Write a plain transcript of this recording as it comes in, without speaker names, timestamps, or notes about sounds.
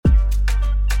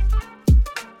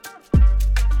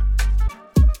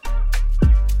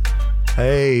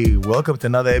Hey, welcome to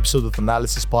another episode of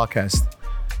Analysis Podcast.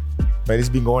 Man, it's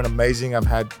been going amazing. I've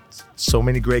had so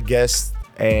many great guests,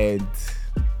 and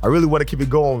I really want to keep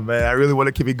it going, man. I really want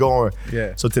to keep it going.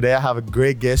 Yeah. So today I have a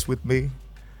great guest with me.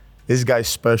 This guy's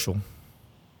special.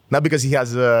 Not because he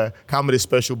has a comedy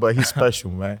special, but he's special,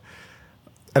 man.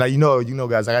 And you know,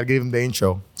 guys, I gotta give him the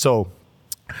intro. So,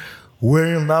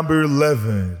 we're in number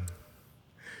 11.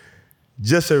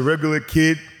 Just a regular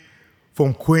kid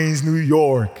from Queens, New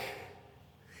York.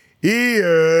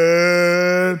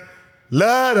 Ian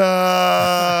Lara.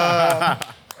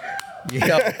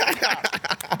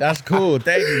 Yeah, that's cool.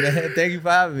 Thank you, man. Thank you for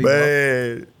having me.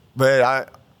 Man,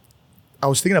 I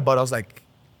was thinking about it. I was like,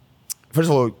 first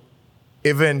of all,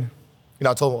 even, I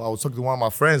was talking to one of my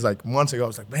friends like months ago. I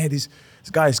was like, man, this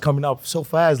guy is coming up so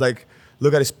fast. Like,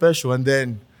 look at his special. And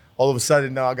then all of a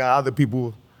sudden now I got other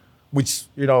people, which,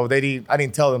 I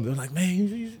didn't tell them. They're like, man,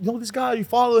 you know this guy, you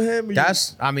follow him. I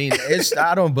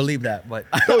don't believe that, but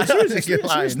no,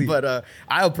 seriously. But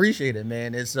I appreciate it,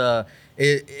 man.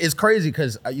 It's crazy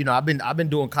because I've been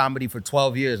doing comedy for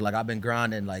 12 years. Like, I've been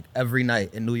grinding like every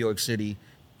night in New York City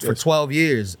for 12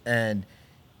 years, and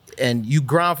you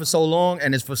grind for so long,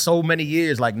 and it's for so many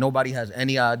years. Like, nobody has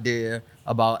any idea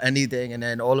about anything, and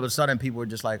then all of a sudden people are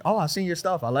just like, oh, I seen your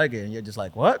stuff, I like it, and you're just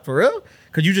like, what, for real?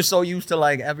 Because you're just so used to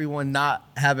like everyone not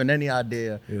having any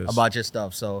idea about your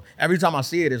stuff. So every time I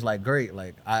see it, it's like great.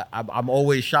 Like I'm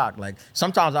always shocked. Like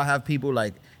sometimes I have people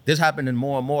like this happening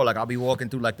more and more. Like I'll be walking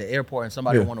through like the airport and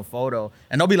somebody want a photo,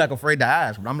 and they'll be like afraid to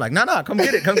ask, but I'm like, nah, come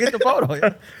get it, come get the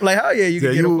photo. Like hell yeah, you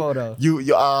can get a photo.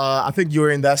 I think you're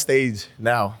in that stage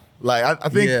now. Like I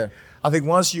think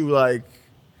once you like.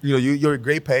 You're a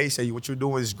great pace, and what you're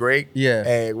doing is great. Yeah.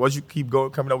 And once you keep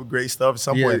coming up with great stuff, at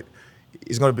some point,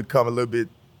 it's going to become a little bit.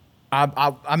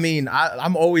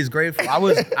 I'm always grateful. I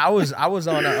was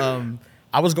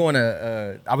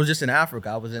just in Africa.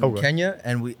 I was in Kenya,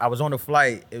 and I was on a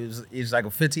flight. It was like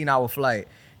a 15-hour flight,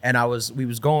 and we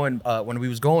was going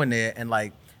there, and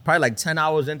like probably like 10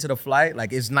 hours into the flight,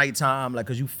 like it's nighttime, like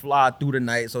because you fly through the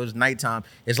night, so it's nighttime.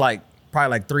 It's like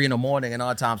probably like 3 in the morning and all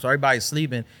the time. So everybody's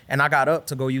sleeping. And I got up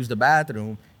to go use the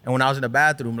bathroom. And when I was in the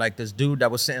bathroom, like this dude that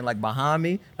was sitting like behind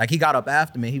me, like he got up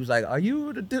after me. He was like, are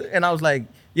you the dude? And I was like,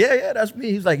 yeah, that's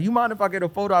me. He's like, you mind if I get a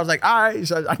photo? I was like, all right.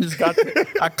 So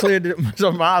I cleared it. So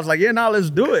I was like, yeah, now let's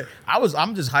do it.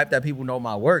 I'm just hyped that people know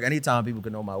my work. Anytime people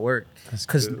can know my work.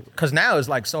 Because now it's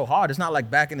like so hard. It's not like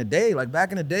back in the day. Like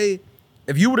back in the day,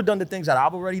 if you would have done the things that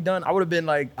I've already done, I would have been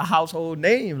like a household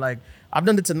name. Like I've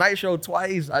done the Tonight Show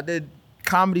twice. I did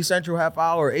Comedy Central half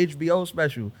hour, HBO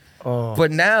special. Oh.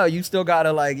 But now you still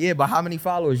gotta but how many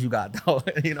followers you got though?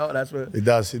 That's what it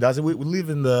does. We live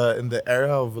in the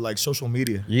era of like social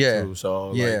media. Yeah. Too,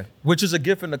 so which is a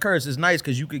gift and a curse. It's nice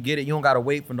because you could get it. You don't gotta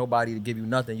wait for nobody to give you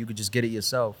nothing. You could just get it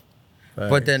yourself.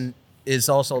 Thanks. But then it's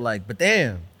also like, but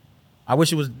damn, I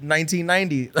wish it was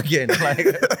 1990 again. Like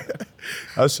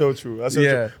that's so true. That's so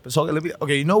true. But so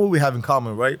you know what we have in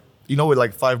common, right? We're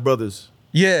like 5 brothers.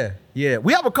 Yeah.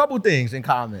 We have a couple things in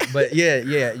common, but yeah.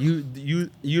 You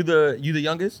the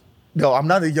youngest? No, I'm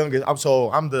not the youngest.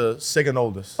 I'm the second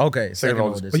oldest. Okay, second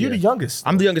oldest. But you're the youngest.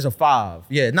 I'm the youngest of 5.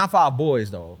 Yeah, not 5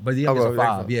 boys though, but the youngest of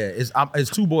 5. Yeah, it's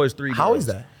 2 boys, 3 girls. How is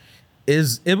that?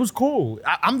 It was cool.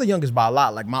 I'm the youngest by a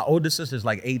lot. Like my older sister's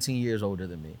like 18 years older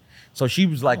than me. So she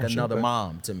was like another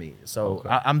mom to me. So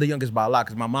I'm the youngest by a lot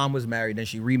because my mom was married, then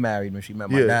she remarried when she met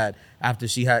my dad after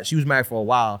she was married for a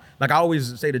while. Like I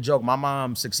always say the joke, my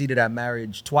mom succeeded at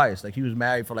marriage twice. Like she was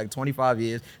married for like 25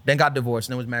 years, then got divorced,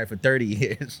 and then was married for 30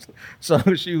 years. So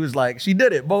she was like, she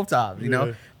did it both times, you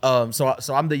know? So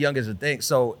I'm the youngest of things.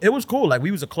 So it was cool. Like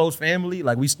we was a close family.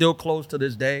 Like we still close to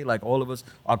this day. Like all of us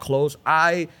are close.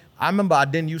 I remember I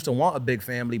didn't used to want a big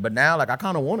family, but now like I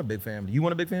kind of want a big family. You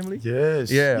want a big family? Yes.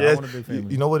 Yeah, I want a big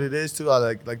family. You know what it is too? I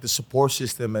like the support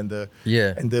system and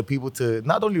the people to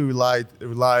not only rely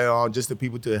on just the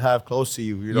people to have close to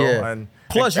you, and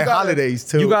plus and holidays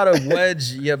too. You gotta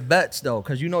wedge your bets though,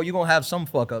 because you're gonna have some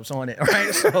fuck ups on it,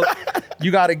 right? So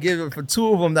you gotta give it for 2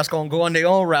 of them that's gonna go on their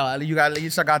own route. You got at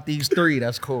least I got these 3.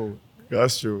 That's cool.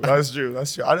 That's true.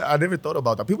 I never thought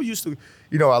about that. People used to,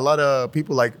 a lot of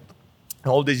people like.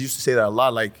 Old days used to say that a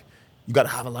lot, like, you gotta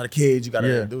have a lot of kids, you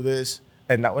gotta do this.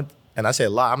 And I say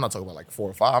a lot, I'm not talking about like 4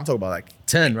 or 5, I'm talking about like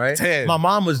 10, right? 10. My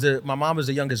mom was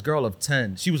the youngest girl of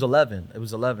 10. She was 11. It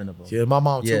was 11 of them. Yeah, my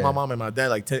mom too. My mom and my dad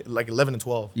like 10, like 11 and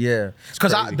 12. Yeah.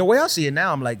 Because the way I see it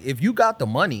now, I'm like, if you got the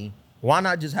money, why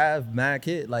not just have mad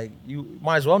kid? Like, you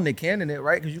might as well Nick Cannon it,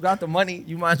 right? Because you got the money,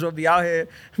 you might as well be out here.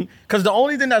 Because the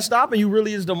only thing that's stopping you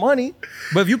really is the money.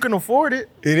 But if you can afford it.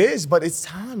 It is, but it's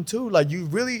time too. Like, you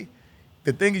really,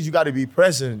 the thing is, you got to be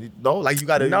present. You know, like you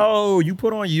got to. No, you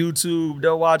put on YouTube.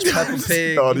 They'll watch Peppa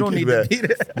Pig. No, you don't need to be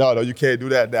there. No, you can't do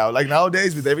that now. Like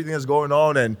nowadays, with everything that's going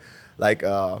on, and like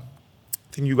I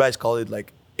think you guys call it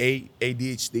like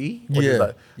ADHD.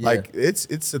 Like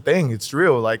it's a thing. It's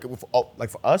real. Like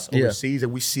for us overseas,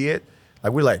 and we see it.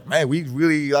 Like we're like, man, we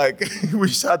really like we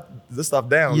shut this stuff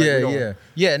down. Like,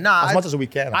 Nah, as much as we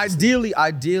can.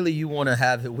 Ideally, you want to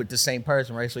have it with the same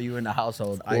person, right? So you're in the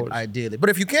household. Ideally, but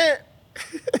if you can't,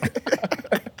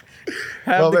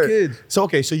 have the kids. So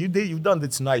you've done the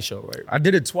Tonight Show, right? I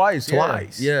did it twice.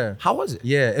 Yeah. How was it?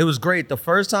 Yeah, it was great. The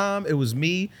first time it was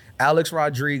me, Alex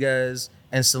Rodriguez,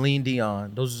 and Celine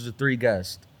Dion. Those are the 3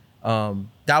 guests.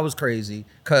 That was crazy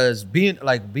because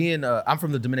I'm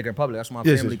from the Dominican Republic. That's where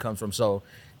my family comes from. So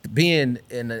being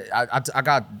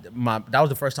that was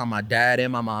the first time my dad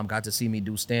and my mom got to see me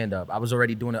do stand up. I was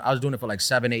already doing it. I was doing it for like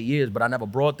 7-8 years, but I never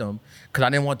brought them because I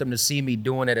didn't want them to see me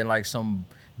doing it in like some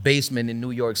basement in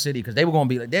New York City because they were gonna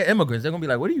be like, they're immigrants. They're gonna be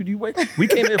like, what do you do? Wait, we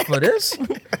came here for this?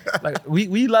 Like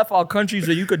we left our country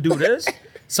so you could do this.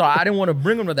 So I didn't want to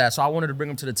bring them to that. So I wanted to bring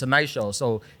them to the Tonight Show.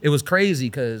 So it was crazy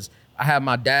because I had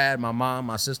my dad, my mom,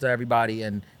 my sister, everybody,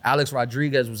 and Alex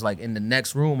Rodriguez was like in the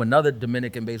next room, another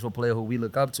Dominican baseball player who we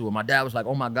look up to. And my dad was like,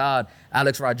 oh my God,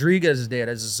 Alex Rodriguez is there.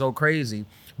 This is so crazy.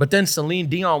 But then Celine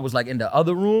Dion was like in the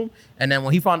other room. And then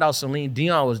when he found out Celine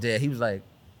Dion was there, he was like,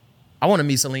 I want to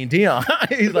meet Celine Dion.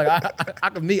 He's like, I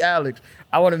could meet Alex.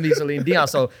 I want to meet Celine Dion.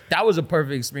 So that was a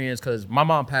perfect experience because my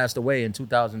mom passed away in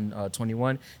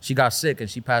 2021. She got sick and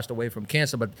she passed away from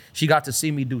cancer, but she got to see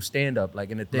me do stand-up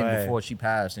like in the thing before she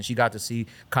passed, and she got to see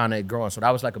kind of it growing. So that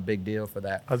was like a big deal for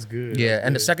that. That's good. Yeah, That's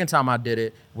and good. The second time I did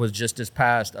it was just this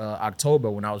past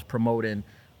October when I was promoting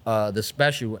the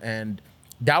special, and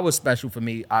that was special for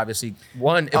me, obviously.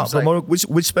 One, it was like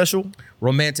which special?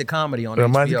 Romantic comedy on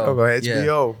HBO. Okay,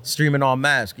 HBO. Yeah. Streaming on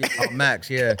Max,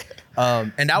 yeah.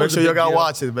 And that Make was sure a you big gotta deal.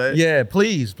 watch it, man. Yeah,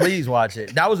 please watch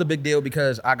it. That was a big deal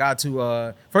because I got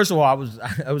to first of all,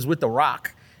 I was with The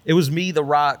Rock. It was me, The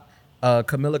Rock,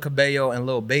 Camila Cabello, and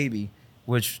Lil Baby.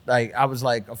 Which like I was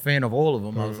like a fan of all of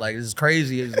them. I was like, this is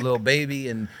crazy. It's Lil Baby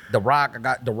and The Rock.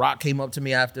 The Rock came up to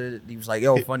me after. He was like,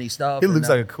 yo, funny stuff. He looks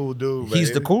like a cool dude, man.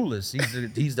 He's the coolest.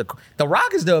 The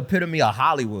Rock is the epitome of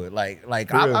Hollywood.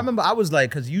 Like I remember I was like,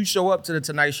 because you show up to the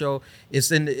Tonight Show,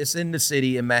 it's in the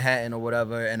city in Manhattan or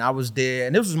whatever, and I was there,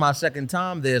 and this was my second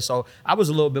time there, so I was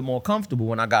a little bit more comfortable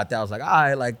when I got there. I was like, all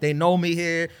right, like they know me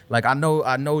here. Like I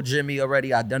know Jimmy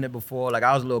already. I've done it before. Like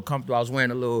I was a little comfortable. I was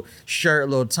wearing a little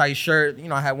tight shirt. You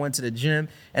know, I had went to the gym,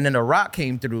 and then The Rock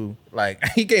came through. Like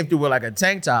he came through with like a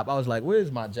tank top. I was like,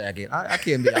 "Where's my jacket? I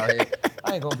can't be out here.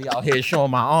 I ain't gonna be out here showing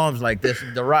my arms like this."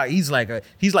 The Rock, he's like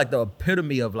the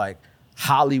epitome of like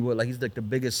Hollywood. Like he's like the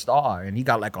biggest star, and he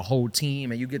got like a whole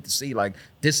team, and you get to see like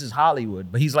this is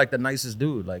Hollywood. But he's like the nicest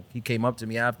dude. Like he came up to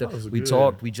me after we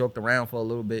talked, we joked around for a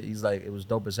little bit. He's like, it was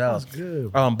dope as hell. That's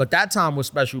good. But that time was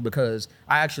special because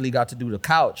I actually got to do the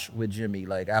couch with Jimmy.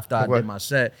 Like after I did my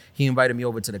set, he invited me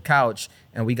over to the couch,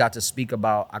 and we got to speak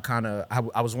about.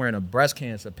 I was wearing a breast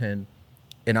cancer pin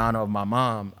in honor of my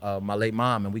mom, my late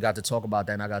mom, and we got to talk about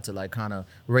that, and I got to like kind of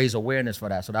raise awareness for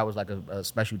that. So that was like a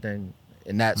special thing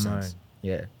in that sense.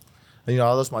 Yeah. And,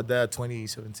 I lost my dad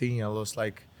 2017. I lost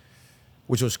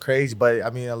which was crazy, but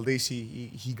I mean, at least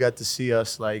he got to see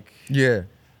us go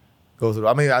through.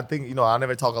 I mean, I think, I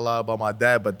never talk a lot about my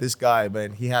dad, but this guy,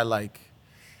 man, he had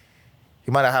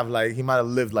he might have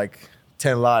lived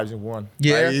 10 lives in one.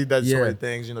 Yeah. He does so many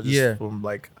things, just from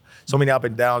so many up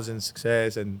and downs and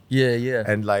success and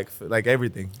and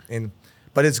everything.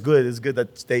 But it's good. It's good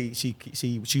that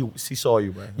she saw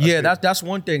you, man. That's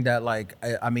one thing that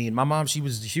I mean, my mom, she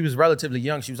was relatively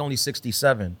young. She was only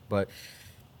 67, but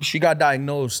she got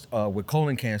diagnosed with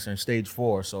colon cancer in stage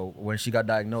 4. So when she got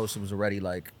diagnosed, it was already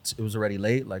late.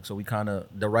 So we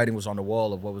the writing was on the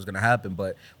wall of what was gonna happen.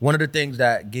 But one of the things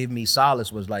that gave me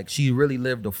solace was she really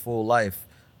lived a full life,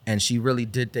 and she really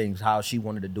did things how she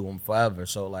wanted to do them forever.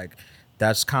 So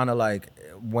that's kind of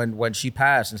when she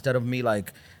passed, instead of me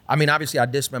I mean, obviously, I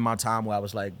did spend my time where I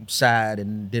was sad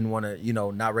and didn't want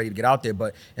to, not ready to get out there.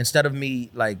 But instead of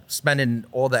me spending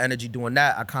all the energy doing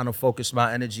that, I kind of focused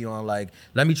my energy on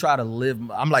let me try to live.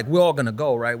 I'm we're all gonna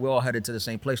go, right? We're all headed to the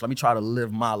same place. Let me try to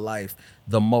live my life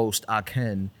the most I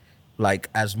can,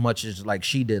 as much as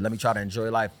she did. Let me try to enjoy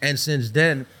life. And since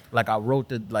then, I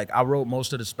wrote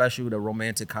most of the special, the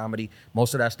romantic comedy.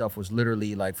 Most of that stuff was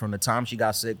literally from the time she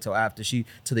got sick to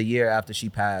the year after she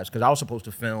passed. Because I was supposed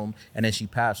to film and then she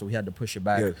passed, so we had to push it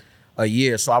back. a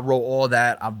year. So I wrote all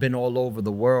that. I've been all over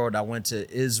the world. I went to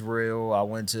Israel. I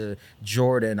went to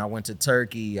Jordan. I went to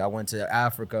Turkey. I went to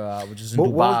Africa. I was just in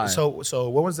Dubai. So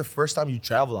when was the first time you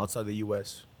traveled outside the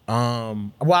U.S.?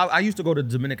 Well, I used to go to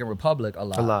Dominican Republic a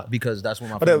lot because that's where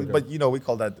my family But you know, we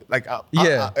call that like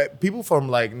people from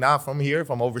like not from here,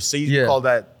 from overseas, we call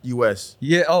that U.S.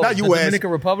 Yeah, not the U.S. Dominican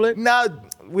Republic. No,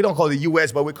 we don't call it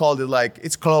U.S., but we called it like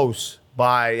it's close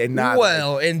by and not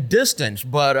in distance,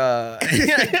 but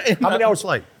how many hours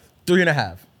flight?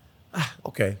 3.5.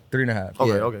 Okay, 3.5.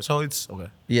 Okay. So it's okay.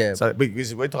 Yeah. So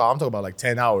because I'm talking about like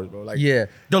 10 hours, bro. Like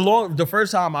the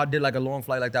first time I did like a long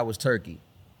flight like that was Turkey.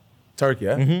 Turkey,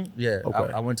 yeah. Mm-hmm. Yeah.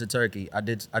 Okay. I went to Turkey. I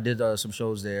did some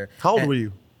shows there. How old were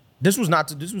you? This was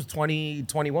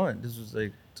 2021. This was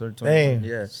like 2021. Dang.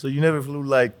 Yeah. So you never flew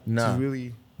like Nah. to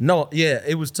really. No. Yeah.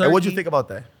 It was Turkey. And what'd you think about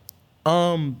that?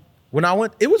 When I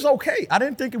went, it was okay. I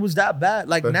didn't think it was that bad.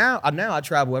 Like now I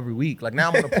travel every week. Like now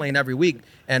I'm on a plane every week.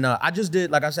 And I just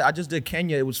did, like I said, I just did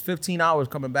Kenya. It was 15 hours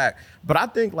coming back. But I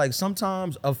think like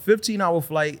sometimes a 15-hour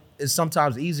flight is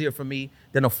sometimes easier for me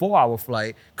than a 4-hour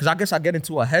flight. Because I guess I get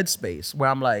into a headspace where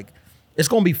I'm like, it's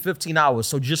going to be 15 hours,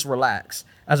 so just relax.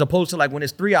 As opposed to like when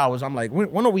it's 3 hours, I'm like,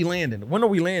 when are we landing? When are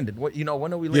we landing? When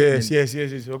are we landing?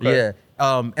 Yes. Okay. Yeah.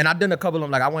 And I did a couple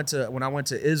of them. Like when I went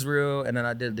to Israel and then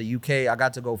I did the UK, I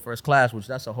got to go first class, which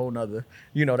that's a whole nother,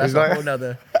 whole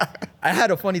nother. I had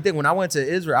a funny thing. When I went to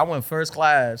Israel, I went first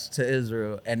class to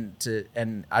Israel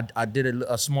and I did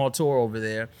a small tour over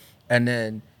there. And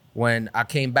then when I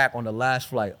came back on the last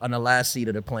flight, on the last seat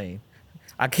of the plane,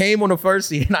 I came on the first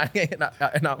seat and I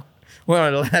went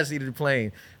on the last seat of the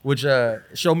plane, which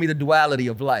showed me the duality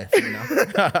of life,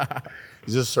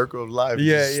 It's just a circle of life.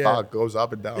 Yeah, Stock goes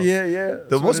up and down. Yeah.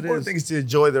 The most important thing is to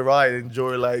enjoy the ride,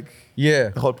 enjoy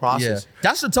the whole process. Yeah.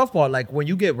 That's the tough part. Like when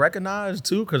you get recognized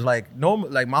too, because like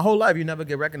my whole life you never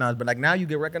get recognized, but like now you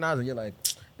get recognized and you're like,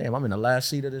 damn, I'm in the last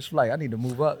seat of this flight. I need to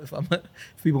move up if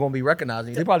people gonna be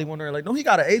recognizing. They probably wondering like, no, he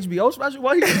got an HBO special.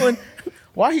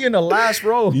 Why he in the last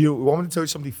row? You want me to tell you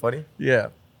something funny? Yeah.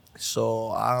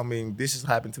 So I mean, this has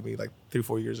happened to me like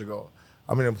 3-4 years ago.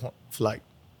 I'm in a flight,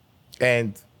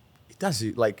 and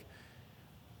it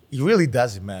really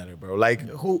doesn't matter, bro. Like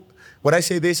when I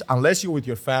say this, unless you're with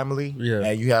your family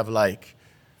and you have like,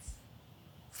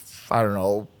 I don't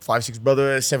know, 5-6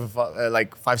 brothers,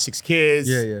 5-6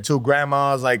 kids, 2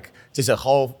 grandmas, like just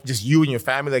you and your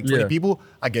family, like 20 people,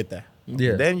 I get that.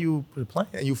 Yeah. Then you put a plane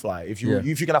and you fly. If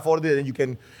you can afford it, then you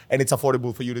can, and it's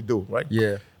affordable for you to do, right?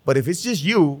 Yeah. But if it's just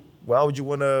you, why would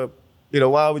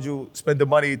you spend the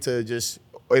money to just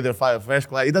either fly a first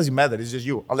class? It doesn't matter. It's just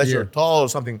you, unless you're tall or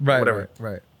something, whatever.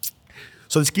 Right.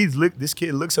 So this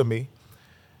kid looks at me,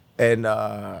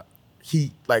 and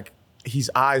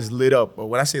his eyes lit up. But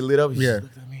when I say lit up, he just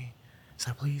looked at me. He's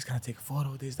like, "Please, can I take a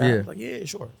photo of this?" That. I'm like, "Yeah,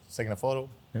 sure." He's taking a photo.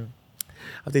 Yeah.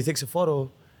 After he takes a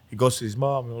photo, he goes to his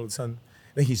mom, and all of a sudden,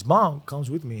 then his mom comes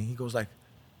with me, and he goes like,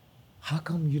 "How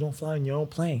come you don't fly in your own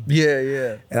plane?"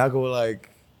 Yeah. And I go like,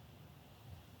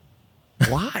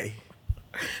 "Why?"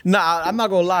 Nah, I'm not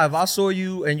gonna lie. If I saw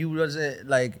you and you wasn't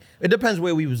like, it depends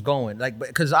where we was going. Like,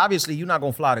 because obviously you're not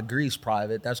gonna fly to Greece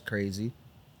private. That's crazy.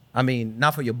 I mean,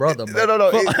 not for your brother. But No.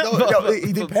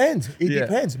 It depends. It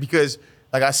depends because,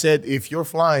 like I said, if you're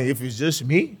flying, if it's just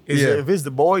me, if it's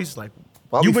the boys, like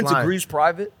you went to Greece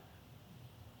private.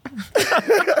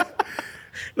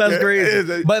 That's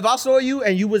crazy. But if I saw you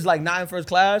and you was like not in first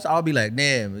class, I'll be like,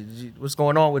 damn, what's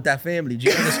going on with that family?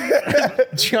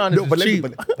 Giannis no, but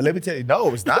let me tell you,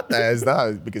 no, it's not that. It's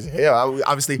not because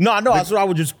obviously. No, I know. That's what I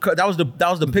would just. That was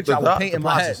the picture I would paint in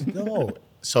my head. No,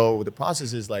 so the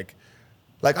process is like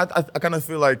I kind of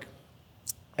feel like,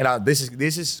 and this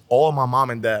is all my mom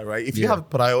and dad, right? If you have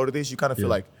priorities, you kind of feel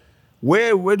like,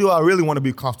 where do I really want to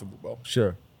be comfortable, bro?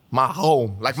 Sure. My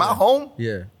home, my home.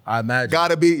 Yeah, I imagine.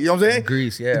 Gotta be, you know what I'm saying?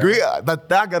 Greece, yeah.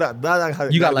 That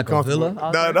you got like a villa?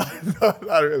 No,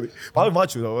 not really. Probably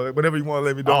much though. Whenever you want to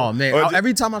let me know. Oh man,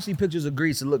 every time I see pictures of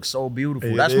Greece, it looks so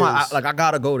beautiful. That's I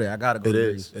gotta go there. I gotta go.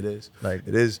 It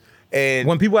is. And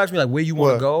when people ask me like where you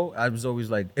want to go, I was always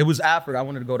like, it was Africa. I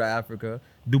wanted to go to Africa.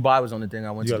 Dubai was on the thing.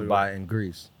 I went to Dubai and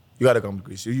Greece. You gotta come to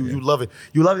Greece. You love it.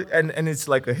 You love it, and it's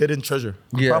like a hidden treasure.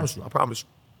 I promise you.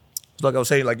 Like I was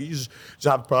saying, like you just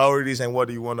have priorities and what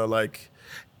do you want to like,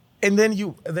 and then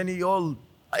you all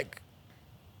like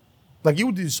you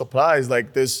would be surprised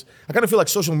like this. I kind of feel like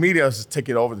social media is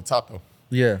taking over the top though.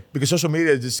 Yeah. Because social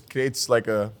media just creates like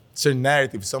a certain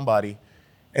narrative of somebody,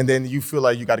 and then you feel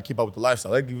like you got to keep up with the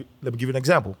lifestyle. Let me give you an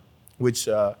example, which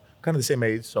kind of the same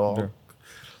age. So,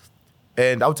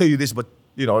 and I'll tell you this, but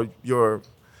you're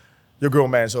a grown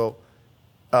man, so.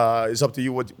 It's up to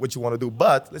you what you want to do.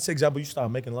 But let's say, example, you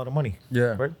start making a lot of money.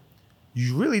 Yeah. Right?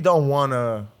 you really don't want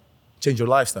to change your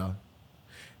lifestyle.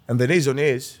 And the reason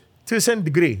is, to a certain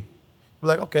degree, you're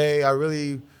like, okay, I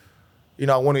really,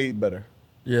 I want to eat better.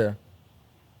 Yeah.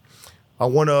 I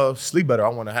want to sleep better. I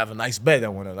want to have a nice bed. I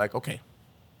want to okay.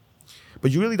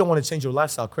 But you really don't want to change your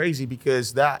lifestyle crazy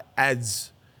because that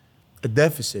adds a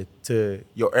deficit to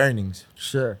your earnings.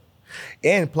 Sure.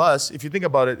 And plus, if you think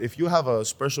about it, if you have a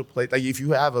special place, like if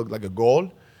you have a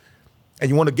goal and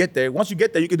you want to get there, once you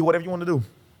get there, you can do whatever you want to do.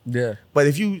 Yeah. But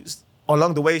if you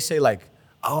along the way say like,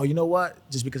 oh, you know what?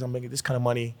 Just because I'm making this kind of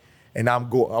money and I'm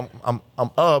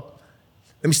up,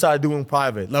 let me start doing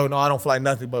private. No, I don't fly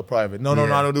nothing but private. No,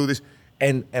 I don't do this.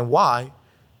 And why?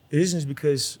 It isn't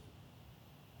because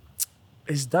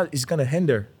it's gonna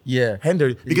hinder. Yeah.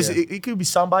 Hinder. Because it could be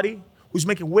somebody who's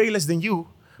making way less than you,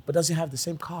 but doesn't have the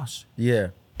same cost. Yeah.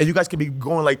 And you guys can be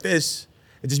going like this,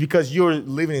 and just because you're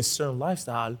living a certain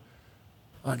lifestyle,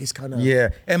 like it's kind of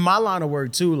And my line of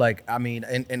work too, like I mean,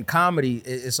 in comedy,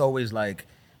 it's always like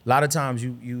a lot of times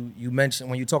you mention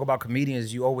when you talk about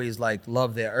comedians, you always like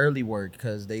love their early work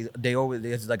because they always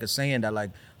there's like a saying that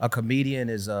like a comedian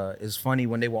is funny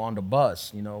when they were on the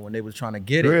bus, when they was trying to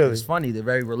get it. Really? It's funny, they're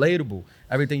very relatable.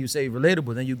 Everything you say is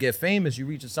relatable. Then you get famous, you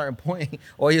reach a certain point,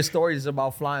 all your stories is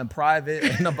about flying private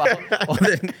and about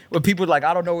when people like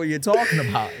I don't know what you're talking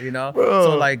about,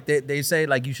 So like they say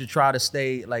like you should try to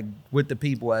stay like with the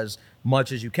people as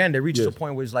much as you can. They reach a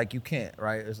point where it's like you can't,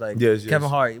 right? It's like Kevin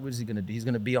Hart, what is he gonna do? He's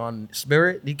gonna be on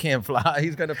Spirit. He can't fly.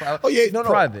 He's gonna fly. Oh yeah, no,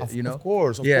 private. Of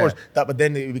course. But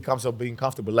then it becomes of being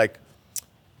comfortable. Like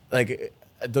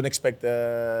don't expect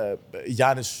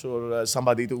Giannis or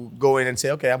somebody to go in and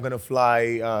say, okay, I'm gonna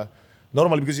fly.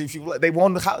 Normally, because if they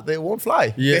won't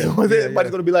fly.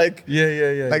 Everybody's gonna be like,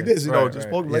 like this,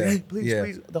 like, hey,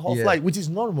 please, the whole flight, which is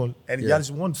normal. And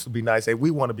Giannis wants to be nice, and we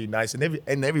want to be nice,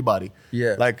 and everybody,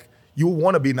 like. You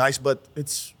want to be nice, but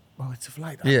it's a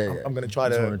flight. I'm gonna try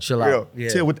to chill out,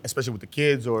 chill with, especially with the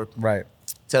kids or right.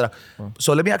 etc.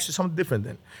 So let me ask you something different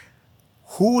then.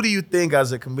 Who do you think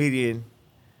as a comedian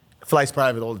flies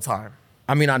private all the time?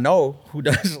 I mean, I know who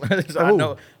does. I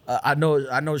know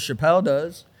Chappelle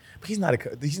does. But he's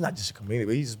not just a comedian.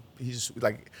 But he's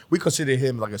like we consider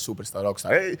him like a superstar rock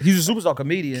star. He's a superstar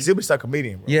comedian. He's a superstar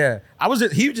comedian, bro. Yeah,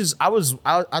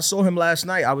 I saw him last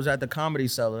night. I was at the Comedy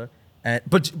Cellar.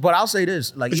 But I'll say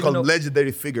this, like it's called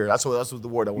legendary figure. That's what the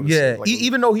word I want to say. Like,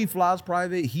 even though he flies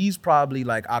private, he's probably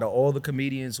like out of all the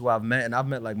comedians who I've met, and I've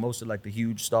met like most of like the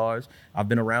huge stars. I've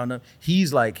been around them. He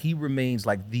remains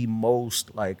like the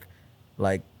most like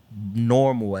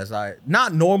normal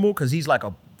not normal because he's like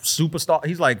a superstar.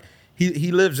 He's like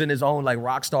he lives in his own like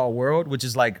rock star world, which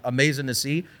is like amazing to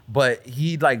see. But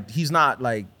he's not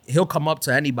like he'll come up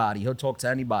to anybody, he'll talk to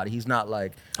anybody. He's not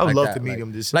like I would love to meet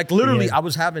him. Just like literally, I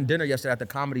was having dinner yesterday at the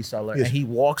Comedy Cellar, and he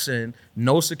walks in,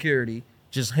 no security,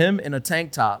 just him in a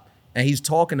tank top, and he's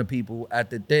talking to people at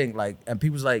the thing, like, and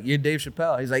people's like, "You're Dave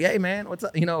Chappelle." He's like, "Hey man, what's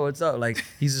up? What's up?" Like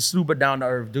he's a super down to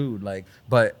earth dude. Like,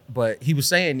 but he was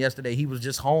saying yesterday he was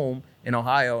just home in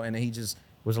Ohio, and he just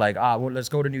was like, well, let's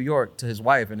go to New York to his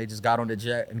wife, and they just got on the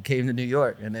jet and came to New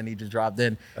York, and then he just dropped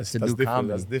in to do comedy.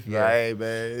 That's different. Yeah. Hey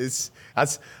man,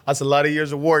 that's a lot of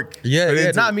years of work.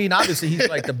 Yeah. No, I mean, obviously he's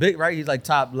like the big, right? He's like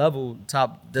top level.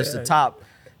 The top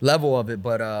level of it.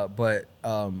 But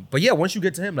yeah, once you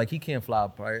get to him, like he can't fly,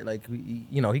 right? Like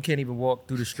he can't even walk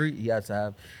through the street. He has to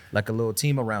have like a little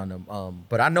team around him.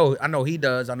 But I know he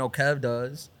does. I know Kev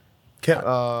does. Kevin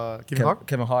Hart.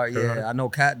 Kevin Hart. Yeah, I know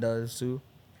Cat does too.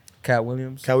 Cat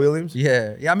Williams.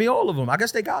 Yeah. I mean, all of them. I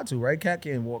guess they got to, right? Cat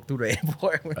can't walk through the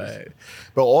airport. Right.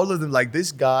 But all of them, like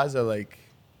these guys are like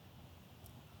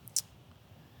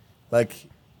I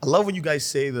love when you guys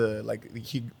say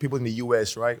people in the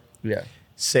U.S., right? Yeah.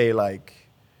 Say like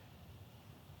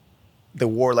the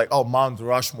word like, oh, Mount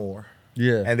Rushmore.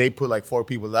 Yeah. And they put like 4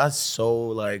 people. That's so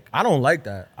like. I don't like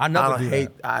that. I don't hate.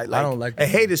 I don't like that. I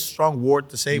hate is a strong word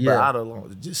to say, but I don't know.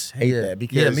 Just hate that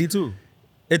because. Yeah, me too.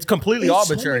 It's completely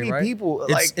arbitrary, so many right? People,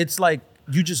 it's like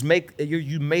you just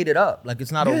you made it up. Like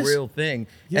it's not a real thing.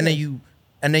 Yes.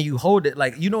 And then you hold it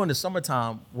like in the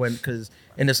summertime because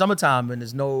in the summertime and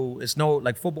it's no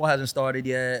like football hasn't started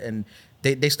yet and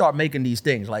they start making these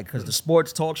things like because the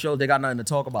sports talk shows they got nothing to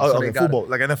talk about. Oh, so okay, football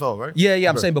like NFL, right? Yeah.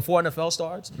 I'm saying before NFL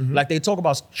starts, like they talk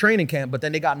about training camp, but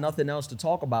then they got nothing else to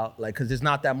talk about like because there's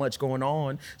not that much going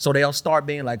on. So they'll start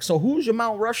being like, so who's your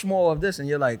Mount Rushmore of this? And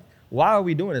you're like. Why are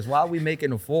we doing this? Why are we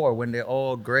making a 4 when they're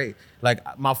all great?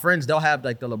 Like my friends, they'll have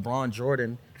like the LeBron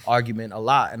Jordan argument a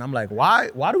lot. And I'm like, why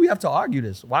do we have to argue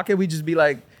this? Why can't we just be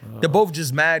like, they're both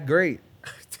just mad great?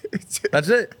 That's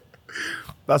it.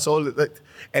 That's all. Like,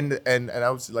 and I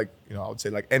would say, like, I would say,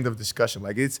 like, end of discussion.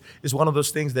 Like, it's one of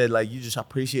those things that, like, you just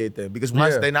appreciate them because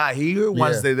once they're not here,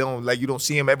 once they don't, like, you don't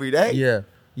see them every day. Yeah.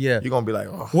 You're gonna be like,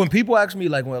 oh. When people ask me,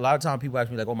 like, when a lot of times people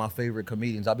ask me, like, my favorite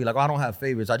comedians, I'll be like, I don't have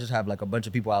favorites. I just have like a bunch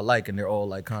of people I like, and they're all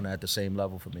like kind of at the same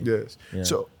level for me. Yes. Yeah.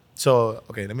 So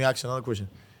okay, let me ask you another question.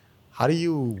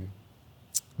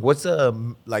 What's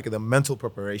the mental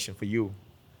preparation for you,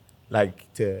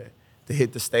 like to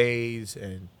hit the stage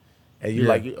and you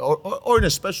like, or in a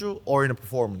special or in a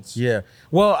performance? Yeah.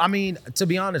 Well, I mean, to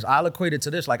be honest, I'll equate it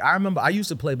to this. Like, I remember I used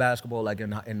to play basketball, like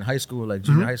in high school, like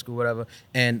junior high school, whatever.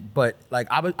 But like,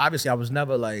 obviously I was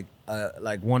never like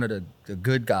one of the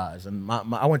good guys. And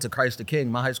I went to Christ the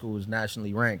King. My high school was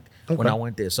nationally ranked when I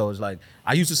went there. So it's like,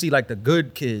 I used to see like the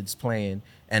good kids playing,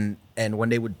 and when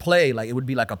they would play, like, it would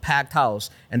be like a packed house,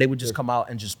 and they would just come out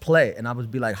and just play. And I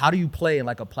would be like, how do you play in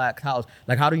like a packed house?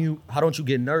 Like, how don't you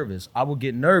get nervous? I would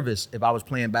get nervous if I was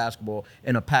playing basketball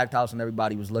in a packed house and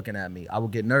everybody was looking at me. I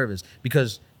would get nervous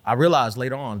because I realized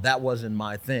later on that wasn't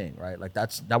my thing, right? Like,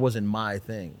 that wasn't my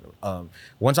thing.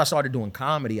 Once I started doing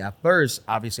comedy, at first,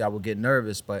 obviously I would get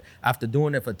nervous, but after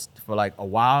doing it for like a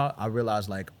while, I realized,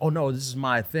 like, oh no, this is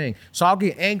my thing. So I'll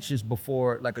get anxious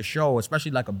before like a show,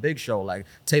 especially like a big show, like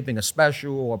taping a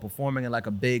special or performing in like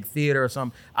a big theater or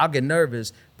something. I'll get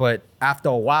nervous, but after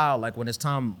a while, like when it's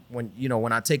time,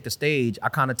 when I take the stage, I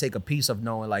kind of take a piece of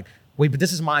knowing, like, wait, but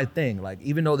this is my thing. Like,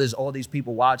 even though there's all these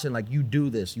people watching, like, you do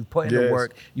this. You put in the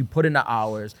work. You put in the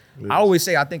hours. I always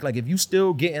say, I think, like, if you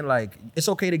still getting, like, it's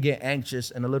okay to get anxious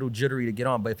and a little jittery to get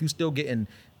on, but if you still getting,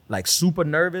 like, super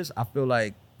nervous, I feel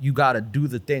like you got to do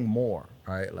the thing more,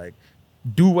 right? Like,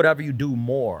 do whatever you do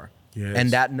more. Yes.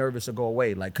 And that nervous will go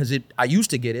away. Like, because I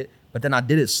used to get it, but then I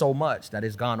did it so much that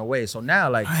it's gone away. So now,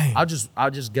 like, I'll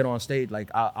just get on stage. Like,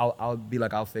 I'll be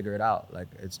like, I'll figure it out. Like,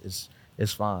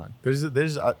 it's fine. There's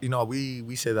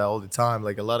we say that all the time.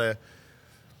 Like, a lot of,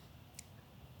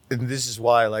 and this is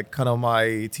why, like, kind of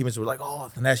my teammates were like,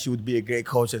 oh, Tanesh, you would be a great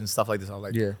coach and stuff like this. I'm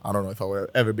like, I don't know if I will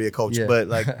ever be a coach, but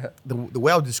like the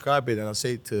way I would describe it, and I'll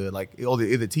say it to like all the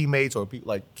either teammates or people,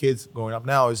 like kids growing up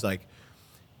now, is like,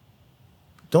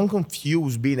 don't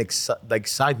confuse being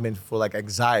excitement for like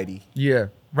anxiety. Yeah,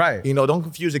 right. Don't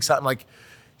confuse excitement like,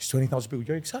 it's 20,000 people.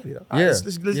 You're excited. Let's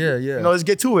yeah. Let's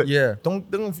get to it. Yeah.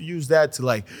 Don't use that to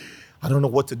like, I don't know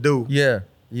what to do. Yeah.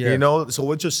 So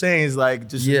what you're saying is like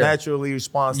just naturally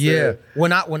response to. Yeah.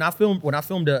 When I filmed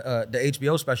the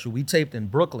HBO special, we taped in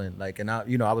Brooklyn. Like, and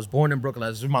I was born in Brooklyn.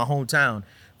 This is my hometown.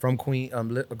 From Queens, I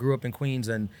grew up in Queens,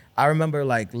 and I remember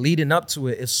like leading up to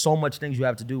it, it's so much things you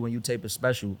have to do when you tape a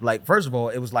special. Like, first of all,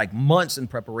 it was like months in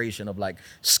preparation of like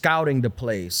scouting the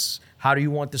place. How do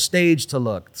you want the stage to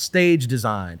look? Stage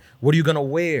design. What are you gonna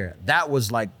wear?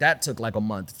 That took like a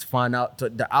month to find out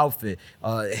the outfit,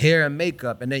 hair and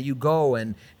makeup, and then you go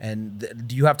and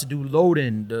you have to do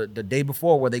load-in the day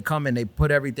before where they come and they put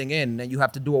everything in, and then you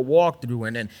have to do a walkthrough,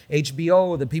 and then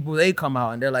HBO, the people, they come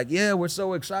out and they're like, yeah, we're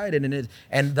so excited,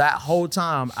 and that whole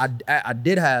time I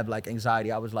did have like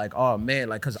anxiety. I was like, oh man,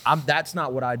 like, cause that's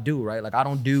not what I do, right? Like, I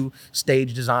don't do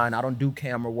stage design, I don't do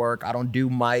camera work, I don't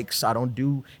do mics, I don't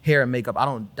do hair and makeup.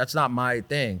 That's not my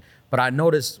thing. But I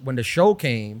noticed when the show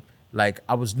came, like,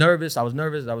 I was nervous, I was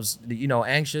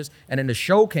anxious. And then the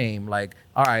show came, like,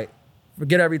 all right,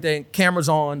 forget everything, cameras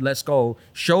on, let's go,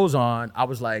 show's on. I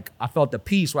was like, I felt the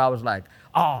peace where I was like,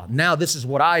 oh, now this is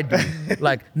what I do.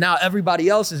 Like, now everybody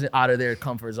else is out of their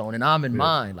comfort zone and I'm in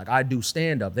mine. Like, I do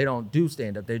stand-up. They don't do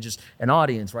stand-up. They're just an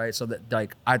audience, right? So that,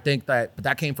 like, I think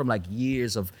that came from like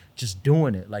years of just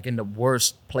doing it, like in the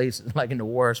worst places,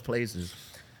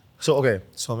 So, okay,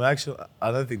 so I'm actually,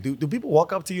 another thing, do people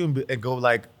walk up to you and go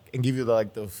like, and give you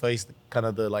the face, kind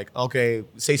of the like, okay,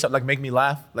 say something, like make me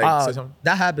laugh, like say something?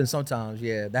 That happens sometimes,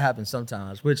 yeah, that happens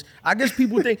sometimes, which I guess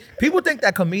people think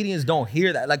that comedians don't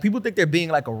hear that. Like, people think they're being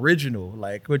like original,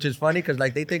 like, which is funny because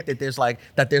like they think that there's like,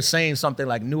 that they're saying something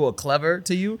like new or clever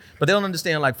to you, but they don't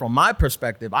understand, like, from my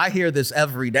perspective, I hear this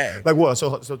every day. Like what?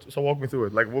 So walk me through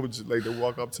it. Like, what would you, like, they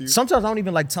walk up to you? Sometimes I don't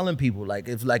even like telling people, like,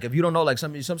 if you don't know, like,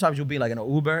 sometimes you'll be like in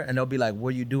an Uber and they'll be like,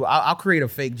 what do you do? I'll create a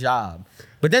fake job.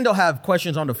 But then they'll have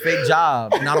questions on the fake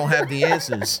job, and I don't have the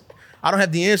answers. I don't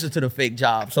have the answers to the fake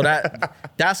job, so that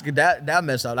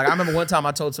messed up. Like, I remember one time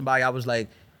I told somebody I was like,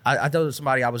 I told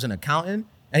somebody I was an accountant,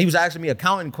 and he was asking me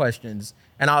accounting questions,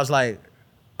 and I was like,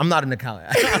 I'm not an accountant.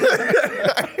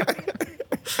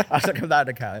 I was like, I'm not an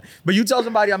accountant. But you tell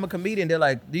somebody I'm a comedian, they're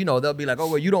like, they'll be like, oh,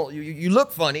 well, you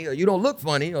look funny, or you don't look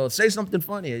funny, or say something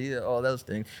funny, or all those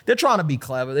things. They're trying to be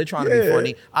clever. They're trying to be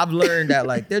funny. I've learned that,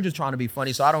 like, they're just trying to be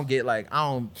funny, so I don't get, like,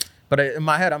 but in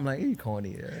my head, I'm like, you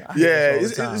corny.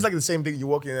 It's like the same thing. You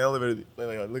walk in the elevator,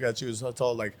 like, look at you, it's so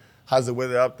tall, like, how's the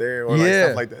weather up there, or like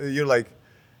stuff like that. You're like,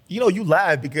 you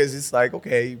laugh because it's like,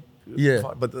 okay, yeah.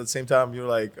 But at the same time, you're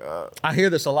like, I hear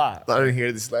this a lot. I didn't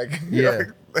hear this like, yeah,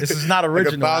 this is not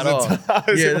original at all.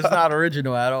 Yeah, it's not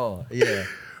original at all. Yeah.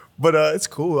 But it's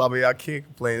cool. I mean, I can't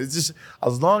complain. It's just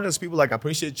as long as people like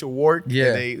appreciate your work, and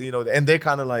they, and they're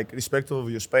kind of like respectful of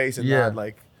your space and not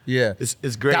like,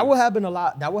 it's great. That will happen a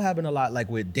lot. Like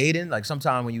with dating. Like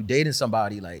sometimes when you dating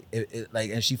somebody, like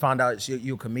and she found out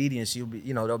you're a comedian, she'll be,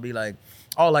 they'll be like,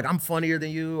 oh, like I'm funnier than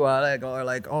you, or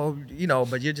like, oh,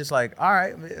 but you're just like, all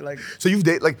right, like. So you've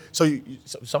dated, like,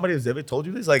 somebody has ever told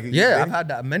you this, like. Yeah, I've had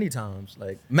that many times.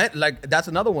 Like that's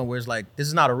another one where it's like, this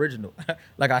is not original.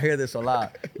 Like I hear this a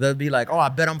lot. They'll be like, oh, I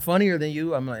bet I'm funnier than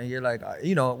you. I'm like, and you're like, what are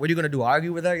you gonna do?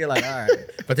 Argue with her? You're like, all right.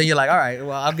 But then you're like, all right,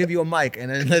 well, I'll give you a mic,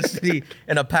 and then let's see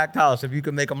in a packed house if you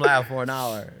can make them laugh for an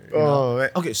hour. Man.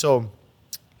 Okay, so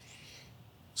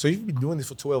you've been doing this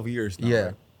for 12 years now. Yeah.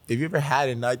 Right? Have you ever had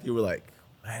a night you were like,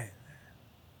 man,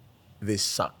 this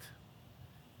sucked?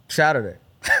 Saturday.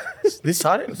 This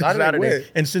Saturday? Saturday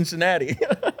in Cincinnati.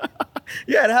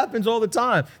 Yeah, it happens all the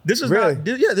time. This is really?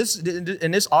 not. Yeah, this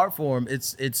in this art form,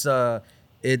 it's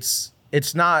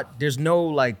not. There's no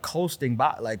like coasting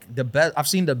by. Like the best. I've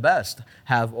seen the best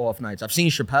have off nights. I've seen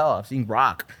Chappelle. I've seen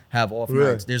Rock have off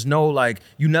nights. There's no like.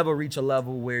 You never reach a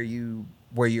level where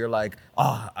you're like,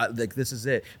 like this is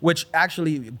it. Which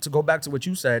actually, to go back to what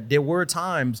you said, there were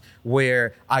times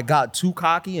where I got too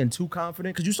cocky and too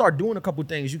confident because you start doing a couple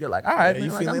things, you get like, all right,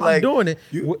 man, I'm doing it.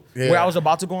 Where I was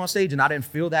about to go on stage and I didn't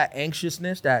feel that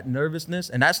anxiousness, that nervousness,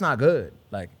 and that's not good.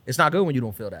 Like, it's not good when you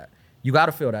don't feel that. You got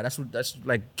to feel that. That's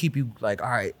like keep you like, all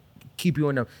right, keep you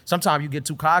in the. Sometimes you get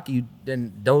too cocky,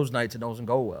 then those nights it doesn't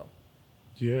go well.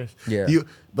 Yes. Yeah.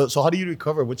 So how do you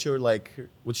recover? What's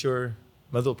your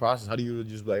mental process? How do you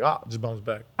just be like, just bounce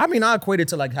back? I mean, I equate it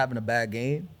to like having a bad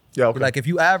game. Yeah, okay. Like if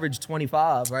you average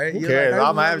 25, right? Who cares?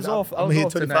 Like, I'm hitting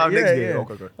 25 next game.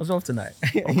 Okay. I was off tonight.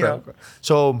 Okay.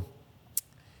 So,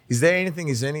 is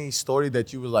any story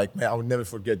that you were like, man, I would never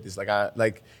forget this?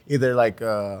 Like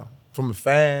either from a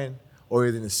fan or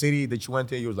in the city that you went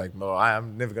to, you was like, no,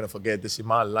 I'm never gonna forget this in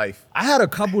my life. I had a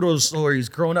couple of those stories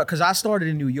growing up because I started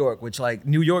in New York, which like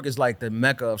New York is like the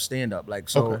mecca of stand-up. Like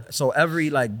so every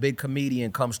like big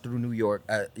comedian comes through New York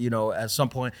at some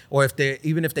point, or if they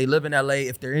live in LA,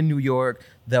 if they're in New York,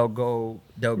 they'll go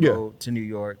to New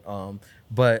York.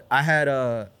 But I had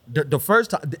the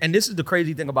first time, and this is the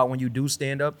crazy thing about when you do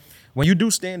stand-up. When you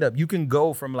do stand-up, you can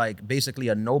go from like basically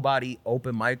a nobody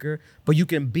open micer, but you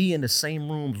can be in the same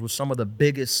rooms with some of the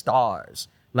biggest stars.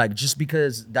 Like just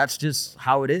because that's just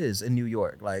how it is in New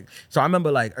York. Like, so I remember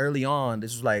like early on,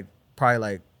 this was like I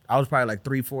was probably like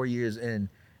 3-4 years in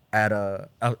at a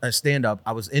stand-up.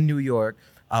 I was in New York,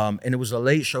 and it was a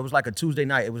late show. It was like a Tuesday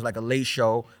night. It was like a late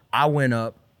show. I went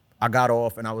up, I got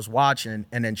off, and I was watching,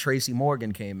 and then Tracy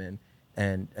Morgan came in.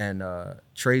 And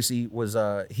Tracy was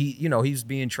he's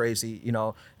being Tracy,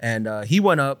 and he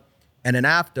went up, and then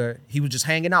after he was just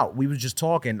hanging out. We was just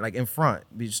talking like in front.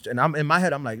 And I'm in my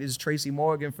head, I'm like, this is Tracy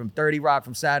Morgan from 30 Rock,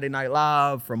 from Saturday Night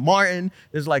Live, from Martin.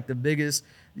 This is like the biggest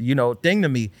thing to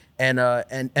me.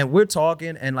 And we're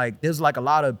talking, and like there's like a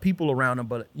lot of people around him,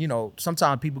 but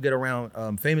sometimes people get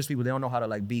around famous people, they don't know how to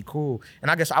like be cool.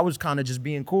 And I guess I was kind of just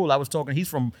being cool. I was talking. He's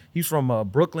from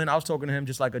Brooklyn. I was talking to him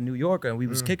just like a New Yorker, and we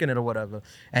was kicking it or whatever.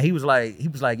 And he was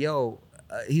like, yo.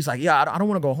 He's like, yeah, I don't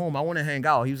want to go home. I want to hang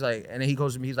out. He was like, and then he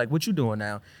goes to me. He's like, what you doing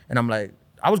now? And I'm like,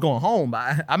 I was going home.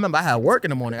 But I remember I had work in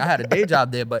the morning. I had a day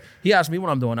job there. But he asked me what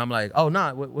I'm doing. I'm like, oh,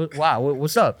 nah,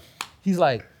 what's up? He's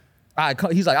like, all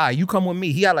right, you come with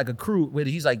me. He had like a crew.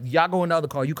 He's like, y'all go in the other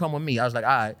car. You come with me. I was like, all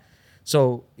right.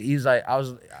 So he's like, I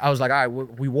was like, all right,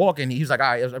 we walking. He was like, all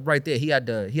right, it was right there. He had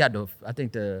the I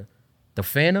think the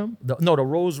Phantom, the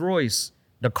Rolls Royce,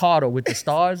 the Carter with the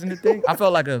stars and the thing. I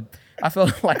felt like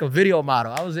a video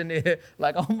model. I was in there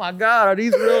like, oh my God, are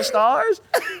these real stars?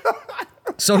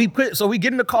 So we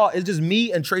get in the car. It's just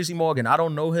me and Tracy Morgan. I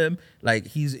don't know him. Like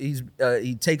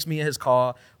he takes me in his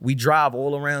car. We drive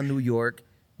all around New York.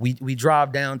 We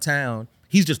drive downtown.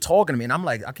 He's just talking to me, and I'm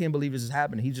like, I can't believe this is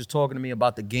happening. He's just talking to me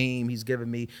about the game he's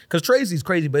giving me. Because Tracy's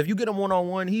crazy, but if you get him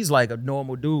one-on-one, he's like a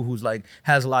normal dude who's like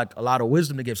has like a lot of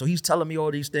wisdom to give. So he's telling me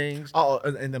all these things. Oh,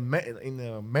 in the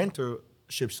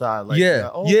mentorship side, like yeah.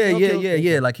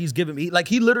 Like he's giving me, like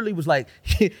he literally was like,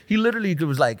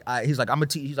 he's like, I'm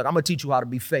gonna teach you how to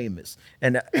be famous.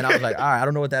 And I was like, all right, I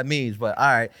don't know what that means, but all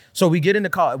right. So we get in the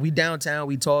car, we downtown,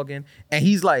 we talking, and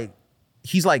he's like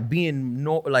being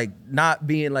not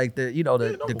being like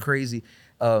the crazy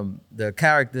the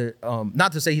character,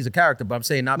 not to say he's a character, but I'm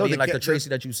saying being like the Tracy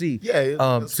that you see.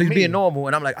 Yeah. So he's being normal,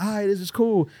 and I'm like, all right, this is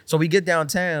cool. So we get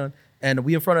downtown, and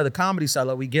we in front of the Comedy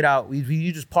Cellar. We get out.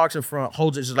 He just parks in front,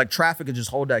 holds it. It's just like traffic and just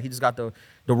hold that. He just got the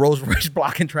Rolls Royce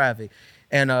blocking traffic.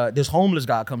 And this homeless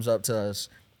guy comes up to us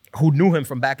who knew him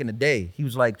from back in the day. He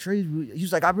was like, Tracy, he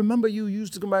was like, I remember you. You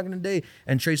used to come back in the day.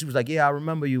 And Tracy was like, yeah, I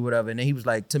remember you, whatever. And then he was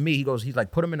like, to me, he's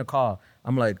like, put him in the car.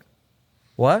 I'm like,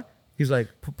 what? He's like,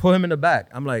 put him in the back.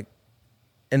 I'm like,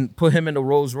 and put him in the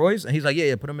Rolls Royce? And he's like,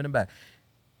 yeah, put him in the back.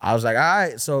 I was like, all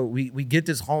right. So we get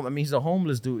this home. I mean, he's a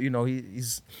homeless dude. You know,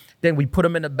 he's. Then we put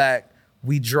him in the back.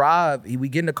 We drive. We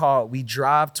get in the car. We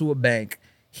drive to a bank.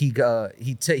 He goes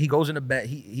in the bank.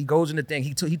 He goes in the thing.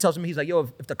 He tells me, he's like, yo,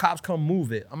 if the cops come,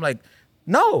 move it. I'm like,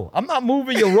 no, I'm not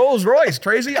moving your Rolls Royce,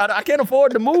 Tracy. I can't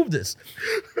afford to move this.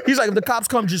 He's like, if the cops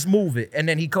come, just move it. And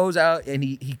then he goes out and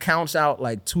he counts out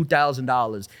like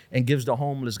 $2,000 and gives the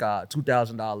homeless guy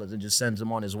 $2,000 and just sends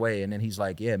him on his way. And then he's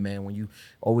like, yeah, man, when you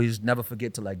always never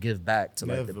forget to like give back to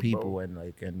like the people and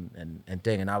like and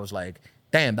thing. And I was like,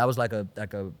 damn, that was like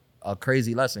a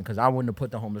crazy lesson, because I wouldn't have put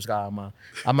the homeless guy on my.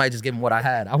 I might just give him what I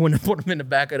had. I wouldn't have put him in the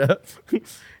back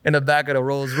of the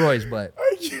Rolls Royce, but.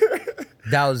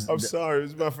 That was. I'm sorry.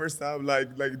 This is my first time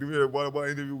like doing a one-on-one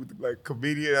interview with like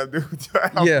comedian.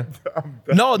 Yeah.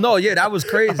 No. Yeah, that was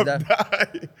crazy.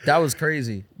 That was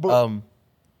crazy.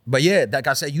 But yeah, like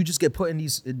I said, you just get put in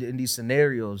these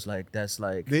scenarios like that's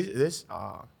like this.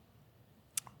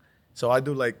 So I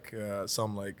do like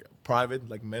some like private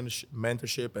like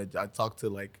mentorship, and I talk to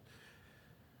like.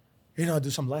 I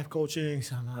do some life coaching.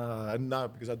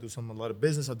 Not because I do a lot of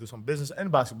business. I do some business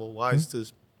and basketball wise too.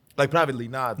 Like privately,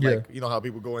 not like, you know how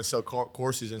people go and sell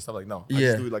courses and stuff like, no. I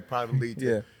just do it like privately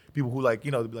to people who like,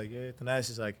 they'll be like, yeah, Tanas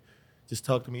is like, just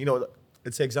talk to me.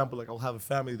 Let's say example, like I'll have a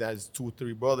family that has 2 or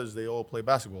 3 brothers, they all play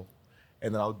basketball.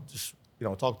 And then I'll just,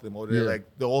 talk to them. Or they're like,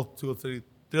 they're all 2 or 3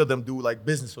 of them do like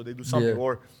business, so they do something.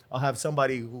 Or I'll have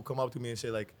somebody who come up to me and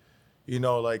say like,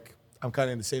 like I'm kind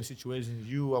of in the same situation as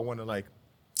you. I want to like,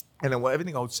 and then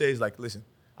everything I would say is like, listen,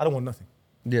 I don't want nothing.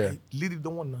 Yeah. I literally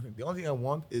don't want nothing. The only thing I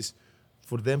want is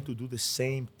for them to do the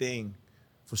same thing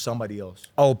for somebody else.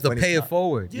 Oh, to pay it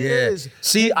forward. Yes. Yeah.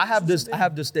 See, I have this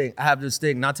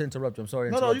thing. Not to interrupt you. I'm sorry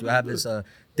to interrupt you. I have this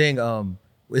thing.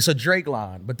 It's a Drake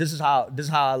line, but this is how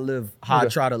I live. I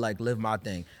try to like live my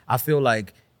thing. I feel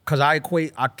like because I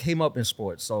came up in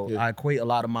sports, so I equate a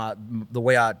lot of the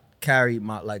way I carry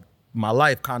my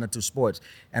life kind of to sports.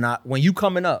 And when you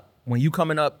coming up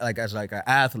like as like an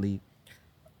athlete,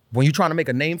 when you're trying to make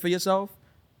a name for yourself,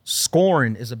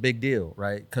 scoring is a big deal,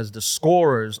 right? Because the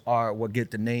scorers are what get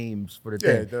the names for the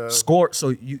thing. Score. So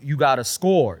you got to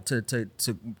score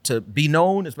to be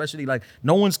known, especially like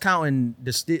no one's counting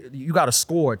you got to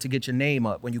score to get your name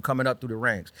up when you're coming up through the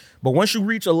ranks. But once you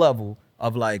reach a level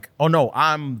of like, oh no,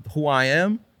 I'm who I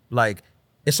am, like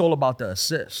it's all about the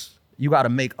assists. You got to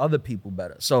make other people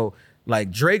better. So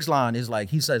like Drake's line is like,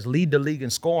 he says, lead the league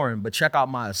in scoring, but check out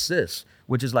my assists,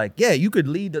 which is like, yeah, you could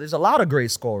lead. There's a lot of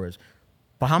great scorers.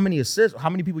 But how many assists, how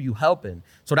many people you helping?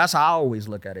 So that's how I always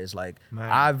look at it. It's like,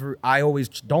 I always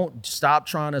don't stop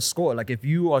trying to score. Like if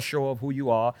you are sure of who you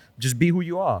are, just be who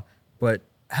you are. But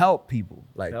help people.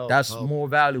 Like that's more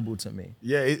valuable to me.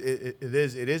 Yeah, it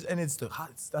is. And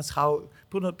that's how,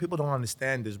 people don't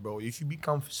understand this, bro. If you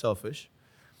become selfish,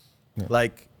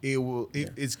 like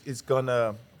it's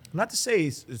gonna, not to say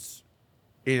it's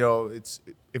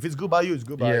if it's good by you, it's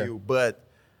good by you. But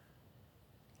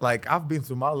like I've been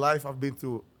through my life, I've been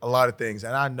through a lot of things,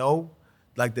 and I know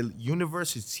like the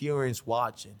universe is here and it's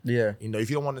watching. Yeah. If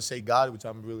you don't want to say God, which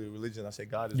I'm really religious, I say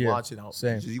God is watching.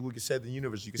 Same. We can say the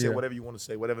universe, you can say whatever you want to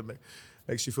say, whatever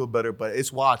makes you feel better, but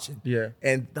it's watching. Yeah.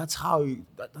 And that's how you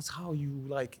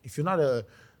like, if you're not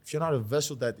a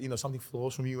vessel that, something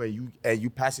flows from you and you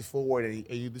pass it forward and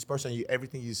you this person,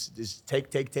 everything is just take.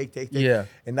 Yeah.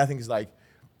 And nothing is like,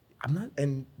 I'm not,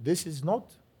 and this is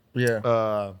not.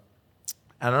 Yeah.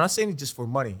 And I'm not saying it just for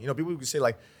money. People can say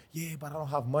like, yeah, but I don't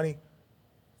have money.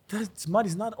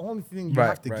 Money's not the only thing you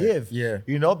have to give. Yeah.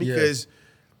 Because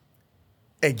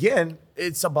again,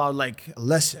 it's about like a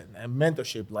lesson and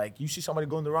mentorship. Like you see somebody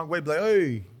going the wrong way, be like, hey,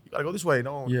 you gotta go this way.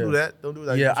 Don't do that. Don't do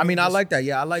that. Yeah, I mean, I like that.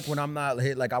 Yeah, I like when I'm not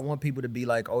hit. Like I want people to be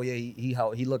like, oh yeah,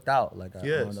 he looked out. Like I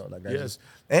don't know. Like that's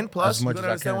and plus, you gotta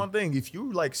understand one thing. If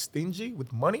you like stingy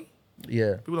with money,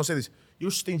 people don't say this. You're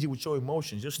stingy with your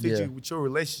emotions. You're stingy with your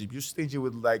relationship. You're stingy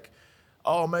with like,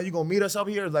 oh man, you gonna meet us up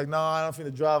here? It's like, no, I don't feel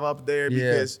to drive up there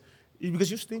because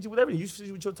you're stingy with everything. You're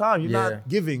stingy with your time. You're not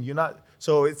giving. You're not.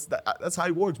 So that's how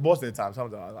it works most of the time.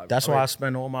 Sometimes. Like, that's why I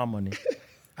spend all my money.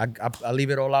 I leave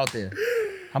it all out there.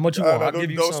 How much you want? I'll give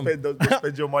you some. Don't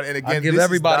spend your money. And again, I give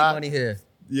everybody money here.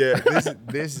 Yeah,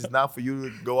 this is not for you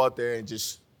to go out there and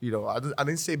just, I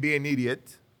didn't say be an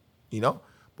idiot, but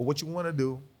what you want to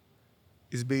do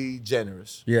is be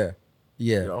generous. Yeah.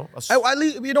 Yeah. You know, At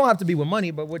least you don't have to be with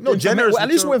money, but with generous. at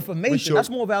least with information. That's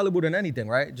more valuable than anything,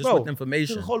 right? Just with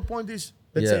information. The whole point is,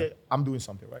 let's say I'm doing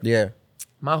something, right? Yeah.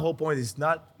 My whole point is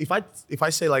not if I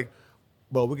say like,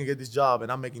 well, we can get this job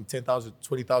and I'm making 10,000,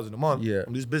 20,000 a month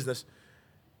from this business.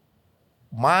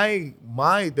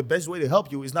 The best way to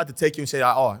help you is not to take you and say,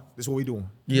 oh, this is what we're doing.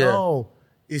 Yeah. No,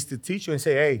 it's to teach you and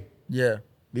say, hey,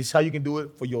 this is how you can do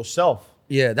it for yourself.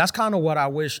 Yeah, that's kind of what I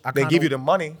wish. They give you the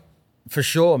money. For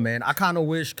sure, man. I kind of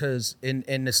wish, because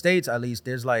in the States, at least,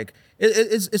 there's like,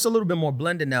 it's a little bit more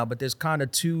blended now, but there's kind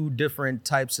of two different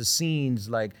types of scenes,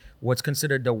 like what's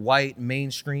considered the white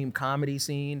mainstream comedy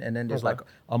scene, and then there's like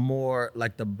a more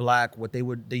like the black, what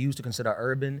they used to consider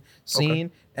urban scene.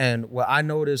 Okay. And what I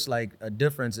noticed like a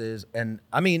difference is, and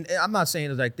I mean, I'm not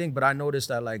saying it's like thing, but I noticed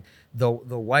that like the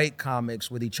white comics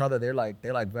with each other, they're like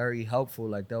very helpful.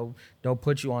 Like they'll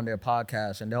put you on their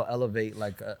podcast and they'll elevate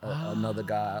like another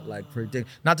guy, like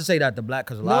not to say that the black,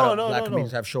 because a lot of black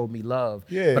comedians have showed me love,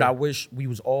 but I wish we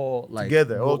was all like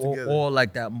together, all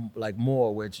like that, like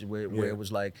more, where it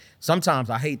was like, sometimes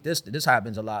I hate this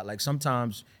happens a lot. Like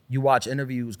sometimes you watch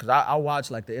interviews, because I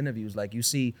watch like the interviews, like you'll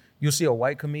see a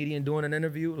white comedian doing an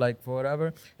interview, like for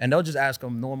whatever, and they'll just ask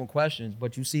them normal questions,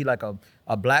 but you see like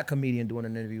a black comedian doing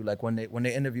an interview, like when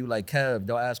they interview like Kev,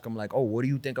 they'll ask him like, oh, what do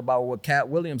you think about what Cat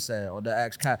Williams said? Or they'll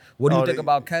ask Cat, what do you think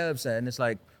about Kev said? And it's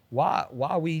like, why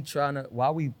are you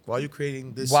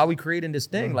creating this? Why are we creating this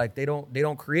thing? Like they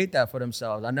don't create that for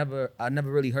themselves. I never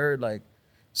really heard like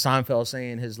Seinfeld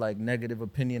saying his like negative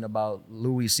opinion about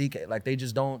Louis C.K. Like they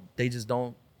just don't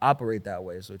operate that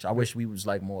way. So which I wish we was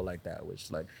like more like that.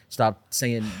 Which like stop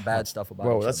saying bad stuff about.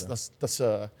 Bro, that's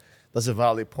a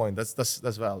valid point. That's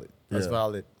valid. That's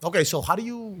valid. Okay, so how do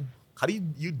you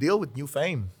deal with new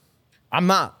fame? I'm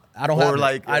not. I don't have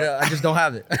it. I just don't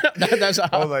have it. That's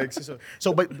how.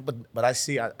 But I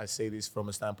say this from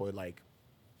a standpoint like,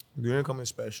 you're gonna come in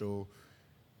special.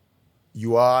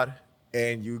 You are.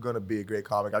 And you're gonna be a great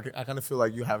comic. I kind of feel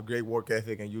like you have great work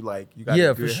ethic, and you got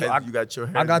for sure. Head, you got your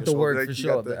head. I got the work like, for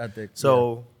sure. The ethic.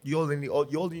 So you only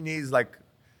need is like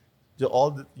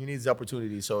you need is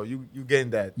opportunity. So you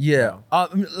getting that. Yeah.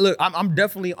 You know? Look, I'm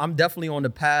definitely on the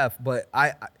path, but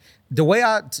the way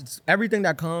everything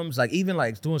that comes, like even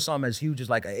like doing something as huge as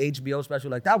like an HBO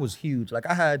special, like that was huge. Like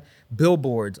I had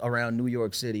billboards around New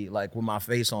York City, like with my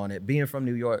face on it. Being from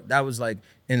New York, that was like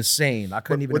insane. I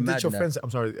couldn't even imagine. What did your friends? I'm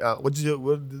sorry. What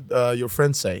did your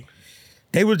friends say?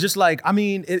 They were just like, I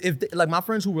mean, if like my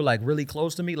friends who were like really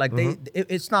close to me, like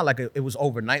it's not like it was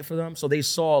overnight for them. So they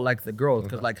saw like the growth,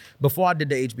 because like before I did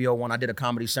the HBO one, I did a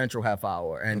Comedy Central half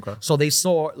hour, and so they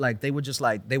saw like they were just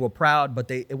like they were proud, but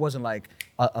it wasn't like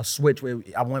a switch where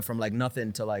I went from like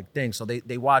nothing to like things. So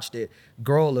they watched it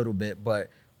grow a little bit, but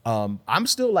I'm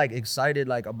still like excited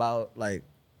like about like.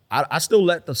 I still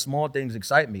let the small things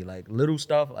excite me, like little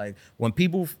stuff. Like when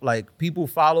people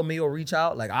follow me or reach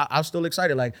out, like I'm still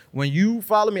excited. Like when you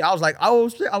follow me, I was like, oh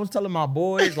shit! I was telling my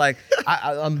boys, like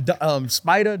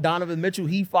Spider Donovan Mitchell,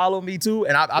 he followed me too,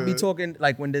 and I be talking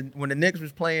like when the Knicks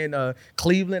was playing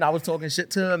Cleveland, I was talking shit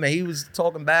to him, and he was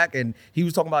talking back, and he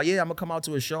was talking about, I'm gonna come out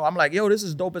to a show. I'm like, yo, this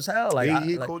is dope as hell. Like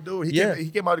he cool dude. He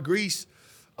came out of Greece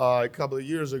a couple of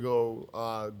years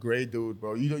ago. Great dude,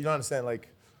 bro. You don't understand like.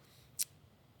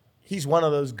 He's one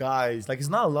of those guys. Like, it's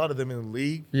not a lot of them in the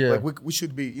league. Yeah. Like, we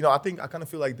should be. I kind of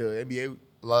feel like the NBA.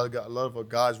 A lot of our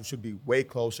guys, we should be way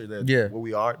closer than what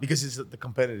we are, because it's the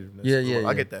competitiveness. Yeah.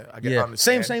 I get that. I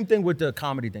understand. Same thing with the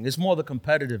comedy thing. It's more the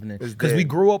competitiveness, because we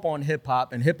grew up on hip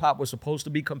hop, and hip hop was supposed to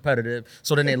be competitive.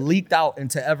 So then it leaked out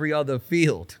into every other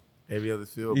field. Bro.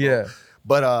 Yeah.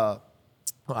 But I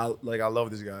love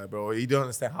this guy, bro. You don't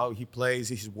understand how he plays,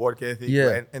 his work ethic.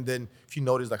 Yeah. And then if you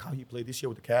notice like how he played this year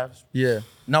with the Cavs. Yeah.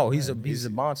 No, he's a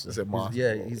monster. He's a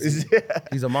monster.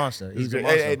 He's a monster. He's a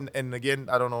monster. And again,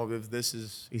 I don't know if this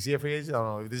is he a free agent? I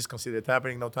don't know if this is considered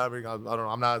tampering, no tampering. I don't know.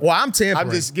 I'm not. Well, I'm tampering.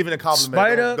 I'm just giving a compliment.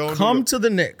 Spider, don't come to the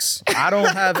Knicks. I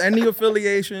don't have any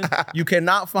affiliation. You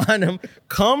cannot find him.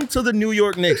 Come to the New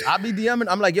York Knicks. I be DMing.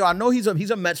 I'm like, yo, I know he's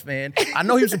a Mets fan. I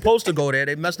know he was supposed to go there.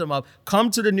 They messed him up. Come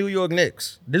to the New York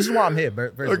Knicks. This is why I'm here.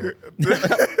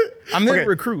 I'm here to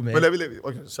recruit, man. But let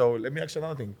me ask you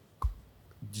another thing.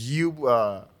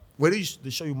 Where do they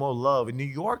show you more love, in New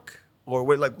York, or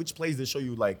which place they show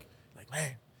you like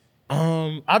man?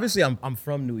 Obviously I'm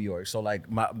from New York, so like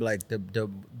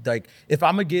if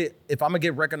I'm gonna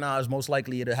get recognized, most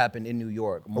likely it'll happen in New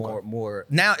York more.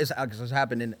 Now it's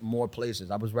happened in more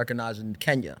places. I was recognized in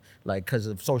Kenya, like because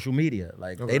of social media.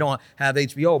 Like they don't have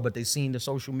HBO, but they seen the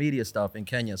social media stuff in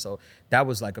Kenya, so that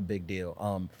was like a big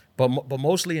deal. But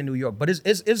mostly in New York. But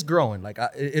it's growing. Like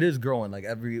it is growing. Like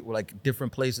every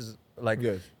different places Like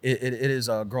Yes. it is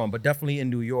growing, but definitely in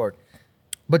New York.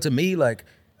 But to me, like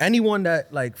anyone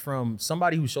that like from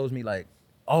somebody who shows me like,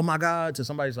 oh my God, to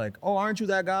somebody's like, oh, aren't you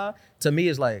that guy? To me,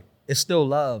 it's like it's still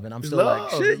love, and I'm still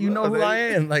like, shit, you know who I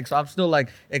am. Like, so I'm still like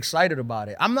excited about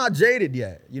it. I'm not jaded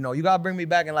yet. You know, you gotta bring me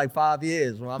back in like 5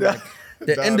 years when I'm like,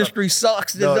 the industry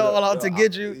sucks. It's all out to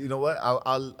get you. You know what?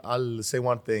 I'll say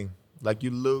one thing. Like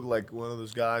you look like one of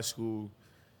those guys who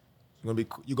you're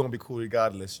gonna be cool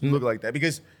regardless. You look like that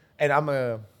because, and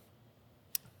I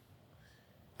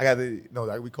got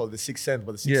like we call it the sixth sense,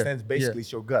 but the sixth sense basically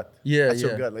is your gut. Yeah, that's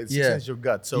your gut. Like the sixth sense is your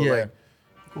gut. So like, you're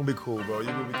gonna be cool, bro.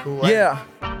 You're gonna be cool. Yeah.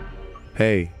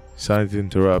 Hey, sorry to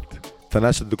interrupt.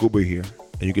 Tanas Adetokoubros here,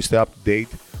 and you can stay up to date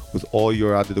with all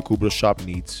your Adetokoubros shop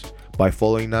needs by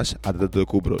following us at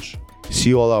Adetokoubros.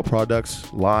 See all our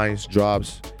products, lines,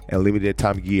 drops, and limited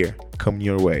time gear coming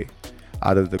your way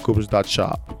at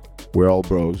Adetokoubros.shop. We're all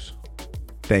bros.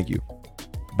 Thank you.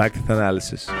 Back to the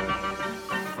analysis.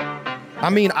 I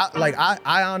mean,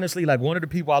 I honestly like one of the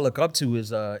people I look up to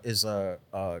is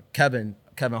Kevin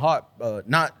Hart.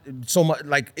 Not so much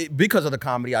like because of the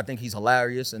comedy. I think he's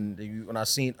hilarious, and when I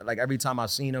seen like every time I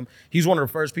seen him, he's one of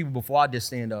the first people before I did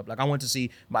stand up. Like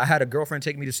I had a girlfriend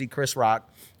take me to see Chris Rock,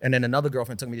 and then another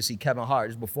girlfriend took me to see Kevin Hart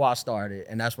just before I started,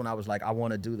 and that's when I was like, I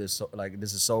want to do this. So, like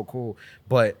this is so cool,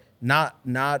 but not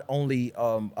only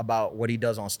about what he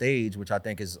does on stage, which I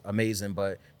think is amazing,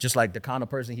 but just like the kind of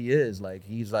person he is. Like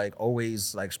he's like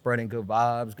always like spreading good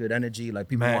vibes, good energy. Like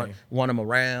people want him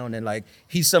around, and like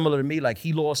he's similar to me. Like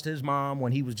he lost his mom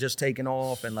when he was just taking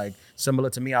off, and like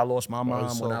similar to me, I lost my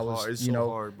mom when I was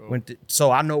so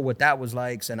I know what that was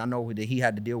like, and I know that he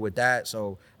had to deal with that.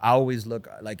 So I always look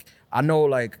like I know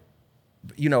like,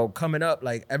 you know, coming up,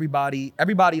 like everybody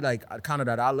like kind of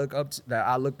that I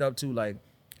looked up to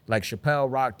like Chappelle,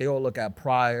 Rock, they all look at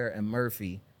Pryor and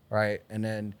Murphy, right? And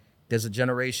then there's a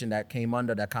generation that came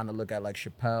under that kind of look at like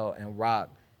Chappelle and Rock.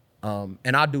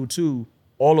 And I do too,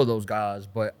 all of those guys,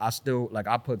 but I still, like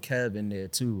I put Kev in there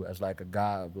too as like a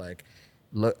guy of like,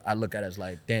 I look at it as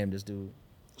like, damn, this dude.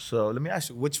 So let me ask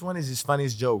you, which one is his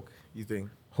funniest joke, you think?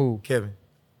 Who? Kevin.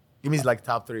 Give me his like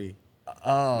top 3.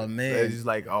 Oh, man. It's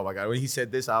like, oh my God. When he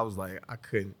said this, I was like, I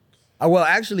couldn't. Well,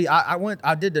 actually,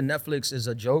 I did the Netflix is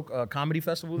a Joke comedy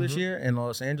festival this year in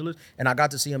Los Angeles, and I got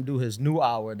to see him do his new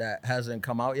hour that hasn't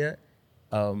come out yet.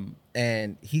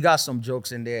 And he got some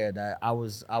jokes in there that I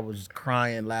was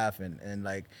crying, laughing, and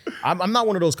like I'm not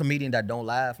one of those comedians that don't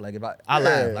laugh. Like if I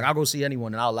laugh, like I'll go see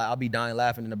anyone and I'll be dying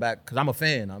laughing in the back because I'm a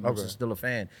fan. I'm still a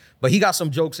fan. But he got some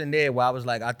jokes in there where I was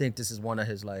like, I think this is one of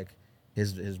his like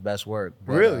his best work.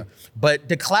 But, really? But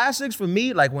the classics for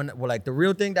me, like like the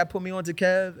real thing that put me onto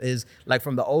Kev is like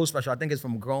from the old special. I think it's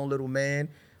from Grown Little Man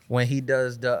when he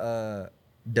does the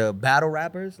battle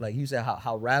rappers. Like you said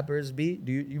how rappers be.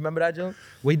 Do you remember that joke?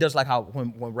 Where he does like how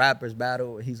when rappers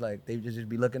battle, he's like they just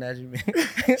be looking at you.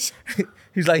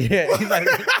 He's like, yeah. He's like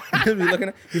he'll be looking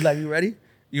at. He's like, you ready?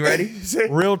 You ready?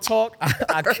 Real talk.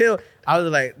 I killed. I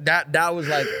was like that was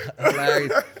like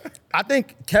hilarious. I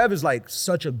think Kev is like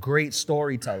such a great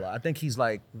storyteller. I think he's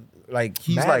like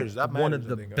he's one of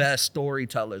the best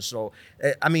storytellers. So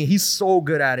I mean, he's so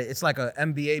good at it. It's like an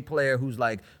NBA player who's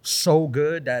like so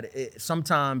good that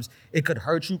sometimes it could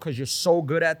hurt you because you're so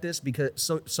good at this because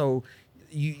so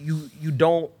you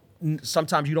don't.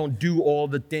 Sometimes you don't do all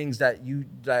the things that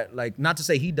like, not to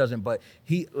say he doesn't, but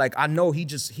he like I know he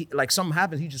like something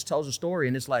happens, he just tells a story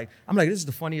and it's like I'm like, this is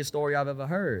the funniest story I've ever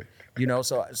heard, you know.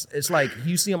 So it's like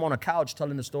you see him on a couch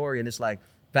telling the story and it's like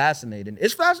fascinating.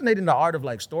 It's fascinating, the art of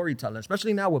like storytelling,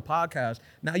 especially now with podcasts.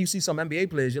 Now you see some NBA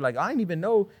players, you're like, I didn't even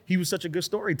know he was such a good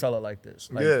storyteller like this.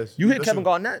 Like, yes, you hear Kevin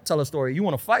Garnett tell a story, you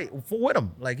want to fight with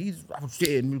him. Like I was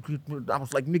scared. I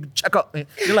was like, nigga, check up. And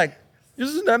you're like, this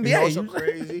is the NBA. You know what's so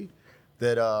crazy?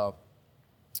 That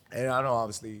and I know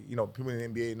obviously, you know, people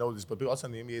in the NBA know this, but people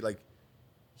outside the NBA, like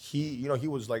he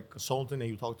was like consultant and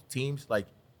he would talk to teams, like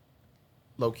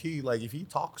low key, like if he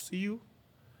talks to you,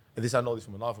 and this I know this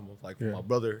from from my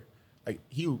brother, like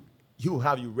he will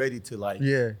have you ready to like.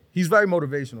 Yeah, he's very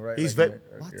motivational, right? He's like,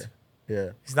 very what? Yeah,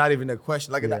 it's not even a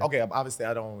question. Like okay, obviously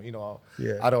I don't, you know,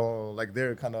 I don't like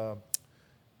they're kind of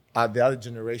the other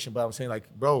generation, but I'm saying like,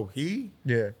 bro,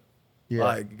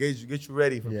 like get you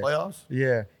ready for playoffs.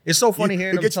 Yeah, it's so funny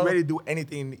hearing him get you ready to do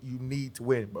anything you need to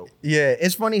win, bro. Yeah,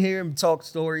 it's funny hearing him talk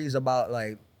stories about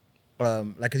like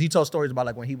cause he told stories about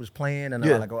like when he was playing and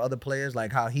like other players,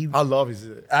 like how he. I love his.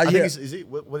 I think is it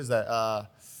what is that?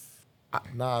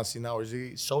 Nah, see now is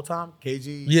he Showtime?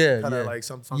 KG? Yeah, Kind of yeah. like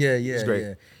some. Yeah, It's yeah, great.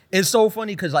 yeah. It's so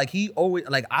funny because like he always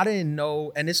like I didn't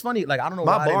know, and it's funny like I don't know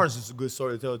why. Matt Barnes is a good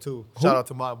story to tell too. Shout out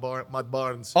to Matt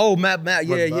Barnes. Oh, Matt, Matt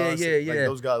yeah, Barnes, yeah. Like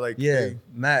those guys, like yeah, they,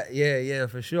 Matt, yeah,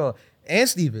 for sure. And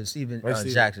Steven Steven.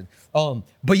 Jackson.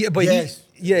 But Yes.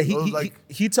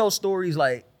 he tells stories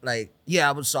like yeah,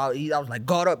 I was sorry. I was like,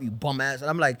 guard up, you bum ass. And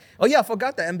I'm like, oh yeah, I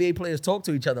forgot that NBA players talk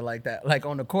to each other like that, like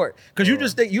on the court. Because you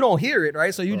just think you don't hear it,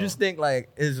 right? So you just think like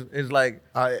is like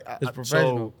it's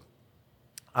professional. So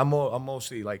I'm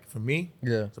mostly like for me,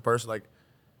 Yeah. as a person, like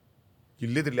you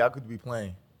literally I could be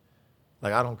playing.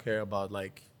 Like I don't care about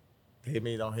like hit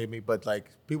me, don't hit me. But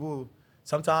like people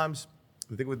sometimes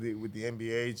the thing with the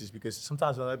NBA just because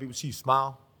sometimes a lot of people see you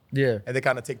smile. Yeah. And they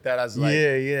kind of take that as like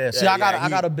Yeah. See, I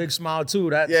got a big smile too.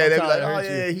 That they be sometimes like, oh hurts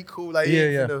you. yeah, he cool. Like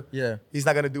he's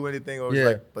not gonna do anything or Yeah.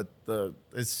 like, but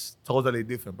it's totally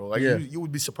different, bro. Like you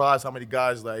would be surprised how many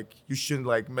guys like you shouldn't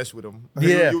like mess with them.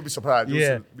 Yeah, you would be surprised.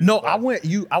 Yeah, Be no,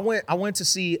 surprised. I went to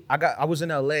see. I was in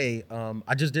LA.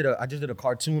 I just did a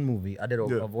cartoon movie. I did a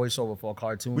voiceover for a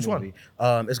cartoon Which movie.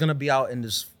 one? It's gonna be out in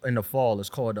the fall. It's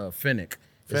called Finnick.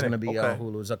 It's Finnick, gonna be okay.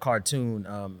 Hulu. It's a cartoon,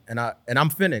 and I'm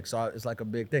Finnick, so it's like a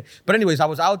big thing. But anyways, I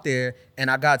was out there and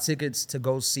I got tickets to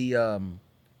go see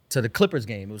to the Clippers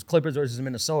game. It was Clippers versus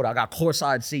Minnesota. I got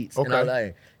courtside seats in LA.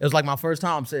 It was like my first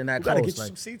time sitting that You gotta close. get you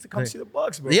some seats to come see the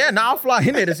Bucks, bro. Yeah, now I'm flying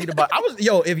in there to see the Bucks.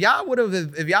 If y'all would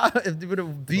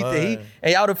have beat the Heat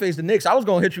and y'all would have faced the Knicks, I was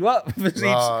gonna hit you up for seats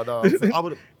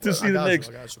to see the Knicks.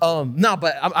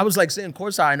 But I was like sitting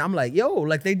courtside and I'm like, yo,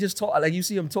 like they just talk, like you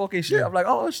see them talking shit. I'm like,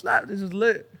 oh snap, this is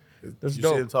lit. That's you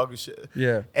dope. see them talking shit.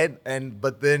 Yeah.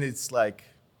 But then it's like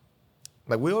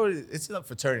we already, it's a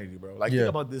fraternity, bro. Like think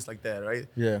about this like that, right?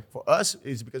 Yeah. For us,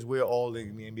 it's because we're all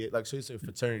in the NBA. Like so, it's a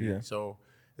fraternity. Yeah. So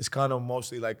it's kind of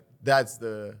mostly like that's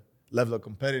the level of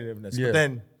competitiveness. Yeah. But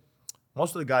then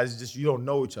most of the guys just you don't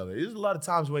know each other. There's a lot of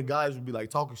times when guys would be like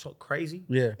talking so crazy.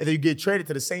 Yeah. And then you get traded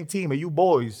to the same team and you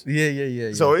boys.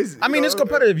 Yeah. So it's it's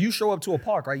competitive. You show up to a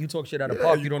park, right? You talk shit at a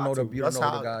park. You don't know who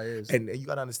the guy is. And you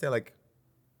gotta understand like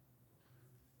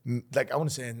I want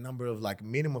to say a number of like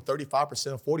minimum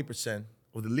 35% or 40%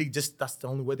 of the league. Just that's the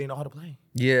only way they know how to play.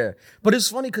 Yeah, but it's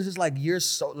funny because it's like you're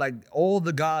so like all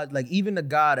the guys, like even the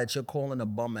guy that you're calling a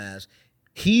bum ass,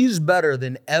 he's better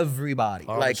than everybody.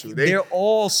 Honestly, like they're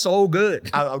all so good.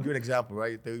 I'll give you an example,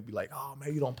 right? They would be like, "Oh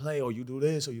man, you don't play, or you do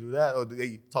this, or you do that," or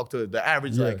they talk to the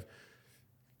average like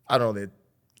I don't know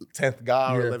the 10th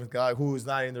guy or 11th guy who is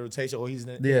not in the rotation or he's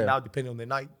in and out depending on the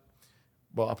night.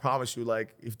 But I promise you,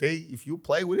 like if you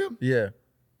play with him, you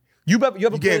ever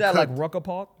played at like cooked. Rucker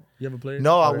Park? You ever played?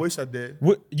 No, I wish I did.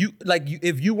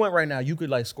 If you went right now, you could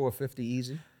like score 50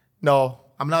 easy. No,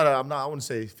 I'm not. I wouldn't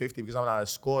say 50 because I'm not a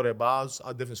scorer. But I'll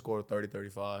definitely score 30,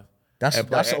 35. That's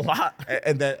a lot.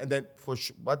 And then for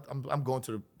sure, but I'm going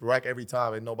to the rack every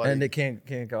time and nobody. And they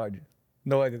can't guard you.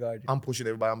 No one can guard you. I'm pushing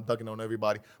everybody. I'm dunking on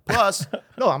everybody. Plus,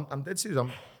 no, I'm dead serious.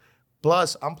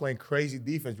 Plus, I'm playing crazy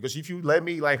defense because if you let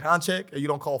me like hand check and you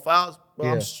don't call fouls,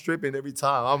 bro, I'm stripping every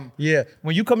time.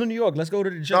 When you come to New York, let's go to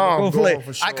the gym. I'm go play. going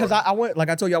for sure. Because I went, like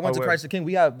I told you, I went to Christ the King.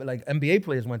 We have like NBA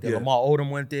players went there. Yeah. Lamar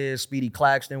Odom went there. Speedy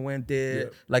Claxton went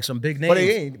there. Like some big names. But it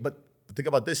ain't. But think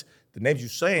about this: the names you're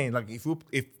saying, like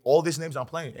if all these names I'm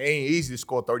playing, it ain't easy to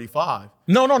score 35.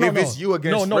 No. If it's you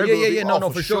against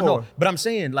for sure. No. But I'm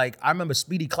saying, like, I remember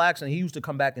Speedy Claxton. He used to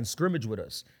come back and scrimmage with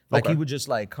us. Like he would just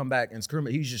like come back and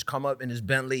scrimmage. He used to just come up in his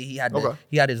Bentley. He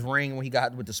had his ring when he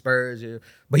got with the Spurs. Yeah.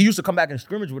 But he used to come back and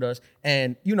scrimmage with us.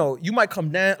 And you might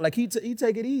come down like he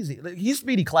take it easy. Like, he's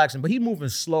Speedy Claxton, but he moving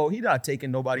slow. He not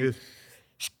taking nobody. Yes.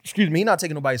 Excuse me, he not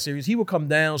taking nobody serious. He would come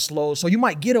down slow. So you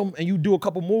might get him and you do a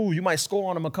couple moves. You might score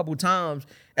on him a couple times.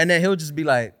 And then he'll just be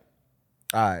like,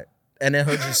 all right. And then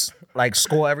he'll just like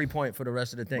score every point for the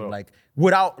rest of the thing. Bro. Like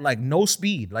without like no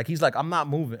speed. Like he's like, I'm not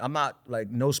moving. I'm not like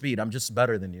no speed. I'm just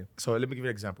better than you. So let me give you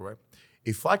an example, right?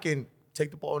 If I can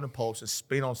take the ball in the post and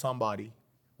spin on somebody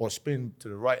or spin to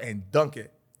the right and dunk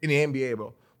it in the NBA,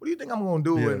 bro, what do you think I'm going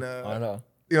to do? Yeah, I know.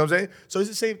 You know what I'm saying? So it's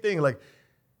the same thing. Like,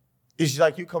 it's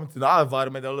like you come to our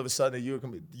environment and all of a sudden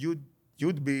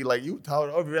you'd be like you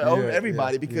tower over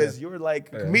everybody because you're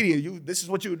like a comedian. This is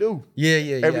what you do. Yeah.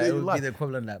 It would be the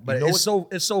equivalent of that. But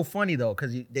it's so funny though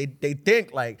because they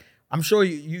think like I'm sure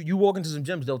you walk into some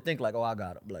gyms they'll think like I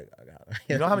got him. Like I got him.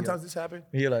 You know how many times this happened?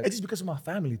 Like, it's just because of my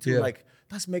family too. Like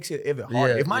that makes it even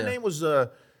harder. If my name was the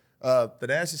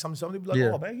Nancy something, they'd be like,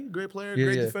 oh man, he's a great player,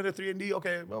 great defender, 3-and-D.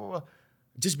 Okay, blah blah blah.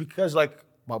 Just because like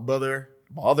my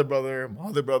other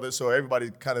brother, so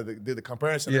everybody kind of did the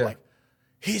comparison. They're like,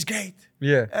 he's great.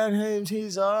 Yeah. And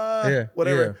he's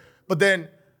whatever. Yeah. But then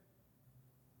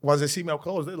once they see me up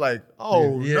close, they're like,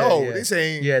 "Oh no, this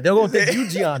ain't." Yeah, they're gonna think you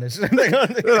Giannis.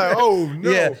 They're like, "Oh no."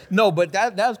 Yeah, no, but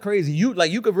that's crazy. You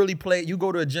could really play. You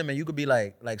go to a gym and you could be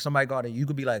like somebody got it. You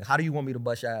could be like, "How do you want me to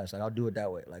bust your ass?" Like, I'll do it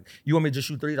that way. Like, you want me to just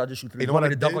shoot threes? I'll just shoot threes. You know You want what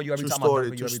me I to dunk did? on you every True time? story, I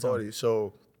dunk on you every story. time.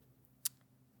 So,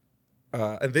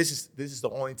 and this is the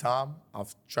only time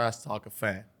I've trash talk a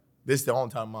fan. This is the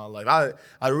only time in my life.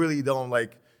 I really don't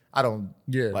like. I don't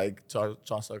like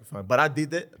trash talk a fan. But I did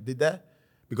that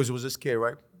because it was this kid,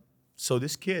 right? So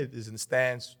this kid is in the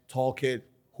stands, tall kid,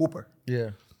 hooper.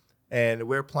 Yeah. And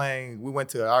we're playing. We went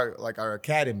to our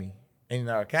academy, and in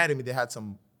our academy they had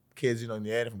some kids, in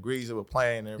the area from Greece that were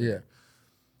playing and everything. Yeah.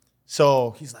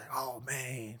 So he's like, "Oh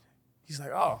man," he's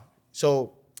like, "Oh."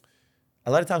 So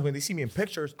a lot of times when they see me in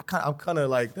pictures, I'm kind of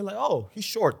like, they're like, "Oh, he's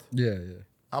short." Yeah.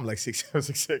 I'm like 6'7",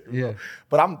 6'6", Yeah.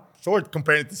 but I'm short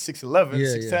compared to 6'11", Yeah,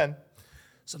 6'10".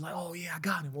 So I'm like, "Oh yeah, I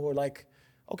got him." Or like,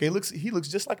 "Okay, he looks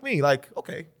just like me." Like,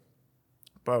 okay,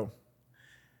 bro.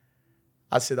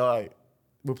 I said, "All right,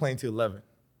 we're playing till 11.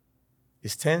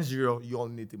 It's 10-0. You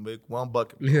only need to make one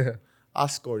bucket." Bro. Yeah. I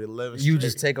scored 11 You straight.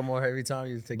 just take them more every time.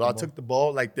 You just take. But I them took the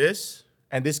ball like this,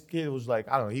 and this kid was like,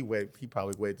 I don't know, he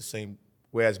probably weighed the same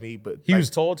way as me, but He like, was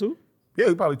tall too. yeah,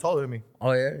 he probably taller than me.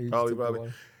 Oh yeah. He just took the Probably. ball.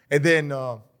 And then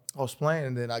I was playing,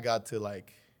 and then I got to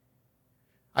like,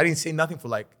 I didn't say nothing for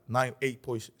like 8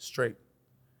 points straight.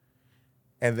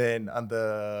 And then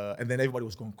everybody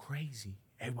was going crazy.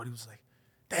 Everybody was like,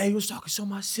 "Dang, you was talking so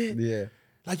much shit. Yeah.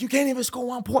 Like you can't even score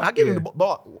 1 point." I gave him the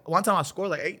ball. One time I scored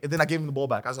like 8, and then I gave him the ball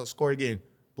back. I said, "Score again."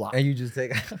 Block. And you just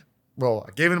take. Bro,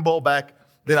 I gave him the ball back.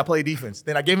 Then I played defense.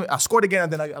 Then I scored again,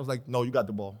 and then I was like, "No, you got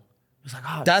the ball." It's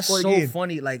like, That's score so again.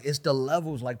 funny. Like, it's the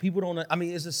levels. Like, people don't. I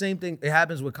mean, it's the same thing. It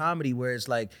happens with comedy where it's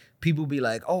like people be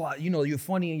like, "Oh, you're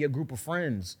funny in your group of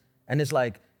friends," and it's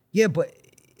like, yeah, but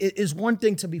it's one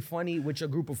thing to be funny with your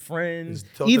group of friends.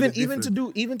 It's totally Even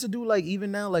different. to do like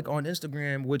even now like on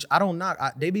Instagram, which I don't knock.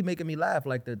 They be making me laugh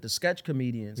like the sketch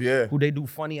comedians. Yeah. Who they do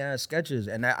funny ass sketches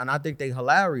and I think they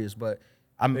hilarious. But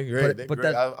They're great. They're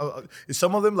great.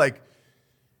 Some of them like.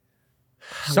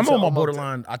 Some of them are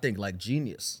borderline. I think like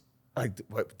genius. Like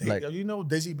what? Like-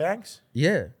 Daisy Banks.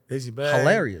 Yeah. Daisy Banks.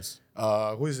 Hilarious.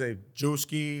 Who is it?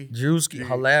 Drewski.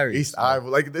 Hilarious. East Ivo.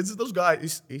 Like those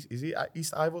guys. Is he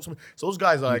East Ivo? So those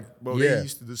guys are like, bro. Yeah. They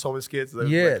used to do so many skits. They're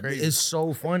Yeah, like crazy. it's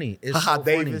so funny. It's Haha, so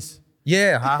funny. Davis.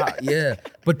 Yeah, haha, yeah.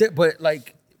 But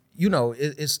like,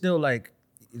 it's still like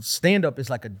stand up is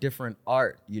like a different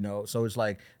art, So it's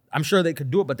like I'm sure they could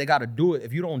do it, but they got to do it.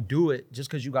 If you don't do it, just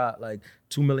because you got like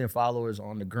 2 million followers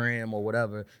on the gram or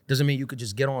whatever, doesn't mean you could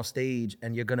just get on stage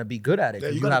and you're gonna be good at it. Yeah,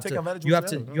 'Cause you gotta have take to, advantage of you have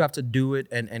what's to, there, you have to do it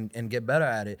and get better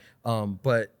at it.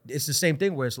 But it's the same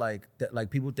thing where it's like that. Like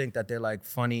people think that they're like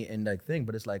funny and like thing,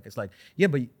 but it's like yeah,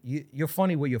 but you're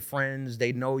funny with your friends.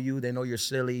 They know you. They know you're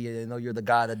silly. They know you're the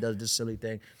guy that does this silly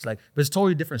thing. It's like, but it's a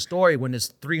totally different story when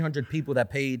there's 300 people that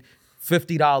paid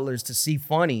 $50 to see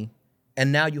funny.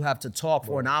 And now you have to talk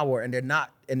for an hour, and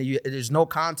there's no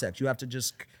context. You have to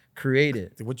just create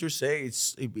it. What you're saying,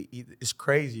 it's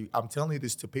crazy. I'm telling you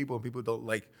this to people, and people don't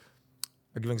like.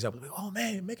 I'll give an example. Like, "Oh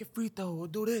man, make a free throw or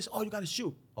do this. Oh, you gotta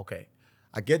shoot." Okay,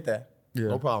 I get that. Yeah.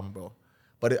 No problem, bro.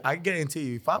 But I guarantee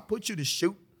you, if I put you to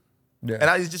shoot, Yeah.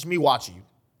 and it's just me watching you,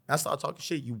 and I start talking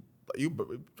shit, you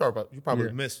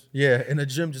probably miss. Yeah, in the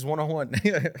gym, just one-on-one.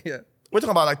 Yeah. We're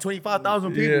talking about like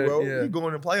 25,000 people, Yeah, bro. yeah. You go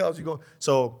in the playoffs, you go.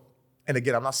 So, and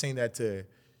again, I'm not saying that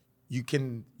you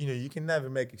can never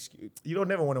make you don't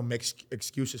never want to make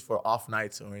excuses for off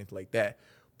nights or anything like that.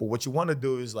 But what you want to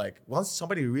do is like, once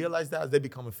somebody realizes that, they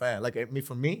become a fan. Like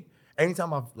for me,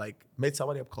 anytime I've like met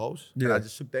somebody up close, and Yeah. I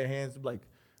just shook their hands, I'm like,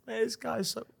 "Man, this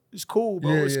guy's it's cool,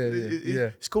 bro.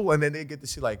 Yeah, It's cool." And then they get to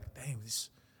see like, "Damn,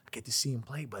 I get to see him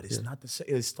play, but it's not the same.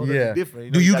 It's totally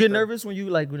different." Do you got get the- nervous when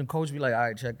the coach be like, "All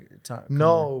right, check your time"? Come on.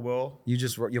 No, bro.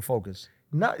 You're focused.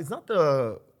 It's not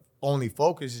the only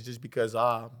focus. It's just because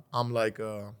I'm like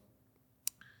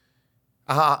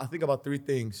I think about 3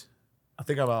 things. I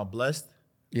think about blessed,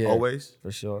 always.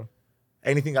 for sure.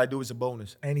 Anything I do is a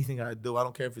bonus. Anything I do, I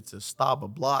don't care if it's a stop, a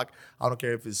block. I don't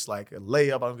care if it's like a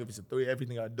layup. I don't care if it's a 3.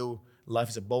 Everything I do, life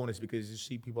is a bonus because you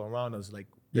see people around us like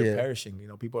they're perishing.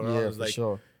 People around us for like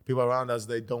sure. people around us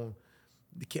they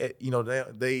can't.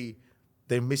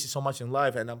 They miss it so much in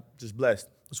life, and I'm just blessed.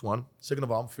 That's one. Second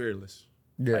of all, I'm fearless.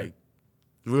 Yeah.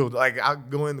 Like I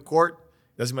go in the court,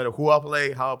 doesn't matter who I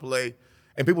play, how I play,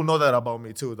 and people know that about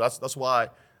me too. That's why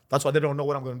they don't know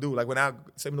what I'm gonna do. Like when I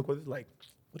say in the court, it's like,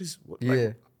 what? Yeah.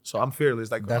 Like, so I'm fearless.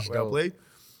 Like That's when I dope. play.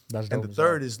 That's And dope the as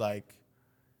third hell. is like,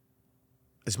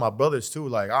 it's my brothers too.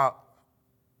 Like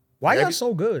Why y'all every-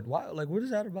 so good? Why? Like, what is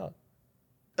that about?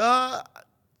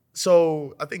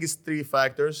 so I think it's 3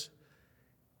 factors.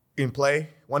 in play.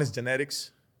 One is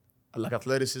genetics, like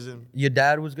athleticism. Your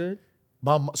dad was good?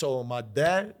 So my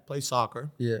dad played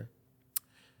soccer. Yeah.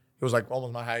 He was like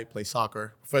almost my height, played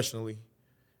soccer professionally.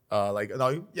 We call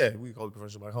it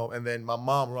professional back home. And then my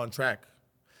mom run track.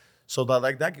 So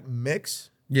that mix.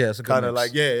 Yeah, it's a good kind of mix.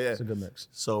 like, yeah. It's a good mix.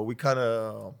 So we kind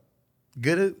of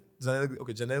get it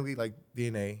genetically like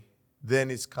DNA.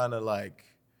 Then it's kind of like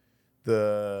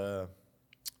the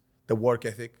work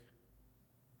ethic.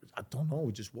 I don't know,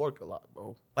 we just work a lot,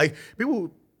 bro. Like people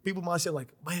might say like,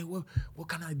 man, what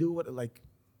can I do? Like,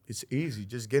 it's easy,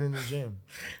 just get in the gym.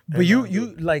 But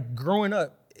you like growing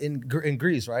up in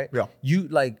Greece, right? Yeah.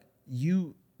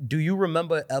 Do you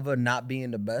remember ever not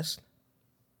being the best?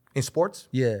 In sports?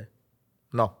 Yeah.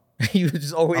 No. You were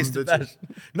just always the best.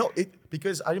 No,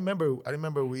 because I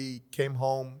remember we came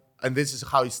home, and this is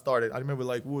how it started. I remember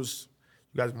like you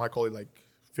guys might call it like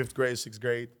 5th grade, 6th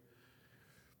grade.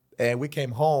 And we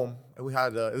came home and we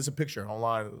had there's a picture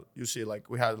online. You see, like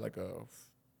we had like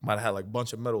might have had like a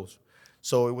bunch of medals.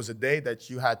 So it was a day that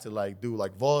you had to like do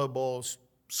like volleyball,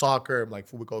 soccer, like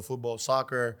we call it football,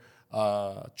 soccer,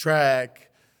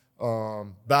 track,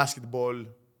 basketball,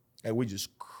 and we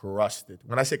just crushed it.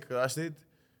 When I say crushed it,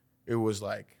 it was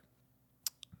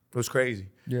crazy.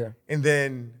 Yeah. And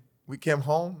then we came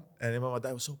home and my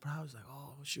dad was so proud. He was like,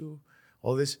 oh shoot,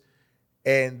 all this.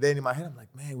 And then in my head, I'm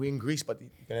like, man, we're in Greece, but you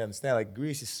can understand, like,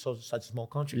 Greece is such a small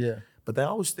country. Yeah. But then I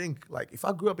always think, like, if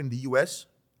I grew up in the U.S.,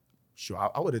 sure,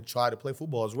 I would have tried to play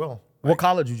football as well. What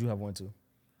college would you have went to?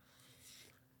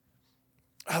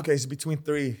 Okay, it's between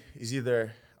 3. It's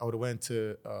either I would have went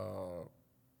to,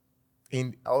 I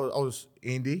was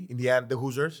Indiana, the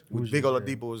Hoosiers. With Big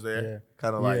Oladipo was there. Yeah.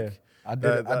 Kind of like. I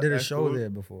did a show there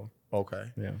before.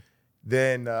 Okay. Yeah.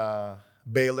 Then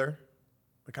Baylor.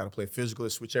 I kind of play physical,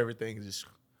 switch everything, just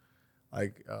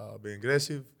like be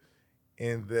aggressive.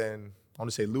 And then I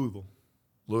want to say Louisville.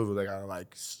 They kind of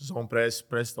like zone press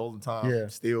all the time,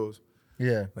 steals.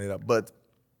 Yeah. But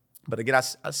again,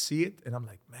 I see it and I'm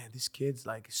like, man, these kids,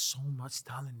 like, so much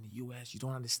talent in the U.S. You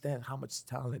don't understand how much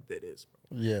talent that is,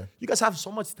 bro. Yeah. You guys have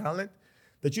so much talent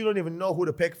that you don't even know who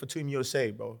to pick for Team USA,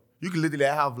 bro. You can literally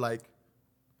have like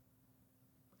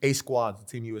 8 squads in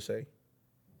Team USA.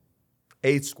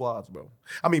 8 squads, bro.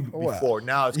 I mean, before.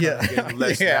 Now it's kind of getting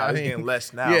less now. It's getting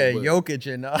less now. Yeah,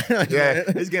 Jokic and...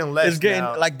 it's getting less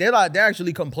now. Like, they're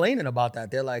actually complaining about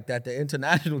that. They're like, that the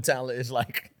international talent is,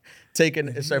 like,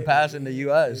 surpassing the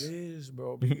U.S. It is,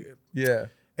 bro. Yeah.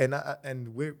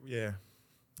 And we're,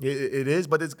 It is,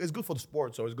 but it's good for the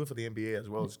sport, so it's good for the NBA as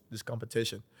well as this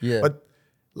competition. Yeah. But,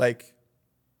 like,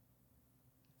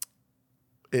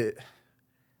 I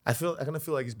kind of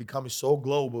feel like it's becoming so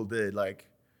global that, like,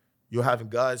 you're having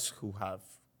guys who have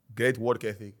great work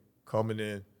ethic coming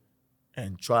in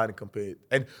and trying to compete.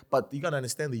 But you gotta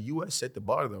understand, the U.S. set the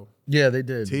bar though. Yeah, they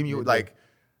did. Team U, like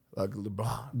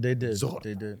LeBron. They did. Jordan,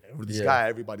 They did. This guy,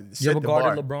 everybody. You ever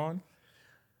guarded LeBron?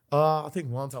 I think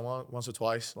once or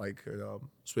twice, like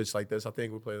switch like this. I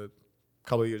think we played a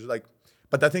couple of years. Like,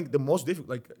 but I think the most difficult,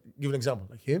 like, give an example,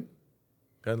 like him,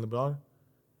 guarding LeBron.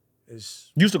 You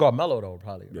used to guard Melo though,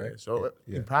 probably, right? So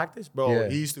in practice, bro,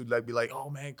 he used to like be like, "Oh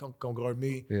man, come guard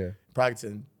me." Yeah.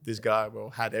 Practicing, this guy, bro,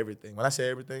 had everything. When I say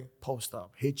everything, post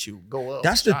up, hit you, go up.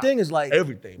 That's shot, the thing is like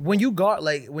everything. When you guard, but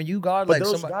like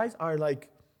those somebody, guys are like,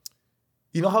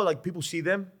 you know how like people see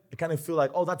them, they kind of feel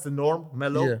like, oh, that's the norm,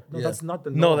 Melo. That's not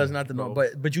the norm. No, that's not the norm.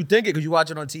 But you think it because you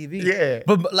watch it on TV. Yeah.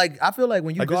 But like I feel like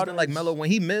when you like guarding like Melo,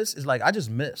 when he missed, it's like I just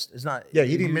missed. It's not. Yeah,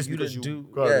 he didn't miss because you do.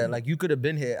 guarded him. Like you could have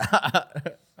been here.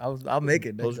 I'll make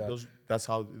it. That's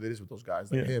how it is with those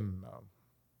guys. Like him,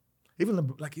 even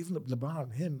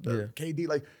LeBron, him, KD.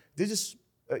 Like they just,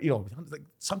 like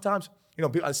sometimes,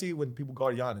 I see when people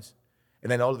guard Giannis,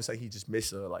 and then all of a sudden he just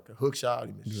missed a hook shot.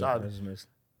 He missed a shot. Just missed.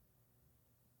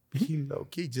 He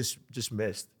low-key just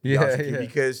missed. Yeah.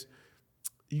 Because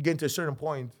you get to a certain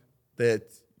point that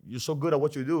you're so good at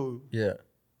what you do. Yeah.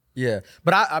 Yeah,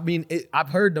 but I mean, I've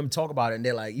heard them talk about it, and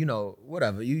they're like,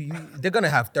 whatever. They're gonna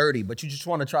have 30, but you just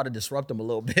want to try to disrupt them a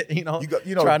little bit,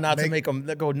 Try not to make them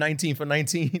go 19 for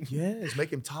 19. Yes, make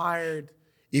them tired.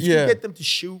 If you get them to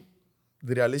shoot,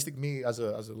 the realistic me as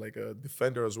a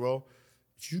defender as well,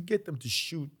 if you get them to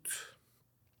shoot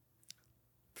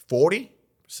 40%,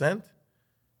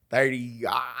 30,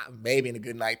 maybe in a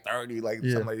good night 30,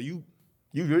 something like that, you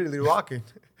really rocking.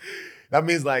 That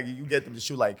means like you get them to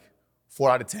shoot like 4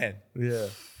 out of 10. Yeah.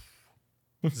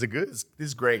 Is it good? This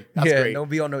is great. That's great.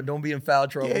 Don't be in foul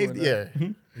trouble.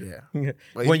 Yeah.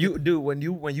 When you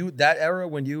that era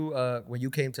when you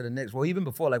came to the Knicks, well, even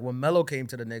before, like when Melo came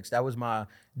to the Knicks, that was my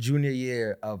junior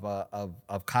year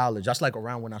of college. That's like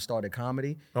around when I started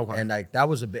comedy. Okay. And like that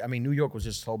was a bit. I mean, New York was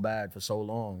just so bad for so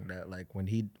long that like when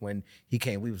he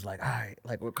came, we was like, all right,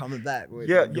 like we're coming back. We're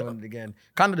doing it again.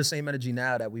 Kind of the same energy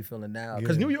now that we feeling now.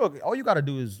 Because New York, all you got to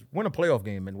do is win a playoff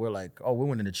game, and we're like, oh, we're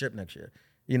winning the chip next year.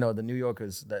 You know, the New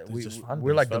Yorkers that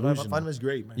we're like delusional. Fun is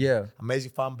great, man. Yeah,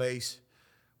 amazing fan base,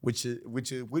 which you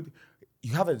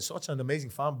have such an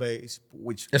amazing fan base,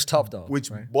 which it's tough though. Which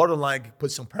right? borderline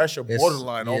put some pressure,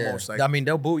 almost like. I mean,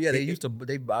 they'll boo. Yeah,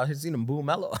 I've seen them boo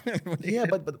Melo. Yeah,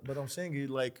 but I'm saying it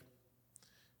like,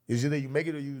 is either you make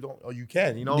it or you don't, or you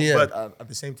can, you know. Yeah. But at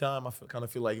the same time, I kind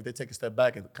of feel like if they take a step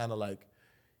back and kind of like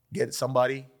get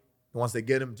somebody, once they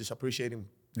get him, just appreciate him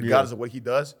regardless of what he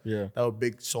does. Yeah, that would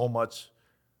big so much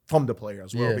from the player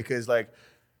as well. Yeah. Because like,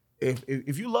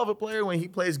 if you love a player when he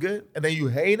plays good and then you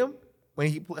hate him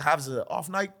when he has an off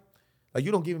night, like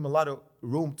you don't give him a lot of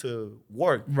room to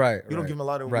work. Right. You don't give him a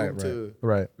lot of room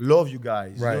to love you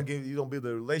guys. Right. You don't build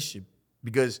a relationship,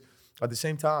 because at the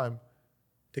same time,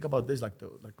 think about this, like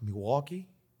Milwaukee.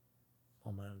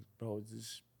 Oh man, bro, it's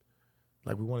just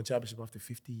like we won a championship after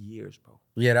 50 years, bro.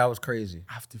 Yeah, that was crazy.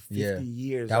 After 50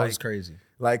 years, that was crazy.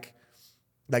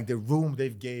 Like the room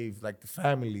they've gave, like the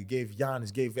family gave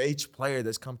Giannis, gave each player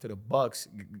that's come to the Bucks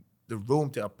the room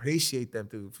to appreciate them,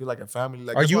 to feel like a family.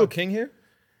 Like, are you a king here?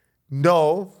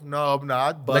 No, I'm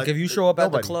not. But like if you show up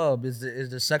at the club, is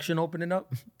the section opening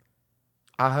up?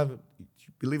 I haven't.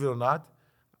 Believe it or not,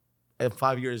 in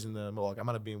 5 years in the Milwaukee, I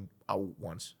might have been out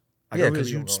once.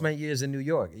 Because you spent years in New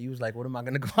York. You was like, what am I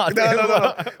gonna go out there?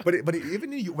 No. But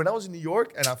even when I was in New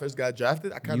York and I first got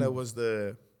drafted, I kind of was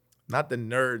not the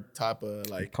nerd type of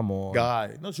like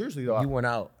guy. No, seriously though. You went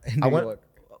out in New York.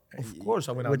 Of course,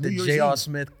 I went out with the J.R.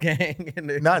 Smith gang.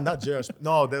 Not J.R. Smith.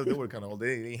 No, they were kind of old.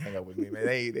 They didn't hang out with me, man.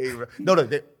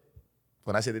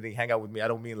 When I say they didn't hang out with me, I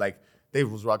don't mean like they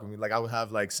was rocking with me. Like I would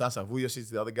have like Sasa Vujacic,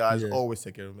 the other guys always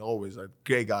take care of me, always like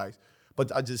great guys.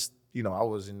 But I just, I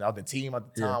was in the other team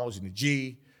at the time. I was in the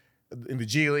G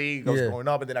League. I was growing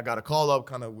up, and then I got a call up.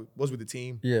 Kind of was with the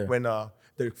team when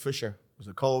Derek Fisher was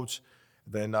the coach.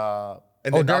 Then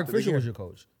Derek Fisher was your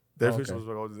coach. Derek Fisher was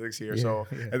my coach the next year. So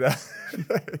and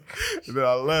then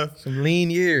I left. Some lean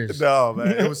years. No,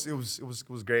 man, it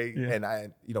was great, and I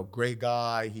great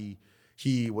guy.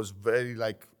 He was very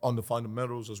like on the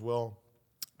fundamentals as well.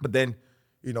 But then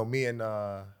me and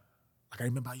like I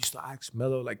remember I used to ask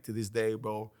Melo, like to this day,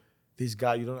 bro, this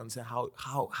guy, you don't understand how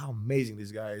amazing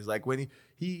this guy is. Like when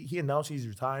he announced he's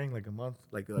retiring like a month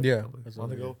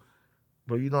ago.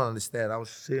 Bro, you don't understand. I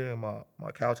was sitting on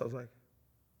my couch. I was like,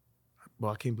 bro,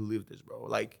 I can't believe this, bro.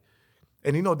 Like,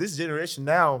 and this generation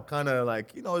now kind of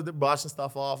like, they're brushing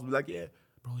stuff off. Like, yeah,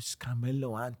 bro, it's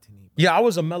Carmelo Anthony. Bro. Yeah, I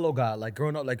was a Melo guy. Like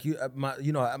growing up, like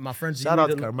my friends. Shout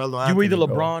out to Carmelo Anthony. You were either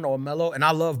LeBron or Melo, and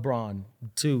I love Bron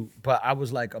too. But I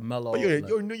was like a Melo. But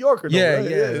you're a New Yorker, though, yeah, right?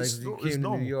 yeah. It's in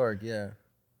New York, yeah.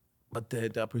 But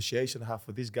the appreciation I have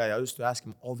for this guy, I used to ask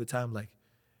him all the time, like,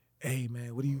 hey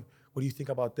man, what do you think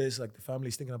about this? Like the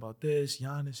family's thinking about this.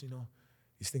 Giannis,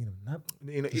 he's thinking of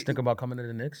nothing. He's thinking about coming to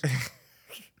the Knicks.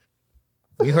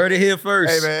 You heard it here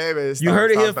first. Hey man, you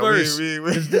heard it here first.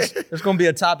 It's gonna be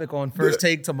a topip on First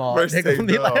Take tomorrow. They're gonna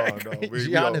be like,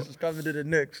 Giannis is coming to the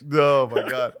Knicks. Oh my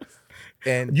God.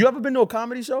 And you ever been to a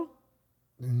comedy show?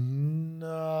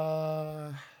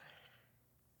 No.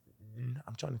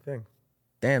 I'm trying to think.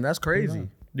 Damn, that's crazy. No.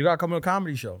 You gotta come to a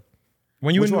comedy show.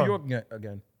 When you in New York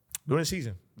again? During the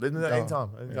season.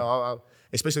 Anytime. Yeah.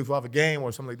 Especially if we have a game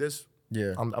or something like this.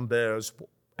 Yeah. I'm there.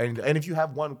 And if you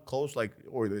have one close, like,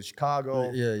 or the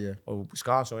Chicago, or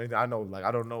Wisconsin or anything, I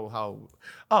don't know how.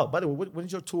 Oh, by the way,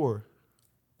 when's your tour?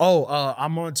 Oh,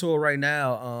 I'm on tour right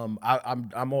now.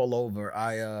 I'm all over.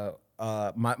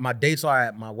 My dates are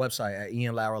at my website at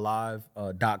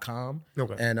ianlaralive.com.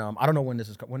 Okay. And I don't know when this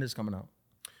is coming out.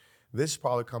 This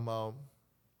probably come out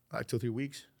like 2-3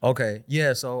 weeks. Okay.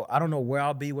 Yeah. So I don't know where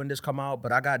I'll be when this come out,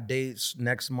 but I got dates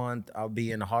next month. I'll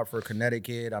be in Hartford,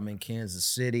 Connecticut. I'm in Kansas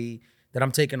City. Then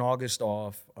I'm taking August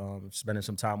off, spending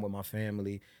some time with my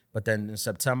family. But then in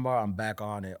September, I'm back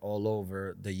on it all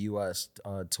over the U.S.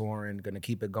 Touring, gonna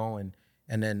keep it going.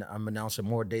 And then I'm announcing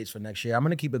more dates for next year. I'm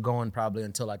gonna keep it going probably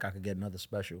until like I could get another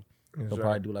special. They'll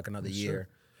probably do like another year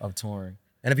of touring.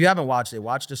 And if you haven't watched it,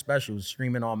 watch the specials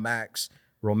streaming on Max,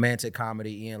 romantic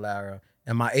comedy, Ian Lara.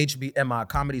 And my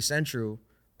Comedy Central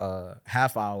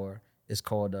half hour is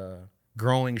called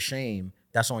Growing Shame.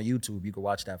 That's on YouTube. You can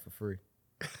watch that for free.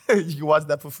 You can watch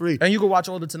that for free. And you can watch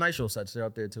all the Tonight Show sets. They're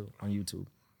up there too on YouTube.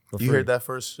 You heard that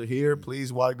first here.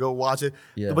 Please go watch it.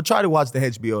 Yeah. But try to watch the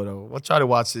HBO though. What try to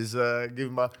watch is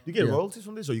give my. You get royalties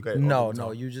from this, or you get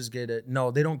no. You just get it.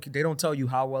 No, they don't tell you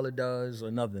how well it does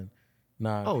or nothing.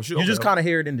 Nah. Oh, sure. You just kind of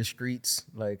hear it in the streets,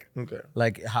 like Okay.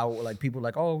 like how like people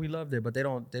like, oh, we loved it, but they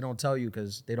don't tell you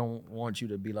because they don't want you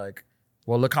to be like,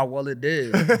 well, look how well it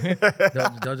did.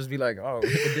 they'll just be like, oh,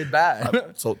 it did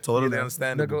bad. So totally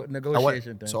understandable.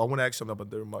 Negotiation thing. So I want to ask something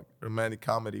about the romantic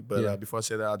comedy, but before I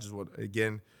say that, I just want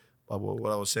again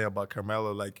what I was saying about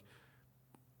Carmelo, like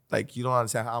you don't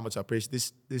understand how much I appreciate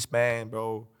this man,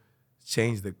 bro.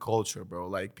 Changed the culture, bro.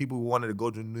 Like people who wanted to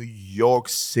go to New York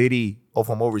City or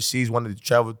from overseas wanted to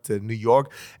travel to New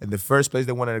York, and the first place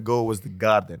they wanted to go was the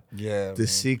Garden. Yeah, to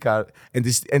see and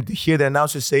to hear the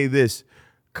announcer say this.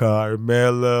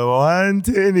 Carmelo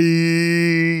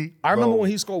Anthony. I remember when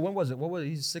he scored. When was it? What was it?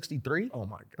 He's 63. Oh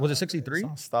my god. Was it 63? It's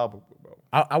unstoppable, bro.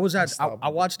 I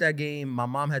watched that game. My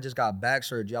mom had just got back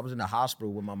surgery. I was in the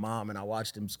hospital with my mom, and I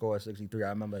watched him score at 63. I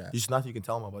remember that. There's nothing you can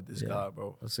tell me about this guy,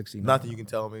 bro. 69. Nothing you can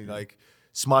tell me. Like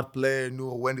smart player, knew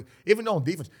when to, even on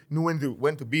defense, knew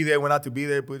when to be there, when not to be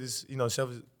there, put his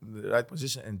self in the right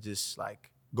position, and just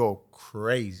like go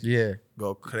crazy. Yeah.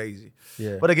 Go crazy.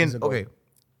 Yeah. But again, okay.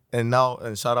 And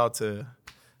shout out to,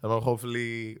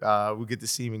 hopefully we get to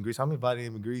see him in Greece. I'm inviting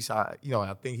him in Greece. I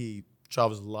think he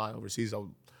travels a lot overseas. I would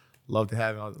love to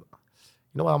have him. You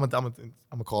know what? I'm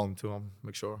gonna call him too. I'm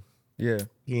make sure. Yeah.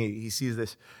 He sees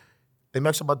this. They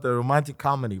mentioned about the romantic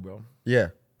comedy, bro.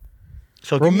 Yeah.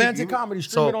 So romantic comedy,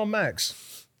 stream it on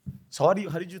Max. So how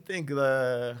did you think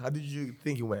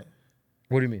it went?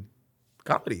 What do you mean?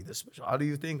 Comedy, the special. How do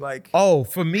you think like? Oh,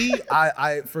 for me,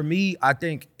 I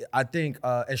think,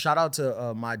 and shout out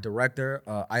to my director,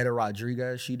 Ida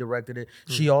Rodriguez. She directed it.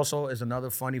 She also is another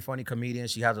funny comedian.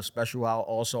 She has a special out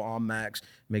also on Max.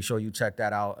 Make sure you check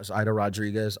that out. It's Ida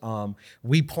Rodriguez.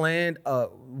 We planned.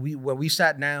 When we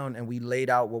sat down and we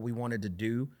laid out what we wanted to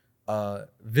do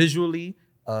visually.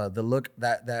 The look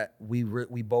that we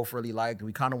both really liked.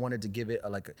 We kind of wanted to give it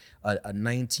a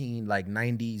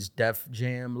 90s Def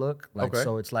Jam look. Like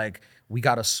so it's like we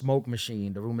got a smoke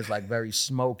machine. The room is like very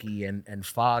smoky and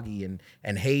foggy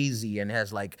and hazy and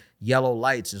has like yellow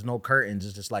lights. There's no curtains.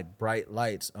 It's just like bright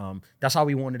lights. That's how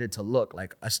we wanted it to look.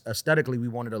 Like aesthetically, we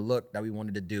wanted a look that we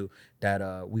wanted to do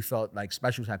that we felt like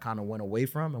specials had kind of went away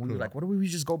from. And we were like, what do we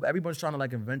just go? Everyone's trying to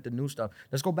like invent the new stuff.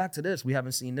 Let's go back to this. We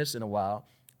haven't seen this in a while.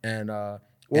 And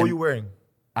what were you wearing?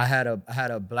 I had a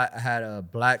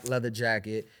black leather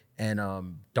jacket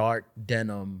and dark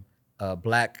denim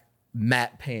black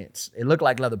matte pants. It looked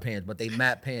like leather pants, but they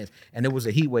matte pants. And it was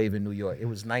a heat wave in New York. It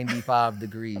was 95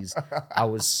 degrees. I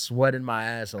was sweating my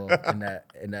ass off in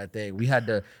that thing. We had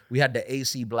the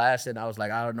AC blasting. I was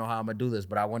like, I don't know how I'm gonna do this,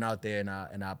 but I went out there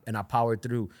and I powered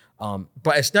through.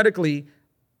 But aesthetically,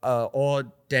 all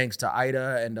thanks to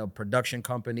Ida and the production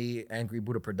company, Angry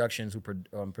Buddha Productions, who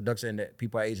production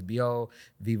people at HBO,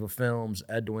 Viva Films,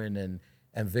 Edwin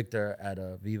and Victor at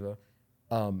Viva.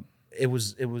 It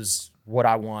was what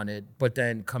I wanted. But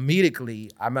then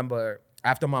comedically, I remember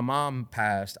after my mom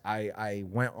passed, I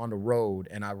went on the road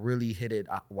and I really hit it.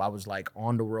 I was like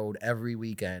on the road every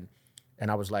weekend,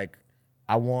 and I was like,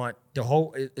 I want the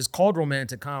whole, it's called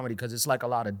romantic comedy because it's like a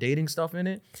lot of dating stuff in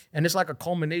it. And it's like a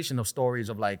culmination of stories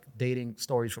of like dating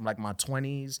stories from like my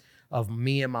 20s of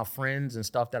me and my friends and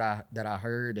stuff that I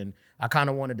heard. And I kind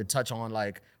of wanted to touch on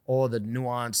like all the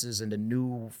nuances and the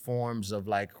new forms of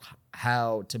like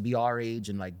how to be our age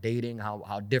and like dating,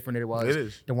 how different it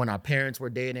was than when our parents were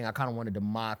dating. I kind of wanted to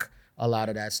mock a lot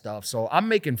of that stuff. So I'm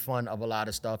making fun of a lot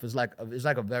of stuff. It's like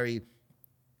a very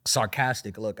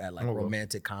sarcastic look at like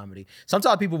romantic comedy.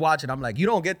 Sometimes people watch it, I'm like, you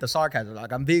don't get the sarcasm.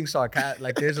 Like I'm being sarcastic.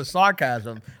 Like there's a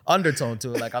sarcasm undertone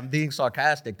to it. Like I'm being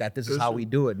sarcastic that this is how we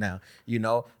do it now, you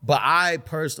know? But I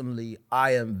personally,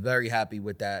 I am very happy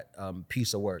with that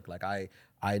piece of work. Like I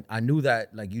knew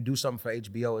that like you do something for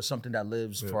HBO, it's something that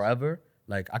lives forever.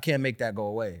 Like I can't make that go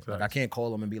away. Right. Like I can't call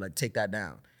them and be like, take that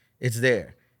down. It's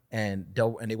there. And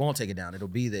they won't take it down. It'll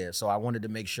be there. So I wanted to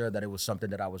make sure that it was something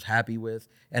that I was happy with.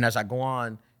 And as I go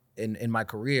on in my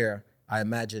career, I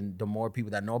imagine the more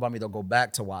people that know about me, they'll go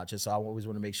back to watch it. So I always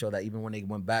want to make sure that even when they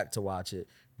went back to watch it,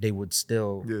 they would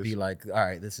still be like, all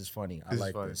right, this is funny. I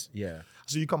like this. Yeah.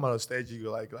 So you come out on stage, you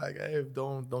go like, hey,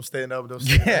 don't stand up, don't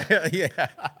stand up. Yeah.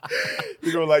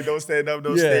 You go like, don't stand up,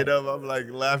 don't stand up. I'm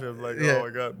like laughing. I'm like, oh my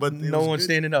God. But no one's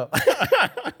standing up.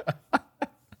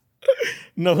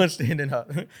 No one's standing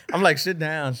up. I'm like, sit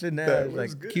down.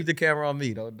 Like, keep the camera on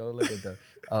me. Don't look at that.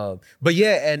 But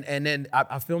yeah, and then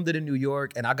I filmed it in New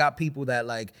York, and I got people that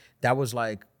like, that was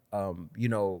like, you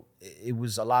know, it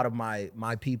was a lot of my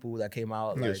people that came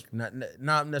out, like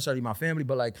not necessarily my family,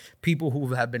 but like people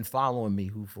who have been following me,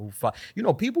 you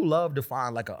know, people love to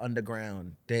find like an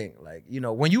underground thing. Like, you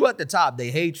know, when you at the top,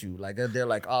 they hate you. Like they're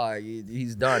like, oh,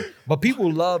 he's done. But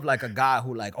people love like a guy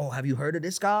who like, oh, have you heard of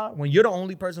this guy? When you're the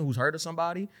only person who's heard of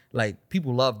somebody, like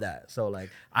people love that. So like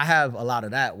I have a lot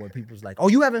of that where people's like, oh,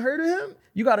 you haven't heard of him?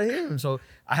 You gotta hear him. So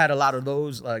I had a lot of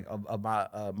those like of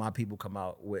my people come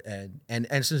out with, and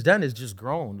since then it's just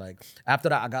grown. Like after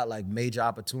that, I got like major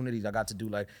opportunities. I got to do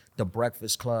like the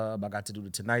Breakfast Club. I got to do the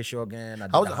Tonight Show again.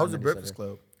 How's the Breakfast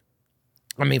Club?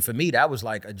 I mean, for me, that was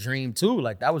like a dream too.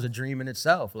 Like that was a dream in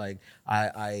itself. Like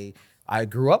I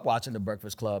grew up watching the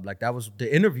Breakfast Club. Like that was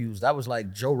the interviews. That was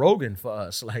like Joe Rogan for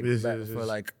us. Like for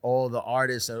like all the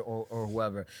artists or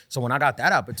whoever. So when I got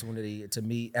that opportunity to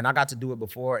meet, and I got to do it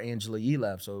before Angela Yee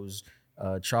left. So it was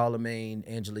Charlemagne,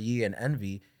 Angela Yee, and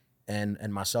Envy.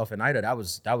 And myself and Ida, that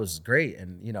was great.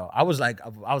 And you know, I was like,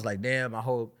 damn, I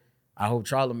hope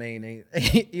Charlemagne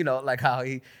ain't, you know, like how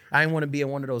I didn't want to be in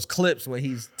one of those clips where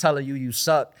he's telling you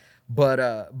suck.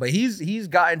 But he's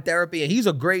gotten therapy and he's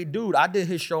a great dude. I did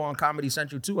his show on Comedy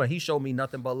Central too, and he showed me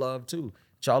nothing but love too.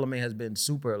 Charlemagne has been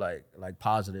super like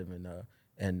positive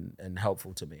and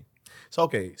helpful to me.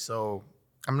 So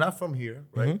I'm not from here,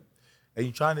 right? Mm-hmm. And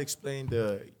you're trying to explain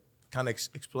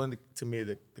explain to me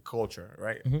the culture,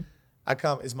 right? Mm-hmm.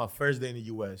 It's my first day in the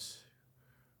U.S.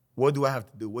 What do I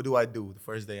have to do? What do I do the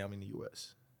first day I'm in the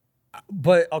U.S.?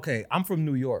 But okay, I'm from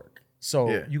New York.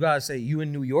 So you guys say you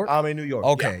in New York? I'm in New York.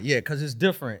 Okay, yeah, because it's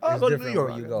different. It's different New York.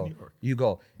 Where you go. You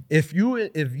go. If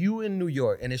you in New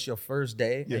York and it's your first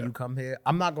day and you come here,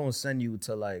 I'm not gonna send you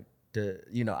to like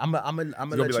I'm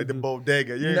gonna let be like the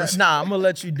bodega. Yeah. Nah, I'm gonna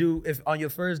let you do if on your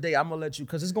first day. I'm gonna let you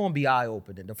because it's gonna be eye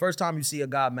opening. The first time you see a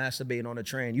guy masturbating on a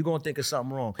train, you're gonna think it's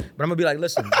something wrong. But I'm gonna be like,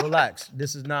 listen, relax.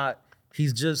 This is not.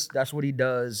 That's what he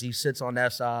does. He sits on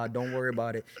that side. Don't worry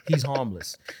about it. He's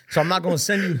harmless. So I'm not gonna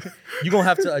send you. You're gonna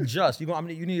have to adjust. You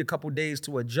need a couple days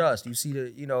to adjust. You see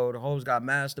the host got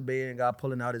masturbating, got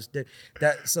pulling out his dick.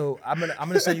 So I'm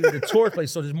gonna send you to the tourist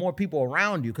place. So there's more people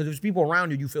around you because there's people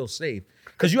around you. You feel safe.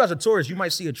 Because you as a tourist, you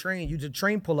might see a train. The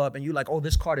train pull up and you like, oh,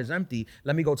 this cart is empty.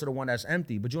 Let me go to the one that's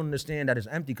empty. But you don't understand that it's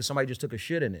empty because somebody just took a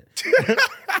shit in it.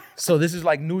 So this is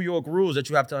like New York rules that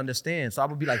you have to understand. So I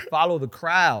would be like, follow the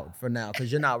crowd for now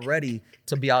because you're not ready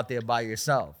to be out there by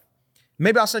yourself.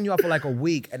 Maybe I'll send you out for like a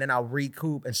week and then I'll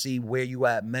recoup and see where you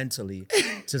at mentally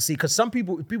to see. Because some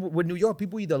people with New York,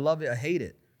 people either love it or hate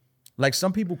it. Like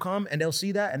some people come and they'll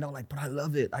see that and they're like, but I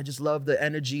love it. I just love the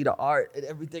energy, the art, and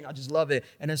everything. I just love it.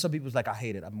 And then some people's like, I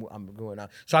hate it. I'm going out.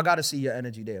 So I got to see your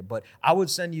energy there. But I would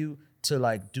send you to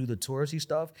like do the touristy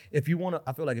stuff. If you want to,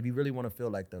 I feel like if you really want to feel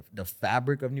like the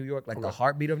fabric of New York, like the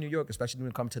heartbeat of New York, especially when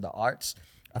it comes to the arts,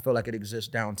 I feel like it exists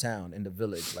downtown in the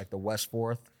Village, like the West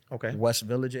 4th, West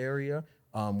Village area,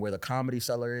 where the Comedy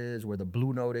Cellar is, where the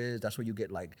Blue Note is. That's where you get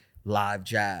like live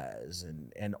jazz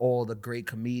and all the great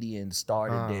comedians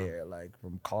started there, like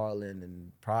from Carlin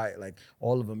and Pryor, like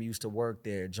all of them used to work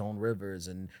there, Joan Rivers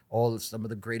and some of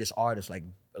the greatest artists, like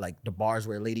the bars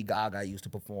where Lady Gaga used to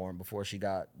perform before she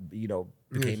got,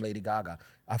 became Lady Gaga.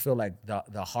 I feel like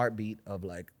the heartbeat of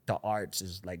like the arts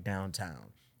is like downtown.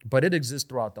 But it exists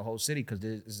throughout the whole city because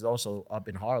this is also up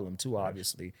in Harlem too,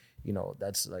 obviously.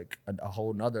 That's like a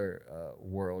whole nother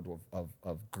world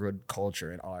of good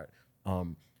culture and art.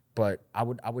 But I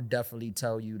would definitely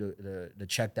tell you to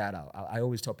check that out. I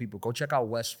always tell people, go check out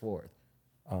West 4th.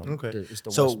 It's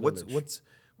the so West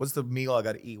what's the meal I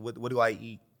gotta eat? What do I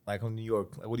eat like in New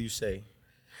York? Like, what do you say?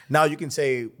 Now you can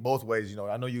say both ways.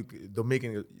 I know you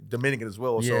Dominican as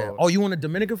well. Yeah. So. Oh, you want a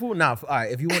Dominican food? Nah. All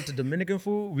right. If you want the Dominican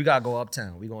food, we gotta go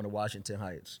uptown. We going to Washington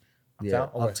Heights. Yeah,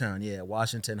 uptown. Yeah,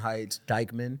 Washington Heights,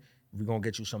 Dykeman. We're gonna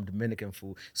get you some Dominican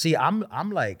food. See, I'm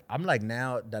like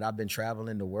now that I've been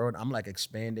traveling the world, I'm like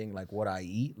expanding like what I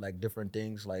eat, like different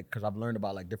things, like because I've learned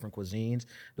about like different cuisines.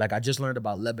 Like I just learned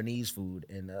about Lebanese food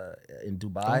in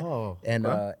Dubai,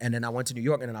 and then I went to New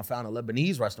York and then I found a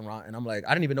Lebanese restaurant and I'm like, I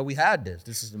didn't even know we had this.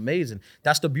 This is amazing.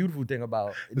 That's the beautiful thing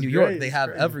about New York. They have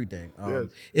everything.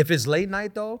 If it's late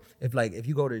night though, if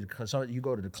you go to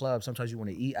the club, sometimes you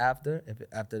want to eat after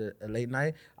the late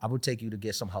night. I would take you to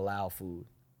get some halal food.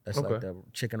 That's like the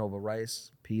chicken over rice,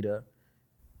 pita,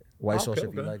 white sauce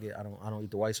if you like it. I don't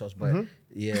eat the white sauce, but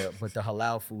but the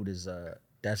halal food is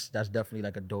that's definitely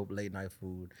like a dope late night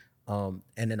food. And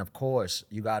then of course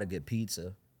you gotta get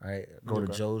pizza, right? Go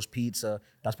to Joe's Pizza.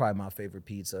 That's probably my favorite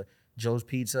pizza. Joe's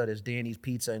Pizza. There's Danny's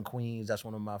Pizza in Queens. That's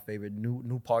one of my favorite.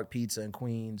 New Park Pizza in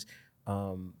Queens.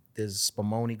 There's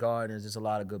Spumoni Gardens. There's a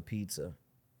lot of good pizza.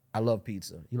 I love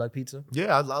pizza. You like pizza?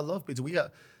 Yeah, I love pizza.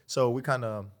 We kind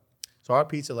of So our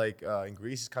pizza, like in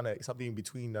Greece, is kind of something in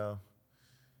between.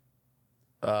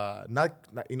 Not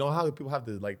you know how people have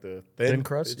the Thin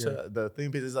crust. The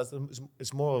thin pizza.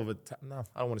 It's more of a no,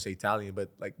 I don't want to say Italian, but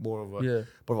like more of a. Yeah.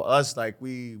 But for us, like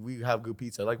we have good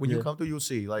pizza. Like when you come through, you'll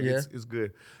see. Like it's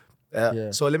good.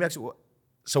 So let me ask you.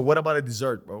 So what about a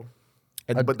dessert, bro?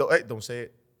 But don't say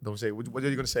it. Don't say it. What are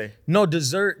you gonna say? No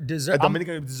dessert. A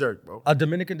Dominican dessert, bro. A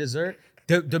Dominican dessert.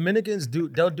 Dominicans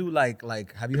they'll do like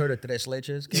have you heard of tres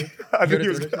leches? I knew he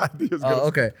was gonna.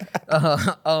 Okay.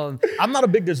 I'm not a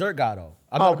big dessert guy though.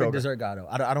 I'm not a big dessert guy though.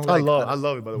 I don't. Like, I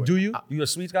love it, by the way. Do you? You a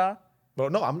sweets guy? Well,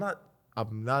 no, I'm not.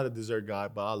 I'm not a dessert guy,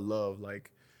 but I love like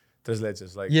tres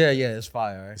leches. Like it's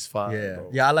fire. Right? It's fire. Bro.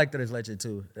 Yeah, I like tres leches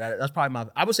too. That's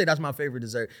probably I would say that's my favorite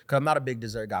dessert because I'm not a big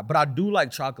dessert guy, but I do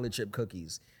like chocolate chip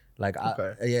cookies. Like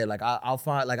I'll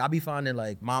find I'll be finding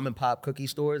like mom and pop cookie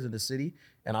stores in the city,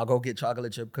 and I'll go get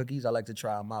chocolate chip cookies. I like to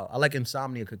try them out. I like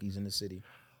insomnia cookies in the city.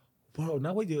 Bro,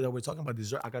 now that we're talking about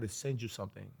dessert, I gotta send you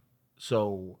something.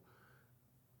 So,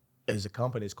 there's a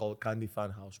company. It's called Candy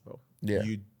Fan House, bro. Yeah.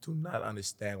 You do not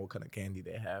understand what kind of candy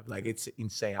they have. Like it's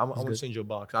insane. I'm gonna send you a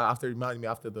box. After reminding me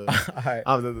after the right.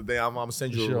 after the day, I'm gonna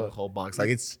send you a whole box. Like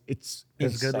it's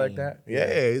good like that. Yeah,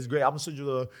 it's great. I'm gonna send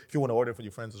you if you want to order for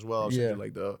your friends as well. I'll send you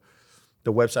like the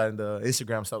website and the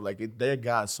Instagram stuff. Like they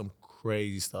got some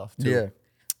crazy stuff too. Yeah.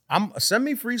 Send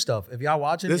me free stuff if y'all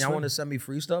watching. Y'all want to send me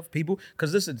free stuff, people.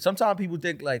 Because listen, sometimes people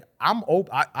think like I'm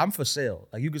open. I'm for sale.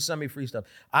 Like you can send me free stuff.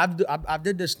 I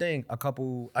did this thing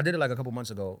I did it like a couple months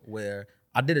ago where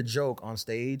I did a joke on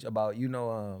stage about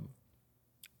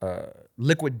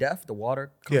Liquid Death, the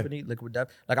water company, Liquid Death.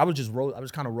 Like I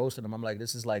was kind of roasting them. I'm like,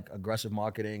 this is like aggressive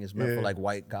marketing. It's meant for like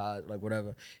white guys, like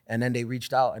whatever. And then they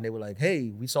reached out and they were like,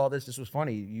 hey, we saw this. This was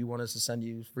funny. You want us to send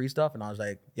you free stuff? And I was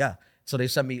like, yeah. So they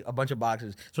sent me a bunch of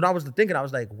boxes. So I was thinking, I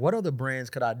was like, what other brands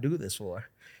could I do this for?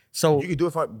 So you can do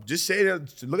it for just say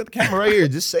it. Look at the camera right here.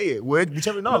 Just say it.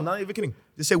 Whichever. No, I'm not even kidding.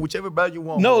 Just say whichever brand you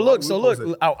want. No, look. So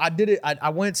look, I did it. I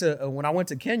went to when I went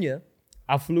to Kenya.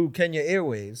 I flew Kenya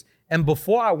Airways. And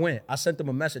before I went, I sent them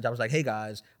a message. I was like, hey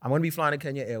guys, I'm going to be flying to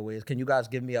Kenya Airways. Can you guys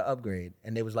give me an upgrade?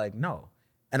 And they was like, no.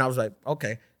 And I was like,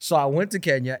 okay. So I went to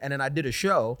Kenya and then I did a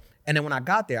show. And then when I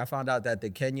got there, I found out that the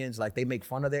Kenyans, like they make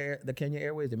fun of the Kenya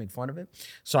Airways. They make fun of it.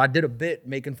 So I did a bit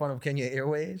making fun of Kenya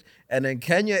Airways. And then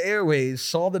Kenya Airways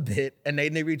saw the bit and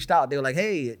they reached out. They were like,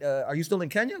 hey, are you still in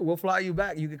Kenya? We'll fly you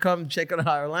back. You can come check out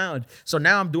our lounge. So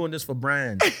now I'm doing this for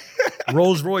brands.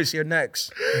 Rolls Royce, you're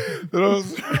next.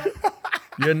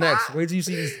 You're next. Wait till you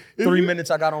see these 3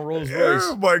 minutes I got on Rolls Royce.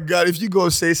 Oh my God. If you go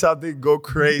say something, go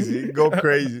crazy. Go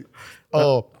crazy.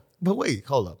 Oh, but wait,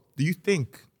 hold up. Do you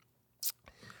think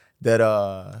that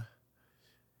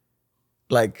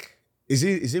like is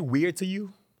it weird to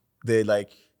you that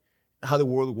like how the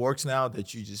world works now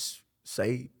that you just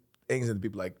say things and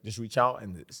people like just reach out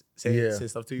and say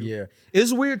stuff to you? Yeah.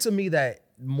 It's weird to me that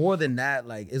more than that,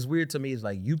 like it's weird to me is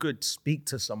like you could speak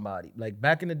to somebody. Like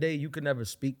back in the day, you could never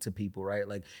speak to people, right?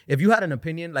 Like if you had an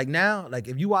opinion, like now, like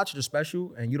if you watch the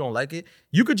special and you don't like it,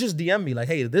 you could just DM me like,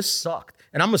 hey, this sucked.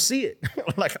 And I'm gonna see it.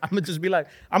 Like I'm gonna just be like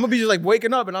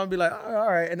waking up and I'm gonna be like,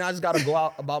 all right, and I just gotta go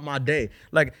out about my day.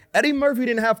 Like Eddie Murphy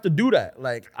didn't have to do that.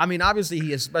 Like, I mean, obviously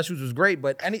his specials was great,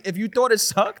 but if you thought it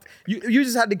sucked, you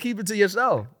just had to keep it to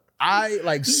yourself. I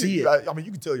like see it. I mean,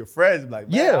 you can tell your friends, like,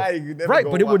 man, yeah, right.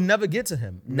 But it would never get to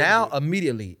him. Now,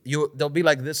 immediately, they'll be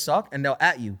like, "This suck," and they'll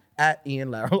at you at Ian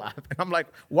Lara Live, and I'm like,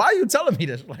 "Why are you telling me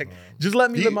this? Like, just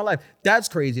let me live my life." That's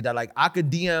crazy. That like I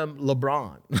could DM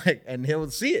LeBron, like, and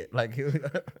he'll see it, like, he'll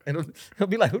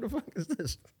be like, "Who the fuck is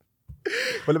this?"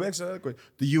 But let me ask you another question.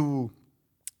 Do you?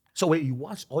 So wait, you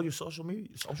watch all your social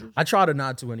media, socials? I try to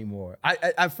not to anymore.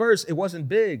 I at first it wasn't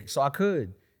big, so I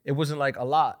could. It wasn't like a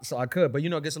lot, so I could, but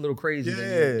it gets a little crazy.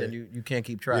 Then you can't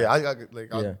keep track. Yeah,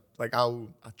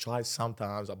 I try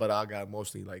sometimes, but I got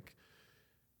mostly like,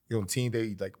 team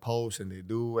they like post and they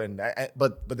do,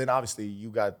 but then obviously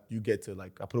you get to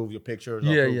like approve your pictures,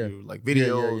 your like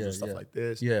videos and stuff like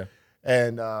this. Yeah.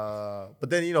 And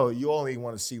but then you only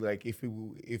want to see like if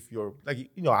you're like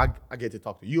I get to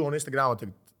talk to you on Instagram. I want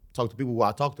to talk to people who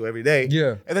I talk to every day.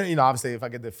 Yeah. And then obviously if I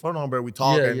get the phone number, we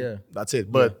talk. That's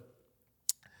it. But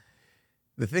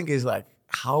the thing is, like,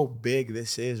 how big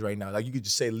this is right now. Like, you could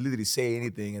just literally say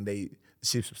anything, and they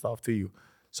ship some stuff to you.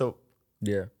 So,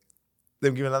 let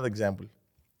me give another example.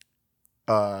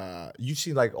 You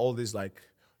see, like, all this, like,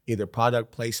 either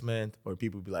product placement or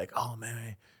people be like, "Oh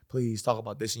man, please talk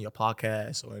about this in your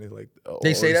podcast," or anything like.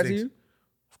 They say that to you?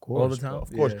 Of course, all the time.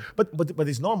 Of course, but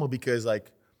it's normal because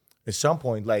like at some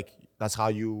point, like that's how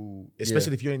you,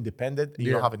 especially if you're independent, and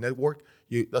you don't have a network.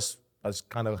 That's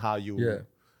kind of how you.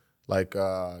 like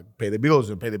pay the bills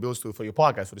and pay the bills for your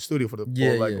podcast, for the studio, for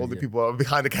the all the people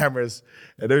behind the cameras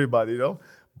and everybody, you know.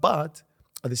 But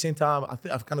at the same time, I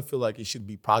kind of feel like it should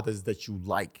be products that you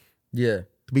like. Yeah.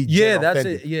 To be that's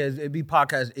authentic. it. Yeah, it'd be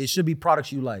podcast. It should be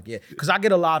products you like. Yeah, because I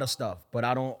get a lot of stuff, but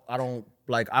I don't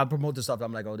like. I promote the stuff.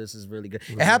 I'm like, oh, this is really good.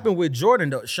 It happened with Jordan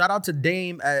though. Shout out to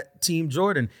Dame at Team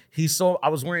Jordan. He saw I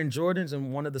was wearing Jordans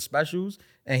in one of the specials,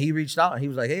 and he reached out and he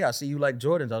was like, hey, I see you like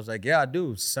Jordans. I was like, yeah, I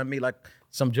do. Send me like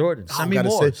some Jordans. Send me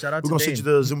more. Shout out to Dame. We're gonna send you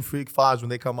the Zoom Freak 5s when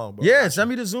they come out, bro. Yeah, send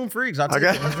me the Zoom Freaks. I'll take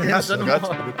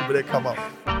it. When they come out.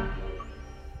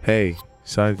 Hey,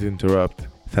 sorry to interrupt.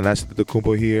 Thanas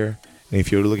Antetokounmpo here. And if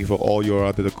you're looking for all your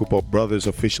Antetokounmpo Brothers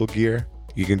official gear,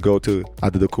 you can go to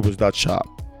antetokounmpos.shop.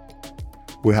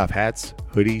 We have hats,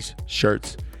 hoodies,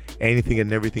 shirts, anything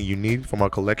and everything you need from our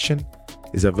collection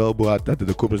is available at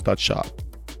antetokounmpos.shop.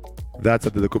 That's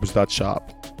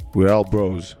antetokounmpos.shop. We're all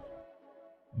bros.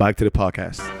 Back to the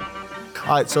podcast.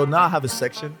 All right, so now I have a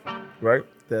section, right,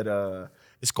 that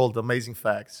it's called Amazing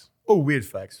Facts or Weird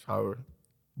Facts, however.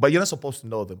 But you're not supposed to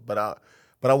know them, but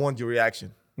I want your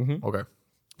reaction. Mm-hmm. Okay.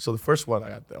 So the first one I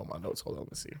got there on my notes. Hold on,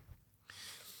 let's see.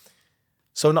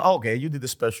 So now, okay, you did the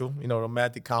special,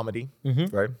 romantic comedy,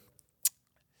 right?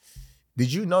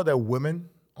 Did you know that women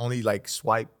only like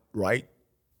swipe right?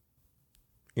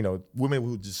 Women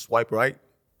who just swipe right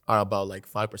are about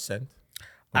like 5%.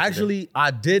 Actually, I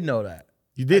did know that.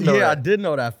 You did know that? Yeah, I did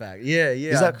know that fact. Yeah.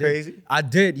 Is that crazy? I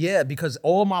did, yeah, because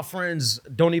all my friends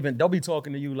they'll be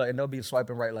talking to you like, and they'll be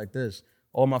swiping right like this.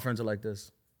 All my friends are like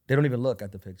this. They don't even look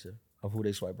at the picture of who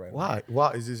they swipe right. Why?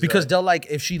 Why is this? Because they'll like,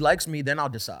 if she likes me, then I'll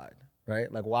decide,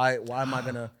 right? Like, why am I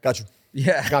gonna? Got you.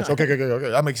 Yeah. Got you. Okay.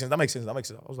 That makes sense. I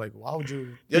was like, why would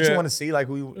you? Don't you want to see like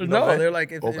who? No, they're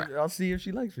like, if I'll see if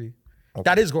she likes me. Okay.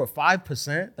 That is good.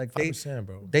 5%. Like 5%,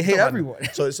 bro. They hate everyone.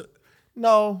 So it's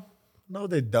no,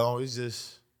 they don't. It's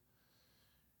just.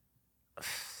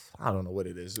 I don't know what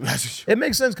it is. It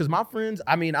makes sense because my friends,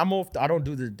 I mean, I don't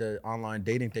do the online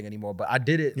dating thing anymore, but I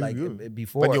did it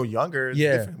before. When you're younger, it's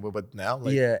different. But now,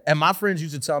 like. Yeah. And my friends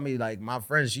used to tell me, like,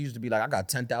 she used to be like, I got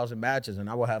 10,000 matches and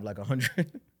I will have like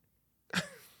 100.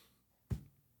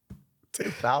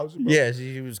 10,000? Yeah,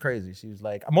 she was crazy. She was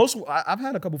like, I've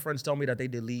had a couple friends tell me that they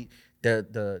delete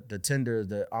the Tinder,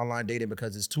 the online dating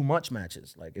because it's too much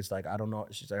matches. Like, it's like, I don't know.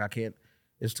 She's like, I can't,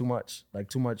 it's too much.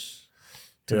 Like, too much.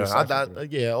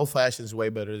 Old fashioned is way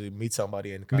better to meet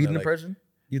somebody and meet in person.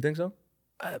 You think so?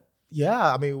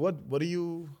 Yeah, I mean, what do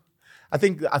you? I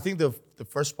think the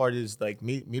first part is like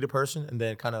meet a person and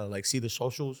then kind of like see the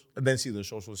socials and then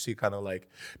see kind of like,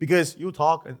 because you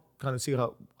talk and kind of see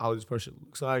how this person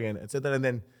looks like and etc. And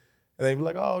then be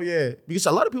like, oh yeah, because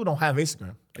a lot of people don't have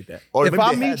Instagram like that. Or if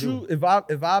I meet you, if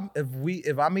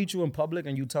I meet you in public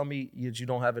and you tell me that you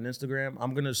don't have an Instagram,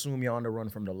 I'm gonna assume you're on the run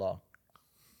from the law.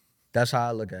 That's how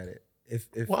I look at it.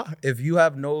 If you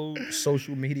have no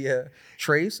social media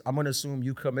trace, I'm gonna assume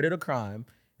you committed a crime,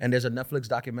 and there's a Netflix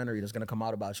documentary that's gonna come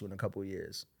out about you in a couple of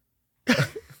years.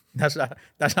 That's how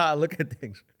I look at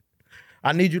things.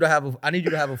 I need you to have a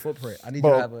footprint. I need you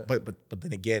to have a. But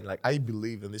then again, like I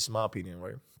believe, and this is my opinion,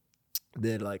 right?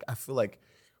 That like I feel like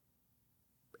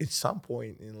at some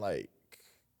point in like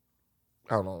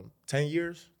I don't know, 10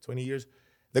 years, 20 years,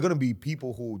 they're gonna be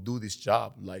people who do this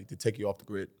job like to take you off the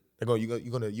grid.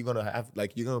 You're gonna have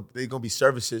like they're gonna be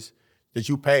services that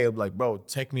you pay. Like, bro,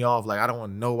 take me off. Like, I don't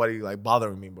want nobody like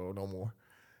bothering me, bro, no more.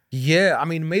 Yeah, I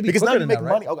mean, maybe because now you make that,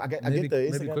 money. Right? I get the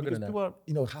Instagram because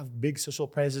people have big social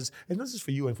presence, and not just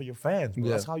for you and for your fans. Bro. Yeah.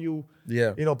 That's how you,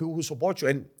 people who support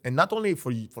you, and not only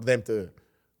for them to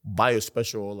buy a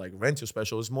special or like rent your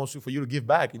special. It's mostly for you to give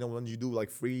back. When you do like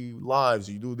free lives,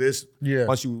 you do this. Yeah.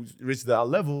 Once you reach that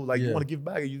level, like you want to give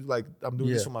back. You like, I'm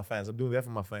doing this for my fans. I'm doing that for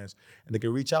my fans, and they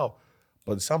can reach out.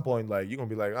 But at some point, like you're gonna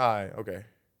be like, all right, okay.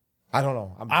 I don't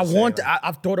know.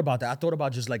 I've thought about that. I thought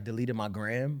about just like deleting my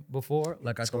gram before.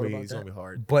 Like I thought about that. It's gonna be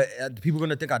hard. But people are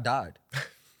gonna think I died.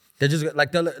 They're just like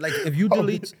if you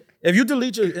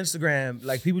delete your Instagram,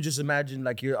 like people just imagine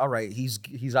like you're all right.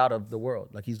 He's out of the world.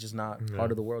 Like he's just not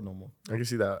part of the world no more. I can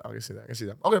see that.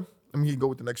 Okay, let me go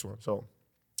with the next one. So,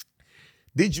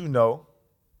 did you know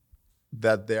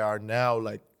that there are now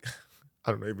like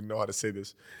I don't even know how to say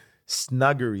this,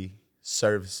 snuggery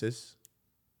services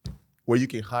where you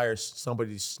can hire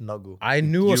somebody to snuggle? I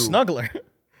knew a snuggler.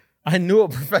 I knew a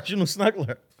professional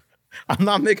snuggler. I'm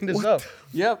not making this up.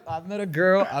 Yep, I met a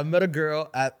girl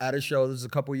at a show. This was a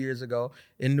couple years ago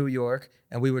in New York,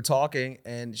 and we were talking,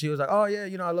 and she was like, "Oh yeah,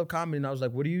 I love comedy." And I was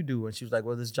like, "What do you do?" And she was like,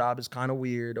 "Well, this job is kind of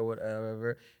weird or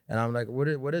whatever." And I'm like,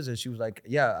 "What is it?" She was like,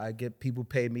 "Yeah, I get people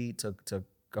pay me to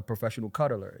a professional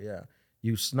cuddler. Yeah,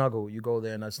 you snuggle, you go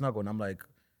there and I snuggle." And I'm like,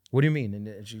 What do you mean?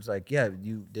 And she's like, yeah,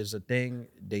 there's a thing.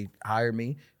 They hire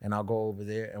me, and I'll go over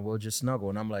there, and we'll just snuggle.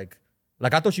 And I'm like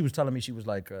I thought she was telling me she was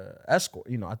like escort.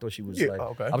 You know, I thought she was like.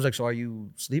 Okay. I was like, so are you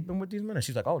sleeping with these men? And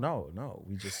she's like, oh no,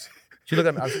 we just. She looked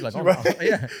at me. I was like, oh no,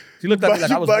 yeah. She looked at me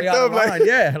like I was way out of line.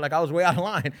 Yeah, like I was way out of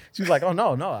line. She was like, oh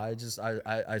no, I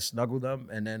snuggle them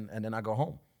and then I go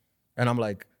home, and I'm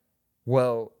like,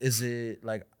 well, is it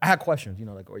like I had questions, you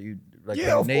know, like are you like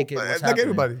naked? What's like happening?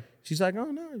 everybody. She's like, oh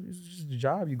no, it's just a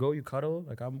job. You go, you cuddle.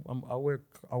 Like I'll wear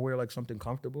like something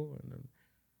comfortable,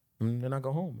 and then I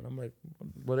go home, and I'm like,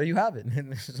 well, there you have it.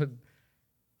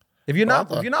 If you're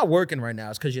not working right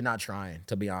now, it's because you're not trying.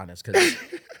 To be honest, because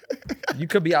you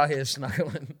could be out here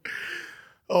snuggling.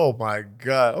 Oh my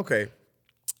God. Okay.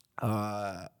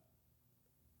 Let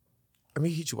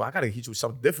me hit you. I gotta hit you with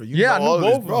something different. You know I knew all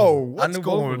both this, bro. What's both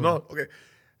going on? Okay.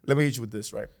 Let me hit you with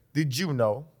this, right? Did you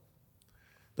know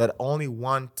that only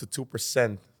 1 to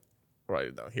 2%,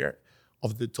 right down here,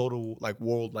 of the total like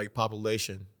world like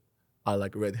population are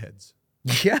like redheads?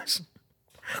 Yes.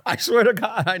 I swear to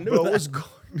God, I knew that. What's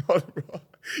going on, bro?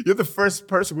 You're the first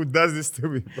person who does this to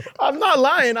me, bro. I'm not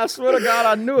lying. I swear to God,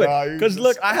 I knew it. Because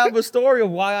look, I have a story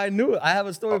of why I knew it. I have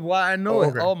a story of why I know it.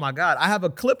 Okay. Oh my God, I have a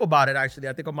clip about it actually.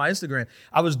 I think on my Instagram.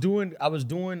 I was doing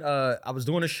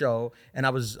a show, and I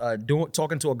was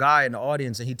talking to a guy in the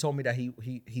audience, and he told me that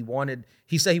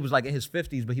he said he was like in his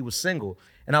 50s, but he was single.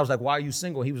 And I was like, why are you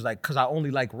single? He was like, because I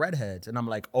only like redheads. And I'm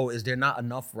like, oh, is there not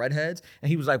enough redheads? And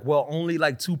he was like, well, only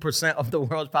like 2% of the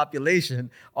world's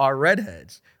population are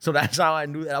redheads. So that's how I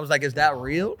knew that. I was like, is that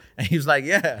real? And he was like,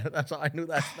 yeah, that's how I knew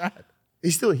that's that.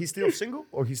 He's still single?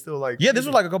 Or he's still like... Yeah, this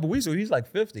was like a couple weeks ago. He's like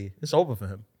 50. It's over for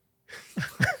him.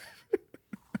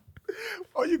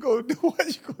 Why you gonna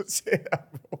say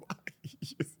that, bro?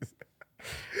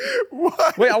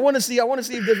 What? Wait, I want to see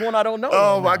if there's one I don't know.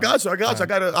 Oh, I got you. I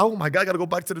gotta. Oh my God, I gotta go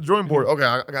back to the drawing board. Okay,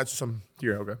 I got you some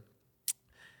here. Okay.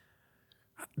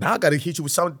 Now I gotta hit you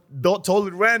with something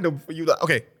totally random for you.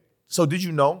 Okay, so did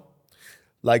you know,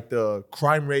 like the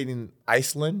crime rate in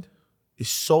Iceland is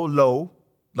so low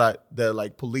that the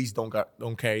like police don't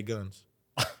carry guns.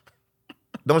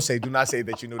 Do not say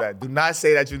that you knew that. Do not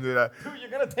say that you knew that. Dude,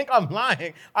 you're gonna think I'm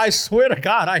lying. I swear to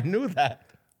God, I knew that.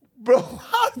 Bro,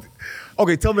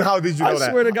 okay, tell me, how did you know that?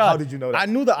 I swear to God. How did you know that? I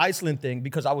knew the Iceland thing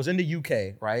because I was in the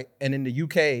UK, right? And in the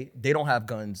UK, they don't have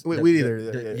guns. We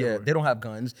either. They don't have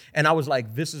guns. And I was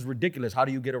like, this is ridiculous. How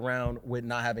do you get around with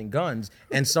not having guns?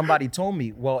 And somebody told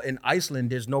me, well, in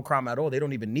Iceland, there's no crime at all. They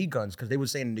don't even need guns, because they were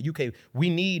saying in the UK, we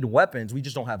need weapons. We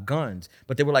just don't have guns.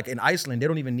 But they were like, in Iceland, they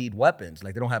don't even need weapons.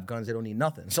 Like, they don't have guns. They don't need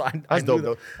nothing. So I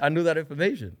knew that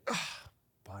information.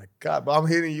 My God, but I'm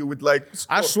hitting you with like...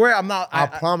 I swear I'm not... I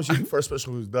promise you, the first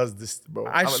person who does this, bro.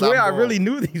 I swear I really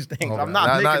knew these things. Okay. I'm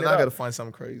not making it up. I gotta find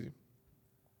something crazy.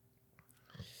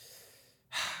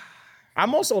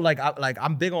 I'm also like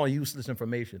I'm big on useless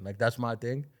information. Like, that's my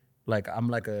thing. Like, I'm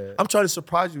trying to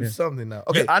surprise you with something now.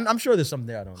 Okay. Yeah, I'm sure there's something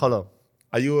there I don't know. Hold on.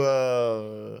 Are you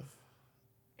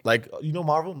like, you know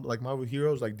Marvel? Like Marvel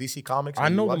heroes, like DC Comics? I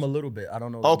know them a little bit. I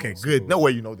don't know. Okay, good. No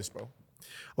way you know this, bro.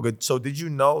 Okay, so did you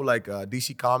know like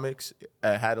DC Comics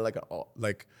had like an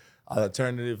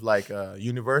alternative like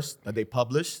universe that they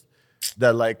published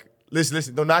that like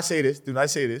listen, do not say this.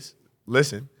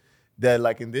 Listen, that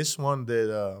like in this one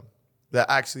that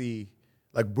actually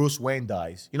like Bruce Wayne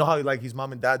dies. You know how like his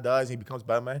mom and dad dies and he becomes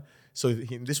Batman? So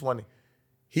in this one,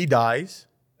 he dies,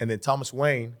 and then Thomas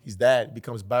Wayne, his dad,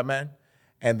 becomes Batman,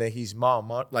 and then his mom,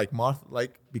 Martha,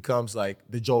 becomes like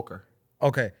the Joker.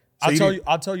 Okay. So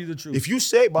I'll tell you the truth. If you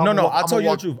say, but I'll tell you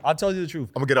the truth. I'll tell you the truth.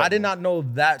 I'm gonna get up. I did not know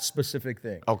that specific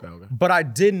thing. Okay. But I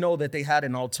did know that they had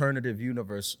an alternative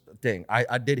universe thing.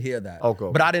 I did hear that. Okay.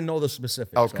 But I didn't know the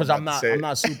specifics because I'm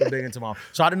not super big into Marvel.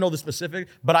 So I didn't know the specific,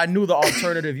 but I knew the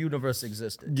alternative universe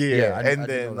existed. Yeah. I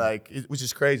then like, which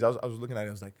is crazy. I was looking at it.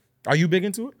 I was like, are you big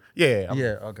into it?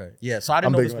 Yeah. Okay. Yeah. So I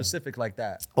didn't know the specific like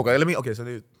that. Okay.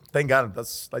 So thank God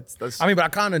that's. I mean, but I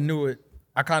kind of knew it.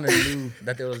 I kind of knew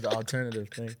that there was the alternative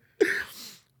thing.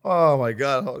 Oh my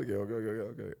God. Okay.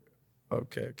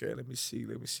 Let me see.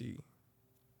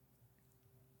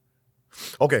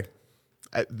 Okay.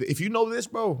 If you know this,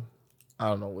 bro, I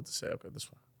don't know what to say. Okay,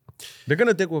 this one. They're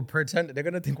gonna think we're pretending. They're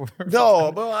gonna think we're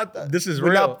no, bro. This is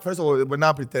real. First of all, we're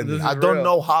not pretending. I don't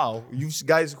know how. You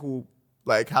guys who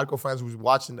like hardcore fans who's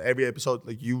watching every episode,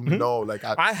 like know, like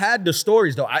I had the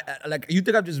stories though. I like you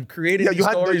think I'm just creating these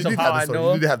stories of how I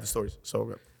know. You did have the stories. So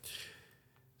okay.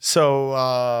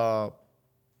 So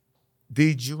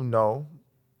did you know,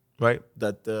 right,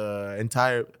 that the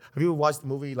entire... Have you ever watched the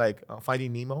movie, like,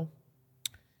 Finding Nemo?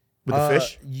 With the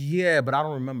fish? Yeah, but I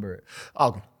don't remember it.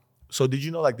 Okay. So did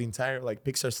you know, like, the entire, like,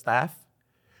 Pixar staff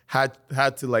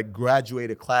had to like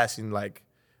graduate a class in like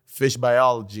fish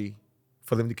biology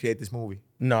for them to create this movie.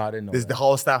 No, I didn't know that. The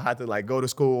whole staff had to like go to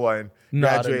school and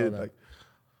graduate. I didn't know that. Like,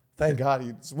 thank God.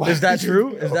 Is that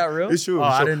true? Is that real? It's true. Oh,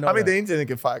 I didn't know that. The internet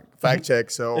can fact check,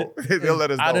 so they'll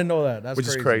let us know. I didn't know that. That's which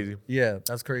crazy. is crazy. Yeah,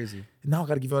 that's crazy. Now I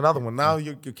got to give you another one. Now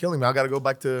you're killing me. I got to go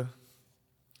back to,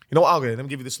 you know what? Okay, let me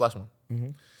give you this last one. Mm-hmm.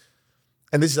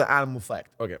 And this is an animal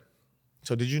fact. Okay.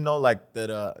 So did you know like that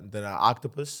an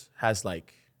octopus has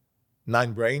like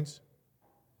 9 brains?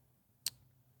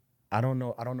 I don't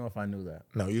know if I knew that.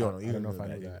 No, you don't know. I don't know if I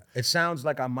knew that. It sounds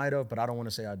like I might have, but I don't want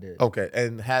to say I did. Okay,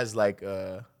 and has like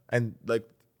and like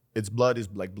its blood is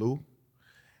like blue,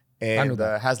 and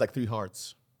has like 3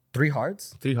 hearts. 3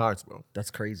 hearts? 3 hearts, bro.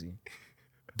 That's crazy.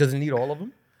 Does it need all of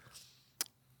them?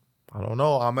 I don't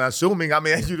know. I'm assuming. I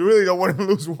mean, you really don't want to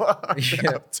lose one.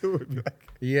 Yeah. Two.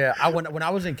 Yeah. When I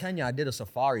was in Kenya, I did a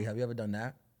safari. Have you ever done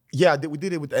that? Yeah, we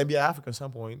did it with the NBA Africa at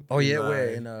some point. Oh yeah,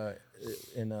 where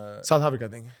in South Africa, I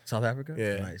think. South Africa?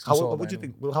 Yeah. Nice. What you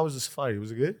think? How was the safari?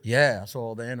 Was it good? Yeah, I saw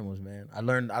all the animals, man. I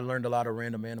learned a lot of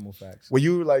random animal facts. Were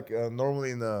you like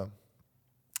normally in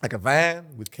like a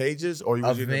van with cages, or you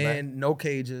was a in a van, no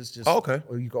cages, just okay.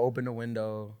 Or you could open the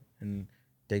window and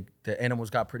the animals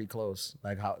got pretty close,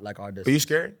 like our distance. Were you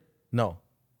scared? No,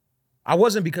 I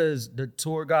wasn't, because the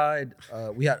tour guide,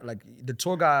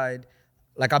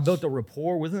 like I built a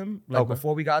rapport with him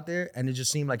before we got there, and it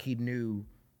just seemed like he knew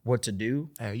what to do.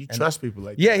 Hey, you trust people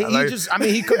like yeah, that.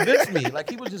 he convinced me. Like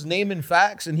he was just naming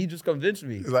facts and he just convinced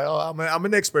me. He's like, oh, I'm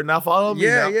an expert now. Follow me.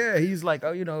 Yeah, now. yeah. He's like,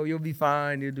 oh, you'll be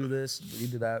fine. You do this, you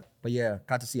do that. But yeah,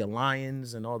 got to see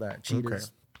lions and all that.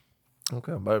 Cheetahs.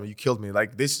 Okay, but you killed me.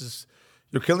 Like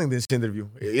you're killing this interview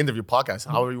podcast.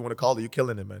 However you want to call it, you're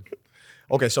killing it, man.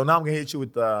 Okay, so now I'm gonna hit you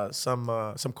with some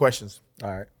questions. All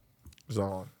right.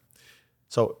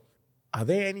 So, are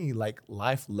there any like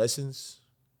life lessons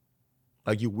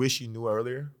like you wish you knew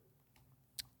earlier?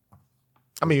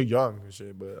 I mean, you're young and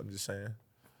shit, but I'm just saying.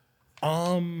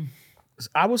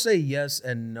 I would say yes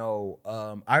and no.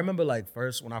 I remember like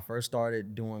when I first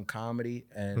started doing comedy,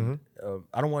 and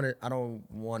I don't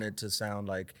want it to sound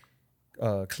like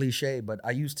cliche, but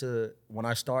I used to, when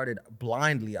I started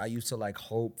blindly, I used to like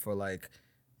hope for like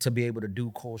to be able to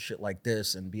do cool shit like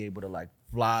this and be able to like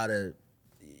fly to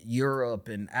Europe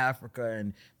and Africa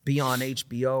and be on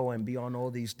HBO and be on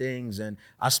all these things. And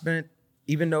I spent,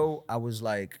 even though I was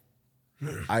like,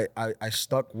 I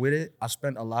stuck with it, I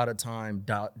spent a lot of time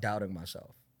doubting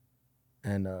myself.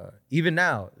 And even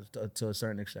now, to a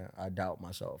certain extent, I doubt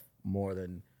myself more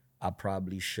than I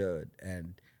probably should.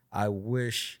 And I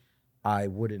wish I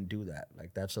wouldn't do that.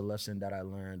 Like that's a lesson that I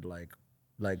learned, like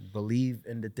believe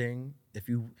in the thing. If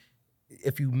you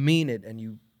mean it and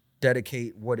you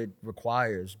dedicate what it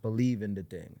requires, believe in the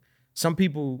thing. Some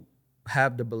people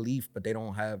have the belief, but they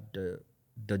don't have the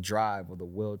drive or the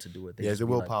will to do it. They the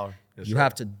willpower. Like, you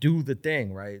have to do the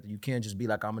thing, right? You can't just be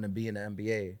like, I'm gonna be in the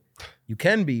NBA. You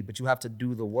can be, but you have to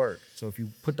do the work. So if you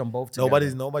put them both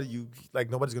together,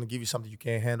 nobody's gonna give you something you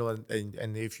can't handle,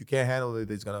 and if you can't handle it,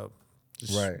 it's gonna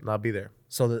just not be there.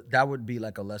 So that would be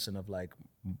like a lesson of like,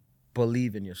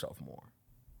 believe in yourself more.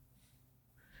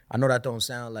 I know that don't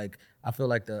sound like, I feel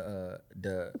like the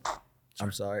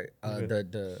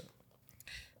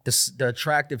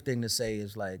attractive thing to say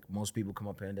is like, most people come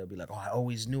up here and they'll be like, oh, I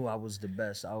always knew I was the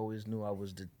best. I always knew I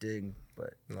was the thing.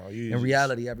 But no, in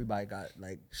reality, everybody got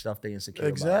like stuff they insecure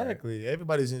about. Exactly. Right?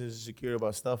 Everybody's insecure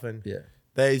about stuff. And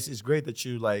it's great that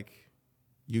you like,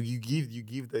 you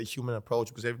give the human approach,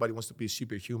 because everybody wants to be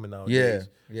superhuman nowadays.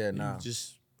 Yeah, nah.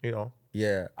 Just, you know.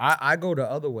 Yeah, I go the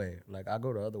other way. Like I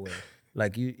go the other way.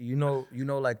 Like you know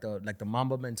like the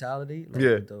Mamba mentality,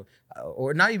 like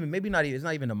or not even, maybe not even, it's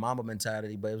not even the Mamba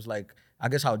mentality, but it was like, I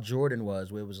guess how Jordan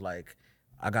was, where it was like,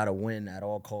 I gotta win at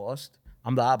all cost.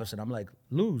 I'm the opposite. I'm like,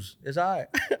 lose, it's all right.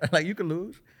 Like you can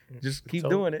lose, just keep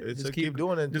doing it. Just keep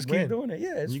doing it. Just keep doing it.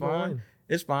 Yeah, it's fine.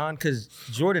 It's fine, because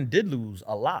Jordan did lose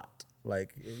a lot.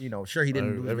 Like, sure, he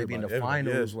didn't lose maybe in the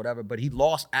finals, whatever, but he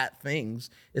lost at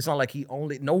things. It's not like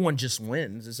no one just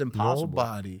wins. It's impossible.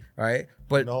 Nobody. Right?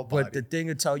 But the thing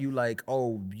to tell you like,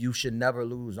 oh, you should never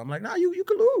lose. I'm like, nah, you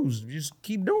can lose. You just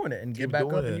keep doing it and get back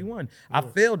up and you won. Yeah. I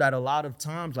failed at a lot of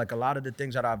times, like a lot of the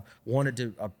things that I've wanted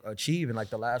to achieve in like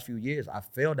the last few years, I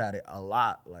failed at it a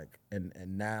lot. Like, and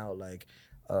now like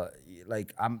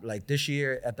I'm like this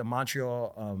year at the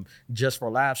Montreal Just for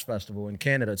Laughs Festival in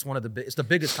Canada. It's the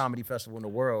biggest comedy festival in the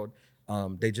world.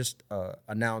 They just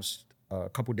announced a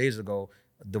couple days ago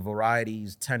the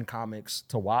Variety's 10 comics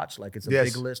to watch. Like it's a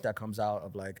big list that comes out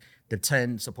of like the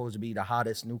 10 supposed to be the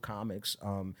hottest new comics.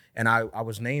 And I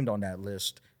was named on that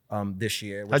list this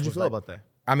year. How'd you feel about that?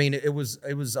 I mean, it was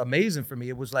amazing for me.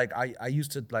 It was like I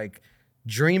used to like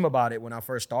dream about it when I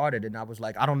first started, and I was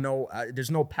like, I don't know,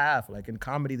 there's no path. Like in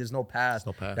comedy, there's no path,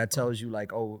 that tells you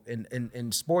like, oh,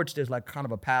 in sports, there's like kind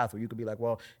of a path where you could be like,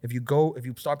 well, if you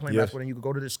start playing basketball, then you could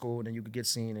go to this school, and then you could get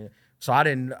seen. And so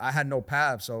I had no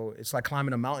path. So it's like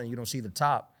climbing a mountain, you don't see the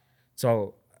top.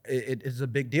 So it's a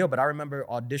big deal. But I remember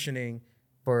auditioning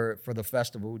for the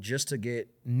festival just to get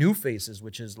New Faces,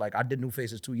 which is like, I did New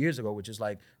Faces 2 years ago, which is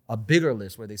like a bigger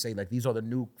list where they say like, these are the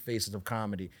new faces of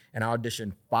comedy. And I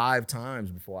auditioned 5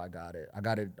 times before I got it. I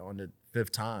got it on the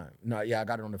 5th time. I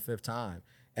got it on the 5th time.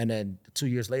 And then 2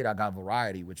 years later, I got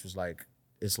Variety, which was like,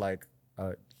 it's like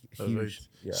a huge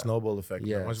snowball effect.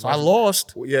 Yeah. So I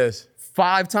lost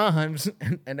 5 times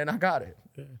and then I got it.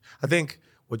 Yeah. I think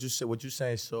what you're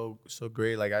saying is so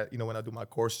great. Like when I do my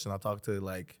courses and I talk to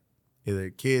like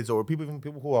either kids or people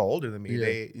who are older than me,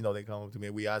 they come up to me,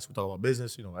 we talk about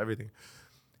business, everything.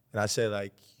 And I said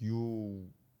like,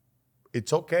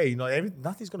 it's okay,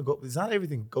 nothing's gonna go. It's not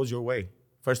everything goes your way.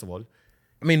 First of all,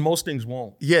 I mean, most things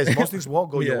won't. Yes, most things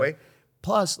won't go your way.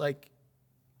 Plus, like,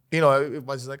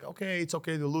 everybody's like, okay, it's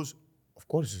okay to lose. Of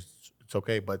course, it's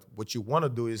okay. But what you want to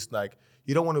do is like,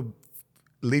 you don't want to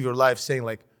live your life saying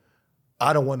like,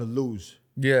 I don't want to lose.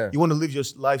 Yeah. You want to live your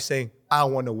life saying, I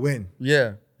want to win.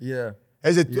 Yeah. Yeah.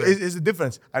 It's a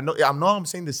difference. I know I'm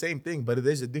saying the same thing, but it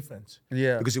is a difference.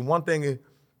 Yeah. Because in one thing,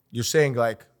 you're saying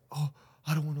like, oh,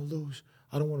 I don't want to lose.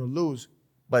 I don't want to lose.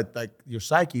 But like your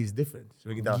psyche is different.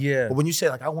 Yeah. But when you say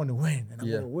like, I want to win and I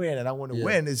want to win and I want to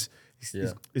win, it's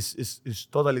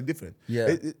totally different.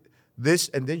 Yeah.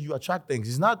 And then you attract things.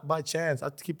 It's not by chance. I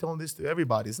keep telling this to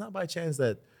everybody. It's not by chance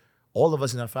that all of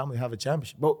us in our family have a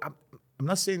championship. But I'm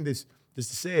not saying this just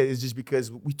to say it. It's just because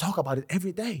we talk about it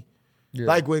every day. Yeah.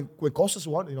 Like when Costas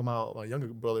won, my younger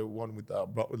brother won with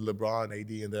LeBron, AD,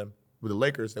 and then with the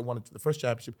Lakers, they won the first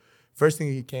championship. First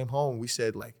thing he came home, we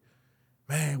said like,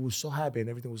 man, we were so happy, and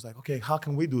everything was like, okay, how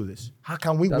can we do this? How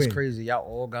can we win? That's crazy. Y'all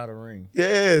all got a ring.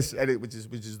 Yes, and which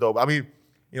is dope. I mean,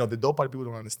 the dope part people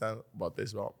don't understand about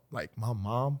this, bro. Like my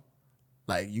mom,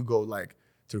 like you go like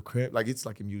to the crib, like it's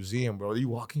like a museum, bro. You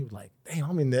walk in, you're like, damn,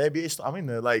 I'm in the NBA. I'm in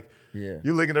the like, you're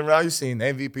looking around, you're seeing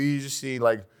MVPs, you're seeing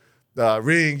like the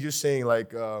rings, you're seeing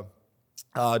like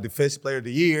defensive player of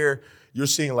the year. You're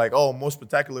seeing like, oh, most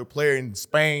spectacular player in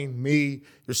Spain, me.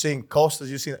 You're seeing Costas.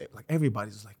 You're seeing like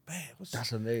everybody's just like, man,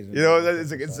 that's amazing.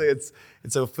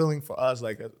 It's a feeling for us,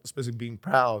 like especially being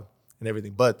proud and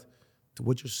everything. But to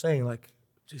what you're saying, like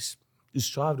just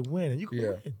strive to win, and you can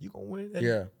win. You can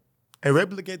win. And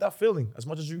replicate that feeling as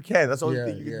much as you can. That's the only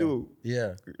thing you can do.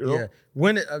 Yeah, yeah.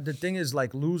 When the thing is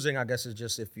like losing, I guess is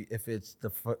just if it's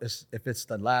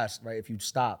the last, right? If you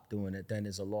stop doing it, then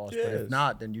it's a loss. Yes. But if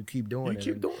not, then you keep doing it.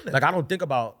 Keep doing it. Like I don't think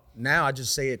about now. I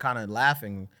just say it kind of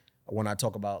laughing when I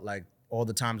talk about like all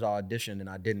the times I auditioned and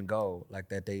I didn't go. Like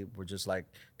that they were just like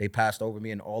they passed over me,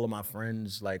 and all of my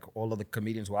friends, like all of the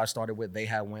comedians who I started with, they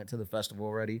had went to the festival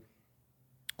already.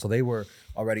 So they were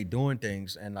already doing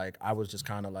things, and like I was just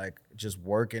kind of like just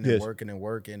working and working and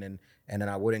working, and then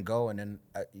I wouldn't go, and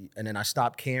then I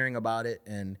stopped caring about it,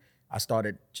 and I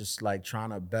started just like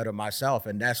trying to better myself,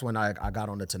 and that's when I got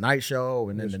on the Tonight Show,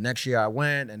 and then the next year I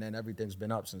went, and then everything's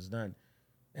been up since then,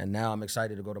 and now I'm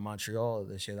excited to go to Montreal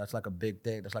this year. That's like a big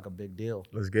thing. That's like a big deal.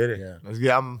 Let's get it. Yeah. Let's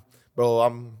get.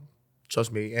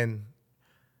 Trust me, and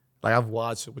like I've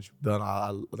watched what you've done. I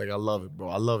love it, bro.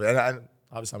 I love it, and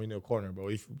obviously, I'm in your corner, bro.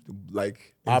 If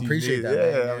like, I appreciate that.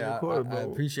 Yeah, I'm in your corner, bro. I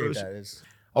appreciate that.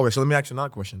 Okay, so let me ask you another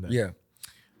question then.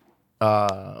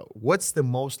 Yeah. What's the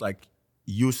most like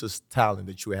useless talent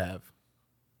that you have?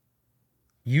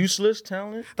 Useless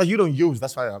talent? Like you don't use.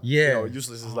 That's why.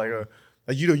 Useless is like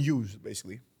you don't use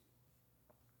basically.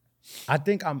 I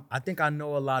think I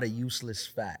know a lot of useless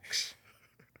facts.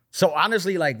 So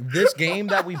honestly, like this game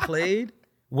that we played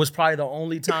was probably the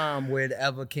only time where it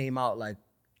ever came out like.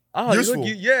 Oh, useful.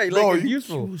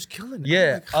 Useful. He was killing it.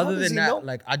 Yeah. Like, other than that,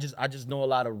 like I just know a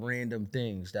lot of random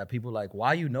things that people like.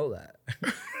 Why you know that?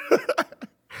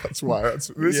 That's why. This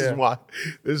is why.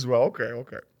 This is why.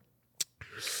 Okay.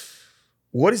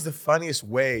 What is the funniest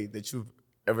way that you've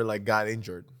ever like got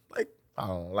injured? Like I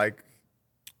don't know. Like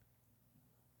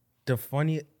the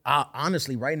funny.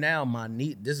 Honestly, right now my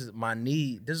knee. This is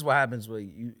what happens with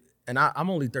you. And I'm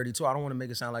only 32. I don't want to make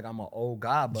it sound like I'm an old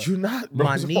guy, but you're not. Bro,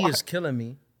 my knee is killing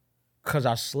me. Because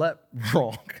I slept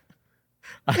wrong.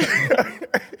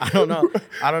 I don't know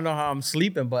how I'm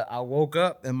sleeping, but I woke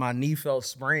up and my knee felt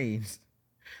sprained.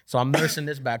 So I'm nursing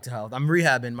this back to health. I'm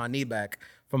rehabbing my knee back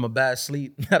from a bad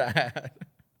sleep that I had.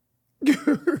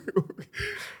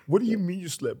 What do you mean you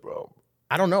slept, bro?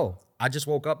 I don't know. I just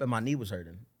woke up and my knee was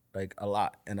hurting like a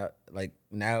lot, and like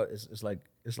now it's like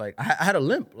it's like I had a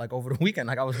limp like over the weekend.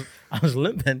 Like I was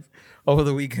limping over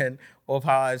the weekend of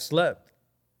how I slept.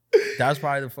 That's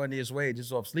probably the funniest way,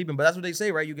 just off sleeping. But that's what they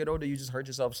say, right? You get older, you just hurt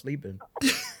yourself sleeping.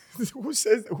 Who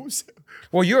says?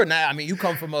 Well, you're not. I mean, you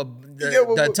come from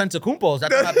the Tentacumpos.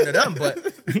 That don't happen to them,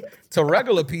 but to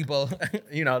regular people,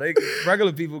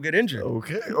 regular people get injured.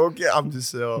 Okay. I'm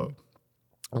just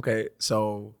okay.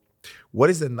 So, what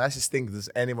is the nicest thing this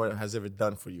anyone has ever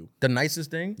done for you? The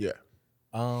nicest thing? Yeah.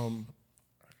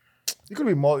 You could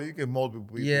be more. You can multiple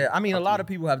people. Yeah, I mean, a lot of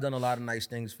people have done a lot of nice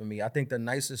things for me. I think the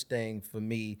nicest thing for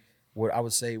me, what I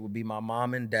would say would be my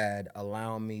mom and dad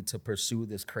allowing me to pursue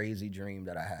this crazy dream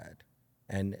that I had,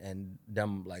 and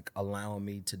them like allowing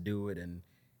me to do it, and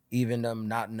even them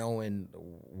not knowing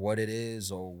what it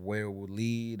is or where it would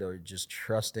lead, or just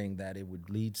trusting that it would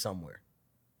lead somewhere.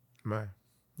 Man,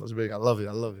 that's big. I love it.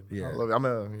 Yeah. I love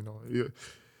it.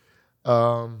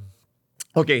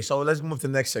 Okay, so let's move to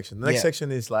the next section. The next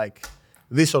section is like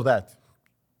this or that.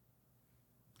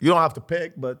 You don't have to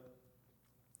pick, but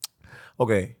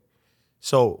okay.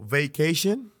 So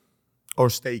vacation or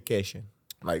staycation,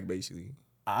 like basically.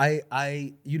 I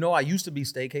used to be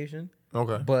staycation.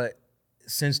 Okay. But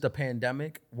since the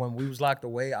pandemic, when we was locked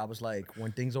away, I was like,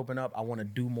 when things open up, I want to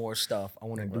do more stuff. I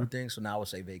want to do things. So now I would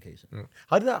say vacation.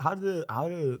 How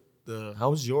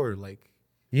was your like?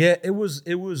 Yeah, it was.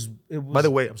 By the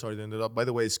way, I'm sorry to interrupt. By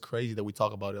the way, it's crazy that we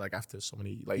talk about it like after so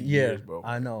many years, bro.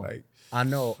 I know. Like, I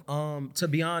know. To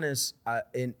be honest,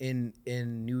 in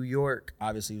New York,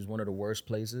 obviously, it was one of the worst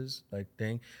places,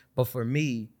 But for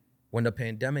me, when the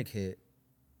pandemic hit,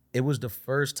 it was the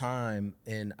first time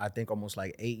in I think almost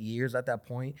like 8 years at that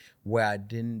point where I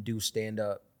didn't do stand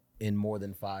up in more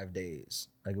than 5 days.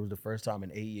 Like it was the first time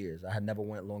in 8 years. I had never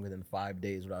went longer than 5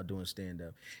 days without doing stand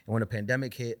up. And when the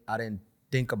pandemic hit, I didn't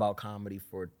think about comedy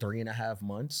for 3.5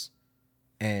 months.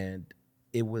 And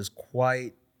it was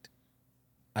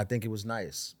I think it was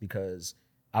nice because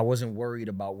I wasn't worried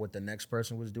about what the next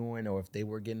person was doing or if they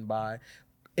were getting by.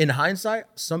 In hindsight,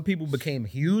 some people became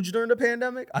huge during the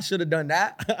pandemic. I should have done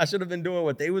that. I should have been doing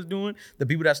what they was doing. The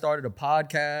people that started a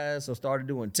podcast or started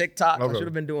doing TikTok, I should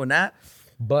have been doing that.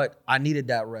 But I needed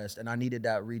that rest and I needed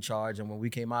that recharge. And when we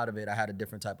came out of it, I had a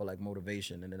different type of like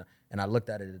motivation and I looked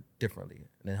at it differently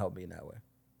and it helped me in that way.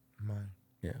 Man.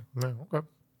 Yeah. Man,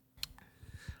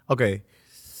 okay.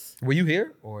 Were you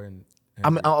here or in I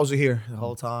was here the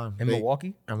whole time. In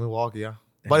Milwaukee? In Milwaukee, yeah.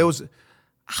 Damn. But it was.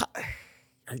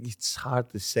 It's hard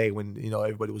to say when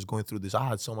everybody was going through this. I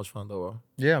had so much fun though. Bro.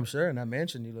 Yeah, I'm sure in that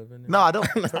mansion you live in. No, I don't.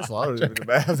 First of all, I don't live in the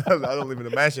mansion. I don't live in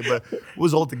the mansion, but it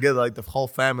was all together. Like the whole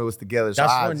family was together.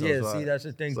 That's fun. Yeah, see, that's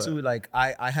the thing too. Like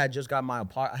I had just got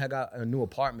I had got a new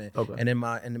apartment, and in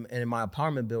my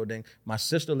apartment building, my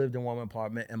sister lived in one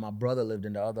apartment, and my brother lived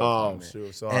in the other apartment.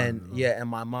 Sure. So and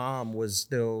my mom was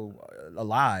still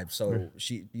alive, so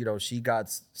she got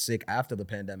sick after the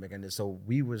pandemic, and so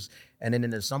we was. And then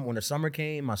when the summer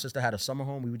came, my sister had a summer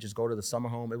home. We would just go to the summer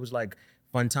home. It was like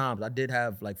fun times. I did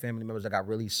have like family members that got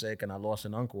really sick, and I lost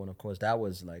an uncle, and of course that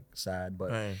was like sad.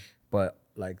 But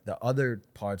like the other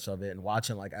parts of it, and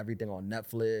watching like everything on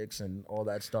Netflix and all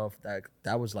that stuff,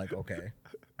 that was like okay.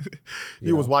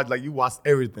 You watched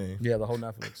everything. Yeah, the whole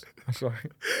Netflix. I'm sorry.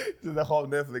 The whole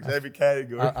Netflix, every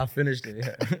category. I finished it.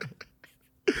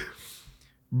 Yeah.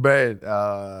 But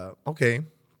okay.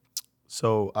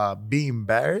 So be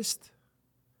embarrassed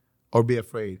or be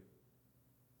afraid?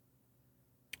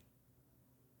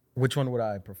 Which one would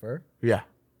I prefer? Yeah.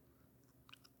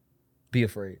 Be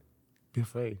afraid. Be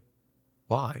afraid.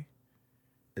 Why?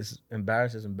 It's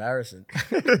embarrassing.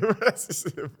 I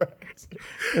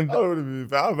don't want to be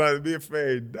afraid. I'm about to be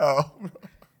afraid. No.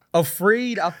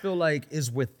 Afraid, I feel like, is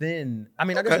within. I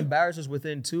mean, I guess embarrassed is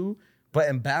within too, but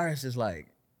embarrassed is like.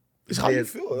 It's how you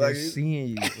feel. Like seeing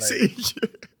you. Like, see you.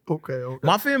 Okay.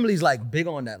 My family's like big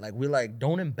on that. Like we're like,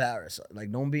 don't embarrass us.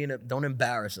 Like don't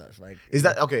embarrass us. Like is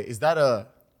that okay? Is that a?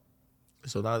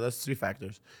 So now that's 3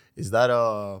 factors. Is that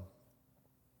an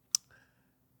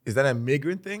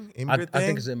immigrant thing? I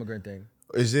think it's an immigrant thing.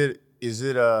 Is it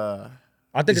a?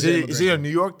 I think is it a New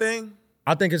York thing?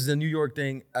 I think it's the New York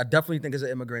thing. I definitely think it's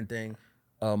an immigrant thing,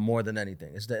 more than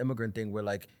anything. It's the immigrant thing where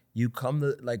like you come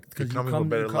to because you come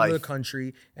to the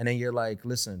country and then you're like,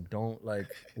 listen, don't like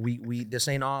we this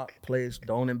ain't our place.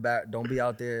 Don't be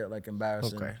out there like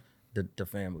embarrassing the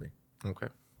family. Okay,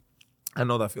 I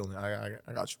know that feeling. I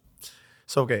got you.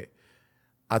 So okay,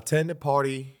 attend a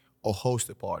party or host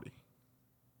a party.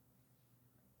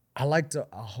 I like to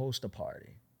host a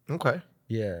party. Okay.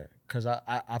 Yeah, because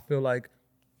I feel like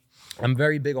I'm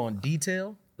very big on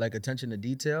detail, like attention to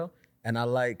detail, and I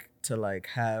like to like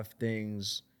have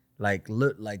things like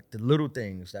the little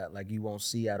things that like you won't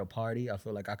see at a party. I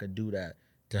feel like I could do that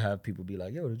to have people be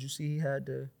like, yo, did you see he had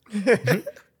the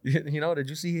did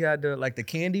you see he had the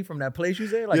candy from that place you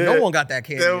said? Like no one got that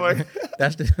candy.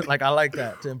 That's like I like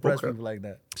that to impress people like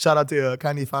that. Shout out to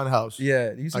Candy Fan House.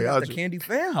 Yeah, you see that's the Candy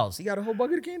Fan House. He got a whole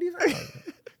bucket of candy fan house.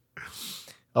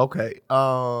 Okay.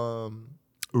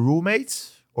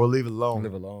 Roommates or leave it alone?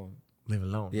 Live alone. Live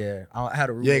alone. Yeah, I had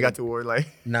a roommate. You ain't got to worry like.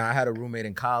 Nah, I had a roommate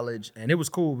in college, and it was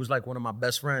cool. It was like one of my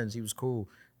best friends. He was cool,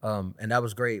 and that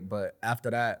was great. But after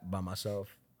that, by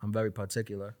myself, I'm very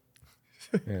particular.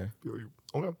 Yeah.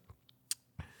 Okay.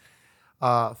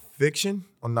 Fiction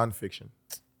or nonfiction?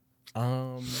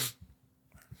 I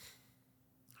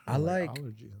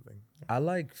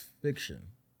like fiction.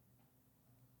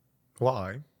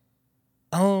 Why?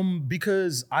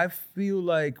 Because I feel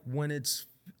like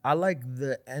I like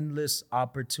the endless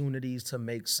opportunities to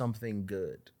make something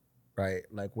good, right?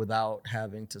 Like without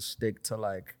having to stick to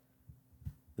like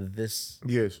this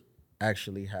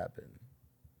actually happened.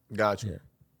 Gotcha. Yeah.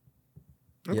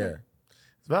 Okay. Yeah.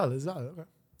 It's valid. It's valid. Okay.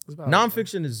 It's valid.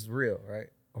 Nonfiction is real, right?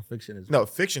 Or fiction is no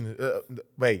fiction.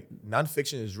 Wait,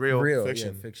 nonfiction is real.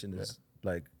 Fiction. Yeah, fiction is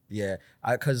like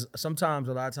because sometimes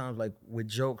a lot of times like with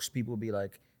jokes, people be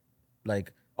like,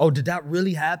 oh, did that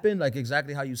really happen? Like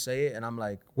exactly how you say it, and I'm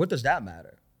like, what does that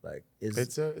matter? Like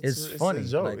it's funny. It's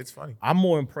a joke. Like, it's funny. I'm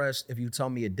more impressed if you tell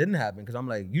me it didn't happen because I'm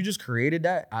like, you just created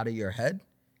that out of your head.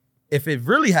 If it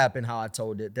really happened how I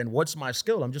told it, then what's my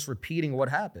skill? I'm just repeating what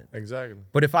happened. Exactly.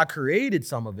 But if I created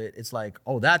some of it, it's like,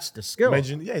 oh, that's the skill.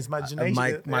 It's my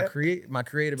imagination. My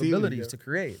creative abilities to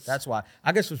create. That's why.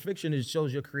 I guess with fiction, it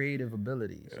shows your creative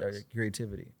abilities, or your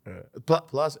creativity.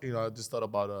 Plus, I just thought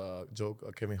about a joke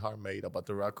Kevin Hart made about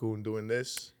the raccoon doing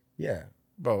this. Yeah.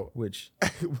 Bro. Which,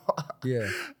 yeah.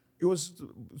 It was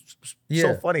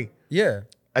so funny. Yeah.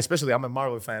 Especially, I'm a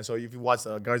Marvel fan, so if you watch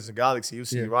Guardians of the Galaxy, you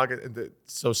see Rocket.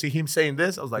 So see him saying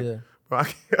this, I was like, bro,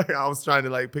 I was trying to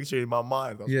like picture it in my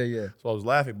mind. So I was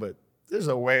laughing, but there's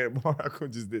a way more I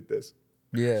could just did this.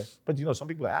 Yeah. But some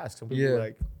people ask. Some people are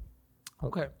like,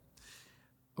 okay.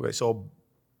 So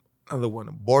another one,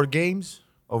 board games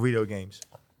or video games?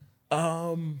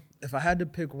 If I had to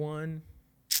pick one,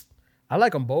 I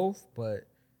like them both, but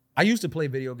I used to play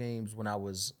video games when I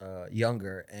was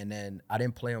younger, and then I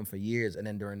didn't play them for years. And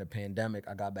then during the pandemic,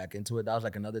 I got back into it. That was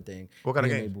like another thing. What kind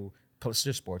of games?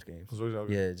 Just sports games.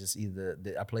 Yeah, just either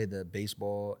I played the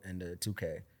baseball and the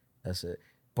 2K. That's it.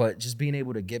 But just being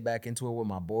able to get back into it with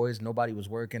my boys, nobody was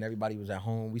working, everybody was at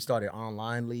home. We started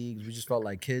online leagues. We just felt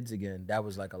like kids again. That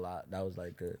was like a lot. That was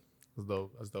like good.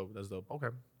 That's dope. Okay.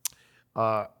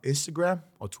 Instagram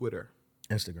or Twitter?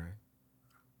 Instagram.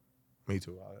 Me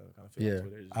too. I kind of feel like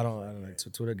Twitter. I don't like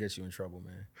Twitter gets you in trouble,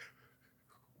 man.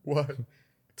 What?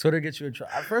 Twitter gets you in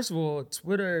trouble. First of all,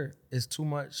 Twitter is too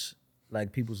much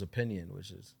like people's opinion,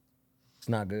 which is it's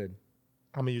not good.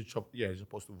 I mean, you're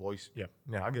supposed to voice. Yeah,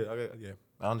 I get. Yeah,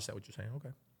 I understand what you're saying.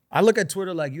 Okay. I look at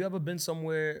Twitter like you ever been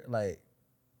somewhere like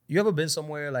I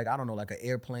don't know, like an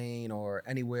airplane or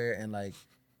anywhere, and like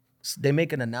they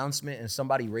make an announcement and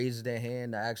somebody raises their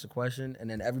hand to ask a question, and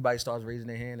then everybody starts raising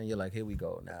their hand, and you're like, here we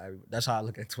go. Now that's how I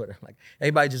look at Twitter. Like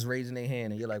everybody just raising their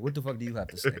hand, and you're like, what the fuck do you have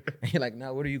to say? And you're like,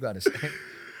 now what do you got to say?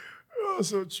 Oh,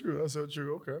 so true. That's so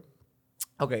true.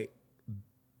 Okay.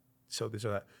 So this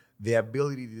or that. The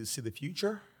ability to see the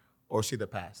future or see the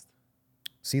past?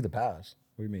 See the past?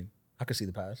 What do you mean? I could see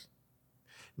the past.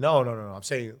 No. I'm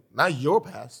saying not your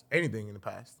past, anything in the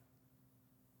past.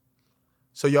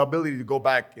 So your ability to go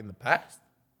back in the past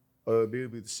or the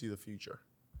ability to see the future?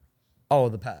 Oh,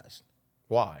 the past.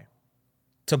 Why?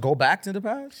 To go back to the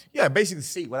past? Yeah, basically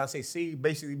see. When I say see,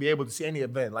 basically be able to see any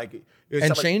event.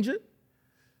 And change it?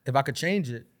 If I could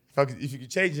change it. If you could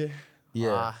change it.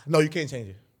 Yeah. No, you can't change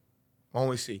it.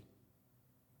 Only see.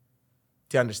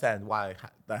 To understand why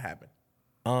that happened.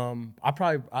 I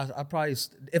probably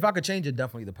if I could change it,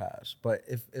 definitely the past. But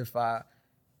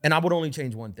I would only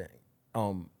change one thing.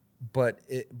 But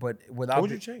without. What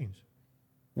would you change?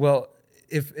 Well,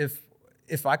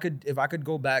 if I could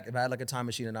go back, if I had like a time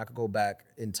machine and I could go back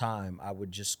in time, I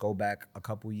would just go back a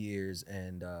couple years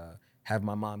and have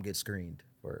my mom get screened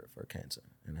for cancer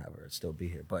and have her still be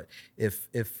here. But if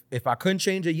I couldn't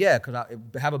change it, because I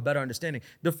have a better understanding.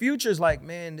 The future is like,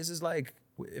 man, this is like,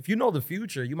 if you know the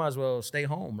future, you might as well stay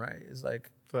home, right? It's like,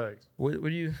 facts. What do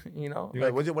you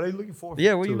like, what are you looking forward for?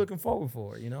 Yeah, what are you looking forward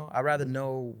for? I'd rather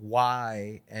know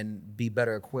why and be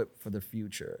better equipped for the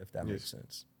future, if that makes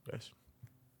sense. Yes.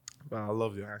 Well, I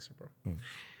love your answer, bro.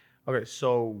 Okay,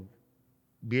 so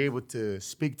be able to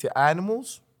speak to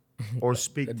animals or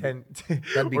speak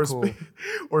that'd be cool.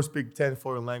 or speak 10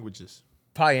 foreign languages.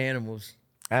 Probably animals.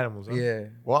 Animals, huh? Yeah.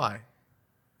 Why?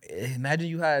 Imagine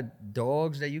you had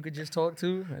dogs that you could just talk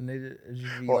to, and they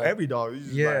just be Or like, every dog. You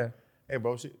just yeah, like, hey,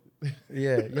 bro, shit.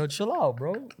 yeah, yo, chill out,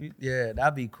 bro. Yeah,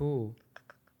 that'd be cool.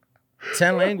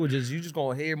 10 languages, you just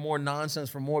gonna hear more nonsense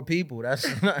from more people.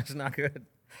 That's not good.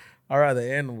 I'd rather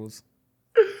animals.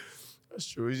 That's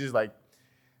true. It's just like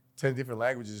 10 different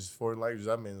languages, foreign languages.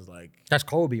 That means like, That's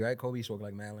Kobe, right? Kobe spoke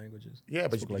like mad languages. yeah,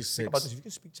 but Spoke you like can think about 6. this. If you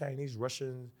can speak Chinese,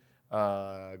 Russian,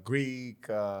 Greek,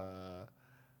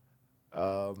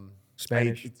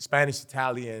 Spanish. Spanish,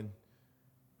 Italian,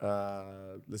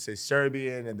 let's say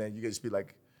Serbian, and then you can speak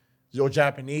like your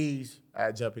Japanese,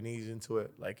 add Japanese into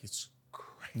it. Like it's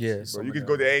crazy, Yeah, bro. some You of can them.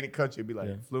 go to any country and be like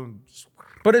Yeah. fluent.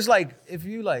 But it's like if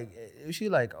she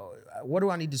like, oh, what do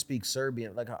I need to speak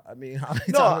Serbian? Like, I mean, how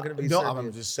many times am I gonna be Serbian?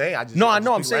 I'm just saying. I No, I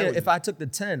know. I'm speak saying languages. if I took the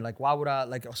 10, like, why would I?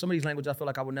 Like some of these languages, I feel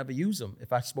like I would never use them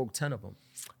if I spoke 10 of them.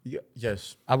 Yeah,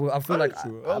 yes. I feel like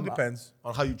True. It all depends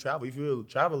on how you travel. If you're a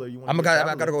traveler, you want.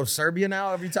 I gotta go to Serbia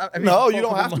now every time. No, you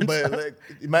don't have to.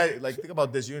 But like, think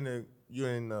about this. You're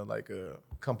in like a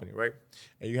company, right?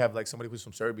 And you have like somebody who's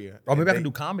from Serbia. Or maybe I can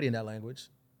do comedy in that language.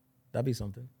 That'd be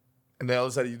something. And then all of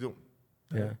a sudden you do.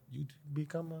 Yeah. You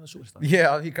become a superstar.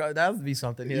 Yeah, that would be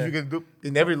something. Yeah. If you can do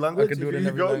in every language, I can do it in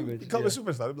every language, become a yeah.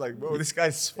 superstar. I'm like, bro, this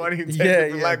guy's funny in 10 yeah,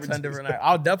 different yeah, languages. 10 different languages.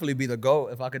 I'll definitely be the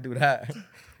GOAT if I could do that.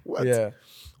 What? Yeah.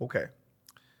 Okay.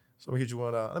 So let me hit you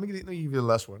one. Let me give you the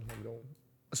last one.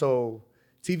 So,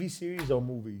 TV series or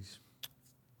movies?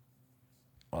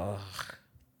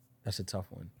 That's a tough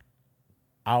one.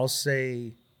 I'll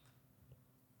say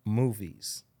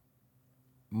movies.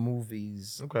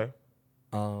 Okay.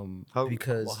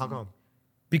 Because how come?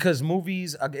 Because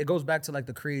movies, it goes back to like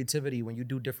the creativity. When you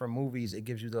do different movies, it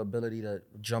gives you the ability to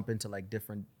jump into like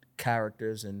different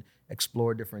characters and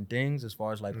explore different things. As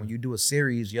far as like when you do a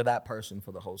series, you're that person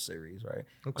for the whole series, right?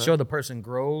 Okay. Sure, the person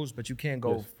grows, but you can't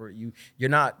go for you. You're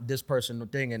not this person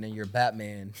thing, and then you're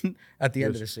Batman at the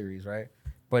end of the series, right?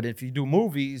 But if you do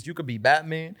movies, you could be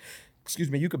Batman.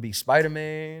 Excuse me, you could be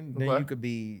Spider-Man. Then you could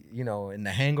be, in The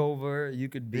Hangover. You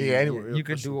could be, anywhere. you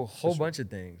could do a whole bunch of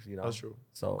things, That's true.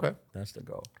 So that's the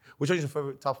goal. Which one is your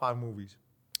favorite top 5 movies?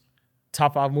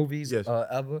 Top 5 movies Yes.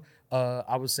 ever.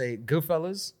 I would say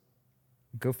Goodfellas.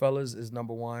 Goodfellas is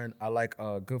number 1. I like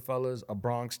Goodfellas, A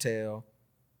Bronx Tale.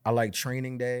 I like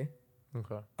Training Day.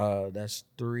 Okay. That's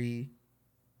 3.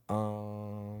 I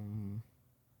know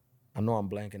I'm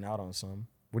blanking out on some.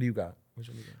 What do you got? Which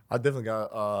one you got? I definitely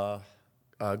got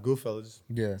Goodfellas.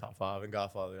 Yeah. Top 5 and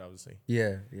Godfather, obviously.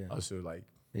 Yeah. Also like.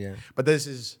 Yeah. But this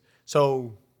is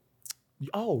so.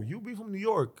 Oh, you be from New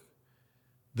York.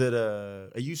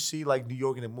 That you see like New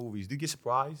York in the movies. Do you get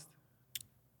surprised?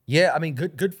 Yeah, I mean,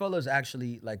 Goodfellas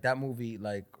actually, like that movie,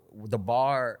 like the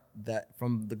bar that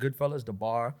from the Goodfellas, the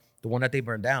one that they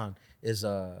burned down was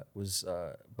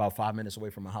about 5 minutes away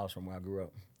from my house from where I grew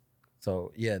up.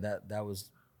 So yeah, that was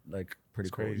like pretty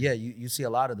cool. crazy. Yeah, you see a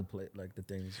lot of the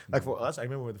things. Like for us, I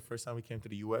remember the first time we came to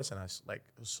the U.S. and I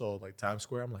saw like Times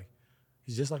Square. I'm like,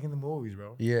 he's just like in the movies,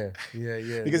 bro. Yeah.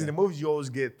 Because in the movies you always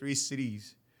get 3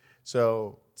 cities.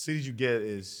 So cities you get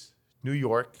is New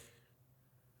York.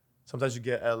 Sometimes you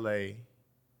get L.A.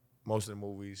 Most of the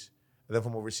movies, and then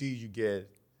from overseas you get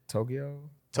Tokyo,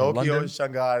 Tokyo,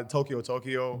 Shanghai,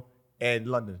 Tokyo, and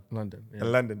London. London. Yeah.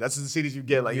 And London. That's the cities you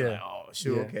get. Like, you're Yeah. like, oh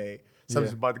shoot, Yeah. okay,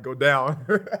 something's Yeah. about to go down.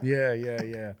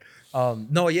 Yeah.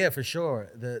 No, yeah, for sure.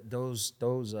 Those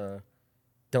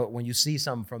when you see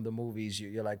something from the movies,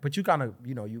 you're like, but you kind of,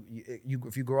 you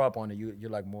if you grow up on it, you're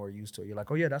like more used to it. You're like,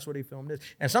 oh yeah, that's where they filmed this.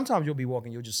 And sometimes you'll be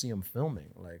walking, you'll just see them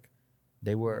filming. Like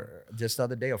they were just the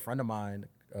other day, a friend of mine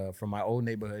from my old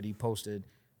neighborhood, he posted,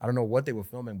 I don't know what they were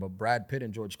filming, but Brad Pitt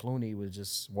and George Clooney was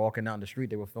just walking down the street.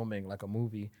 They were filming like a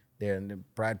movie there, and then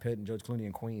Brad Pitt and George Clooney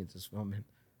in Queens is filming.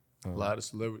 A lot of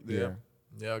celebrity. Yeah.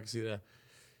 Yeah, I can see that.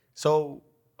 So,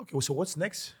 okay, so what's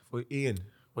next for Ian?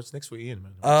 What's next for Ian,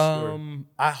 man? What's your-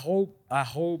 I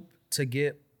hope to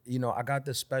get, I got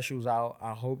the specials out.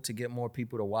 I hope to get more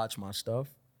people to watch my stuff,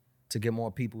 to get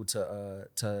more people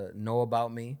to know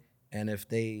about me, and if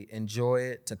they enjoy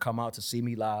it, to come out to see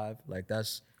me live. Like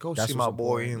that's Go that's see what's my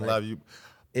boy important. Ian Like, live. You,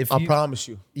 if I you- promise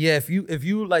you. Yeah, if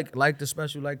you like the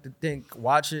special, like the thing,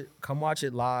 watch it. Come watch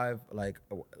it live. Like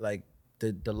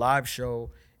the live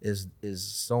show is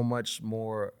so much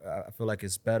more. I feel like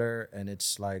it's better, and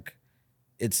it's like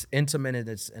it's intimate and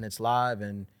it's live,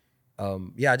 and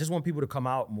I just want people to come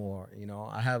out more.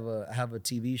 I have a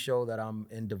TV show that I'm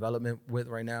in development with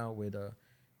right now with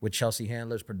with Chelsea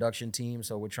Handler's production team.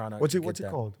 So we're trying to. What's it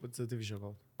called? What's the TV show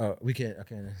called? We can't. I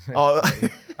can't. Oh,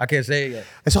 I can't say it yet.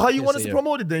 And so how you want us to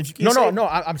promote it then? If you can't No.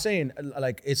 I'm saying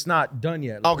like it's not done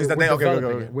yet. Oh, because we're developing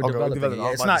okay. it. We're developing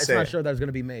it. It's not sure that it's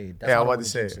gonna be made. That's I'm about to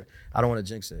say it. I don't want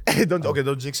to jinx it.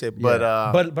 Don't jinx it. But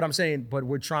I'm saying,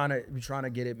 we're trying to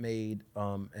get it made.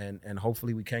 And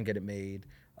hopefully we can get it made.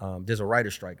 There's a writer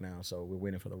strike now, so we're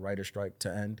waiting for the writer strike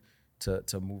to end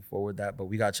to move forward that. But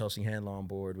we got Chelsea Handler on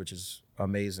board, which is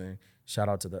amazing. Shout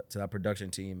out to that production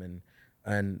team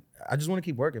and I just want to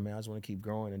keep working, man. I just want to keep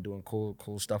growing and doing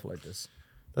cool stuff like this.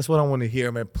 That's what I want to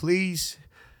hear, man. Please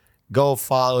go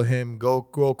follow him. Go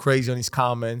crazy on his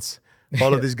comments.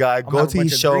 Follow this guy. Go to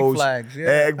his shows.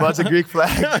 A bunch of Greek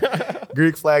flags.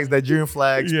 Greek flags, Nigerian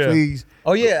flags, please.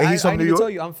 Oh yeah, I didn't even tell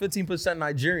you I'm 15%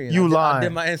 Nigerian. You lying. I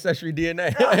did my ancestry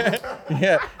DNA.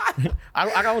 Yeah,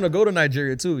 I want to go to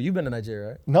Nigeria too. You've been to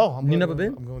Nigeria, right? No, you never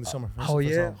been. I'm going this summer.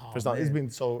 First time. It's been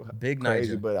so big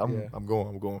crazy, Niger. but I'm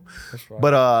going. That's right.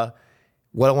 But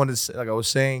what I wanted to say, like I was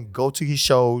saying, go to his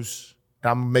shows.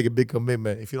 I'm gonna make a big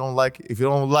commitment. If you don't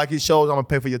like his shows, I'm gonna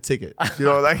pay for your ticket. If you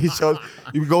don't like his shows,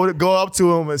 you go up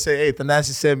to him and say, "Hey,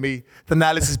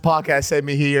 Thanasis podcast sent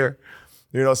me here.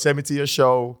 Send me to your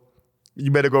show. You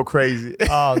better go crazy."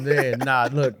 Oh man, nah.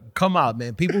 Look, come out,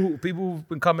 man. People who've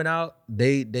been coming out,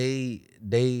 they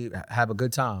have a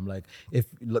good time. Like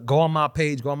go on my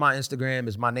page, go on my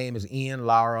Instagram. My name is Ian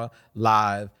Lara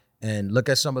Live. And look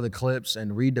at some of the clips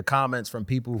and read the comments from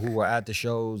people who were at the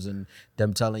shows and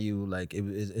them telling you like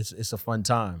it's a fun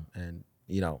time, and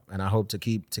and I hope to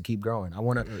keep growing. I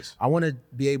want to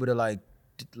be able to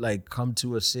like come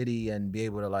to a city and be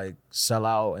able to like sell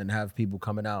out and have people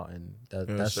coming out, and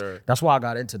that's why I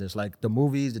got into this. Like the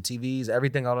movies, the TVs,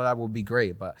 everything, all of that would be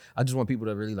great, but I just want people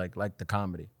to really like the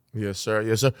comedy. Yes,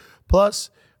 sir. Plus,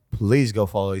 please go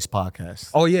follow his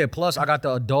podcast. Oh yeah, plus I got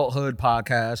the Adulthood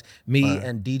podcast, me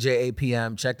and DJ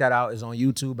APM. Check that out. It's on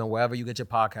YouTube and wherever you get your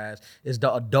podcast. It's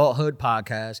the Adulthood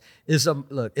podcast. It's a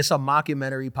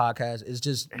mockumentary podcast. It's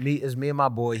just me, and my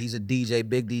boy. He's a DJ,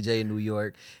 big DJ in New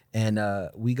York. And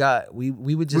we gotta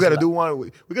do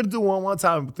one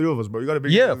time, three of us, bro. You gotta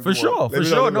be for sure.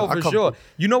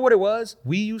 You know what it was?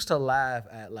 We used to laugh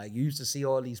at you used to see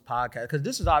all these podcasts, because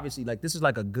this is obviously this is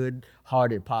like a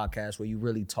good-hearted podcast where you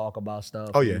really talk about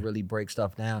stuff. You really break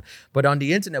stuff down. But on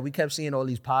the internet, we kept seeing all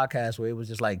these podcasts where it was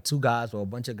just like two guys or a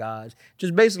bunch of guys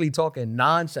just basically talking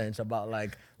nonsense about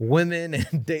women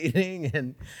and dating,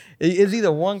 and it's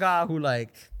either one guy who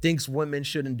thinks women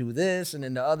shouldn't do this, and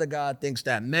then the other guy thinks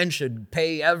that men should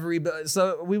pay everybody.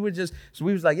 So we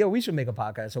was like, yo, we should make a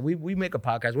podcast. So we make a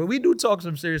podcast where we do talk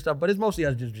some serious stuff, but it's mostly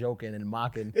us just joking and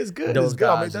mocking. It's good. Those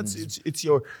guys. I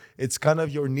mean, it's kind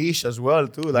of your niche as well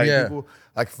too. People,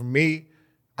 for me,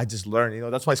 I just learn.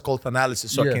 That's why it's called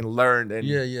analysis, so I can learn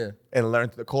and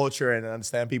learn the culture and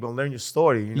understand people and learn your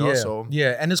story.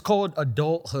 And it's called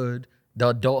Adulthood. The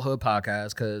Adulthood podcast,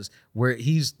 because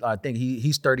I think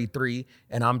he's 33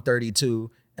 and I'm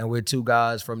 32, and we're two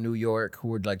guys from New York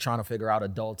who are trying to figure out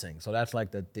adulting. So that's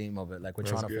the theme of it. We're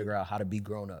trying to figure out how to be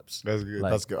grown-ups. That's good.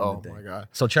 That's good. Oh my God.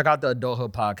 So check out the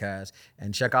Adulthood podcast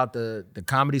and check out the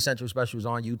Comedy Central specials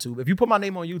on YouTube. If you put my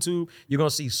name on YouTube, you're gonna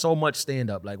see so much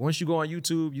stand-up. Once you go on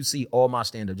YouTube, you see all my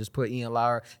stand-up. Just put Ian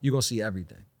Lara, you're gonna see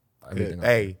everything.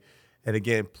 Hey, and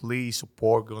again, please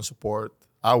support. Gonna support.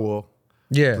 I will.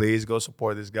 Yeah, please go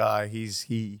support this guy.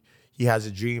 He has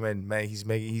a dream, and man, his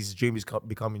dream is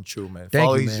becoming true, man.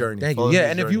 Follow his journey. Thank you. Yeah,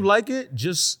 and if you like it,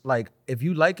 just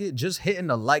hitting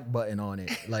the like button on it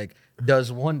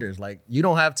does wonders. You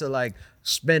don't have to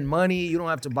spend money. You don't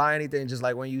have to buy anything. Just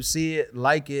when you see it,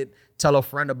 like it, tell a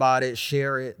friend about it,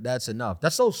 share it. That's enough.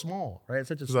 That's so small, right? It's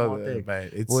such a small thing.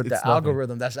 Man, with the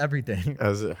algorithm, that's everything.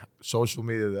 As social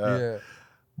media.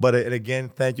 But again,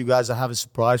 thank you guys. I have a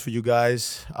surprise for you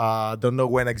guys. Don't know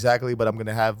when exactly, but I'm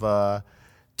gonna have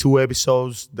 2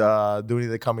 episodes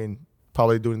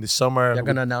probably during the summer. Y'all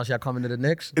gonna announce y'all coming to the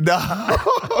Knicks? No,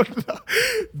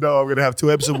 I'm gonna have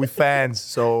 2 episodes with fans.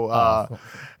 So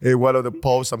in one of the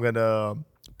posts, I'm gonna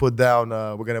put down.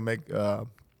 We're gonna make a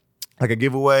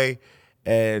giveaway,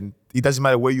 and it doesn't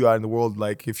matter where you are in the world.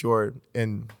 If you're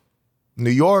in New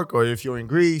York or if you're in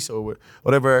Greece or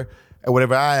whatever. And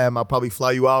whenever I am, I'll probably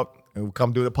fly you out and we'll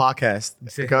come do the podcast.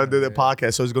 So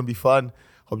it's going to be fun.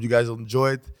 Hope you guys will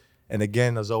enjoy it. And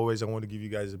again, as always, I want to give you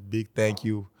guys a big thank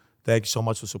you. Thank you so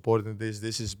much for supporting this.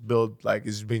 This is built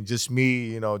it's been just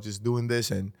me, just doing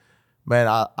this. And man,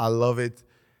 I love it.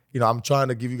 I'm trying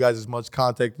to give you guys as much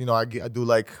content. I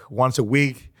do once a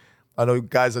week. I know you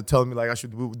guys are telling me like I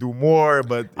should do more,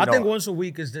 but I think once a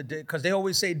week is the day, because they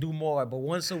always say do more, but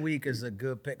once a week is a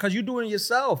good pick. Because you're doing it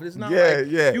yourself. It's not like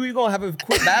you gonna have a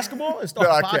quit basketball and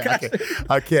start podcasting.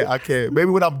 I can't.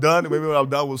 Maybe when I'm done,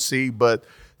 we'll see. But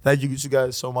thank you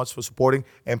guys so much for supporting.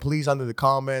 And please, under the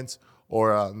comments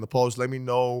or in the post, let me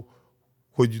know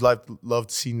who'd you love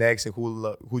to see next, and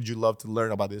who'd you love to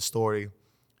learn about this story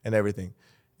and everything.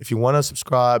 If you want to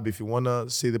subscribe, if you want to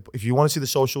see the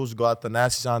socials, go at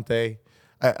Thanasis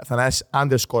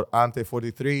 _Ante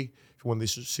 43. If you want to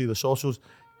see the socials,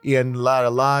 Ian Lara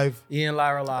Live.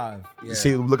 Yeah.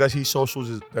 See, look at his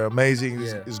socials; they're amazing.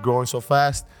 It's growing so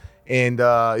fast. And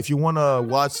if you want to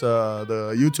watch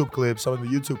the YouTube clips, some of the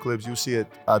YouTube clips, you see it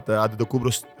at the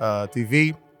Cubros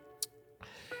TV.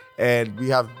 And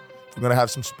we're gonna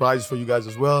have some surprises for you guys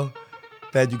as well.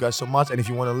 Thank you guys so much. And if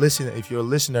you want to listen, if you're a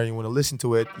listener and you want to listen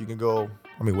to it, you can go,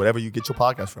 wherever you get your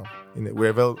podcast from. We're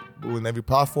available in every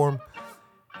platform.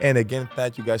 And again,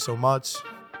 thank you guys so much.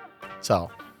 Ciao.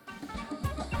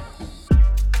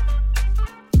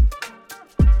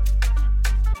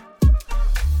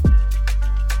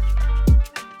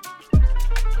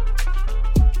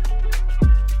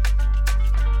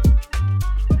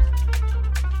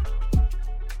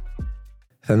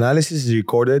 The analysis is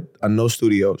recorded at No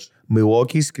Studios,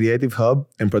 Milwaukee's creative hub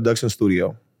and production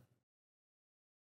studio.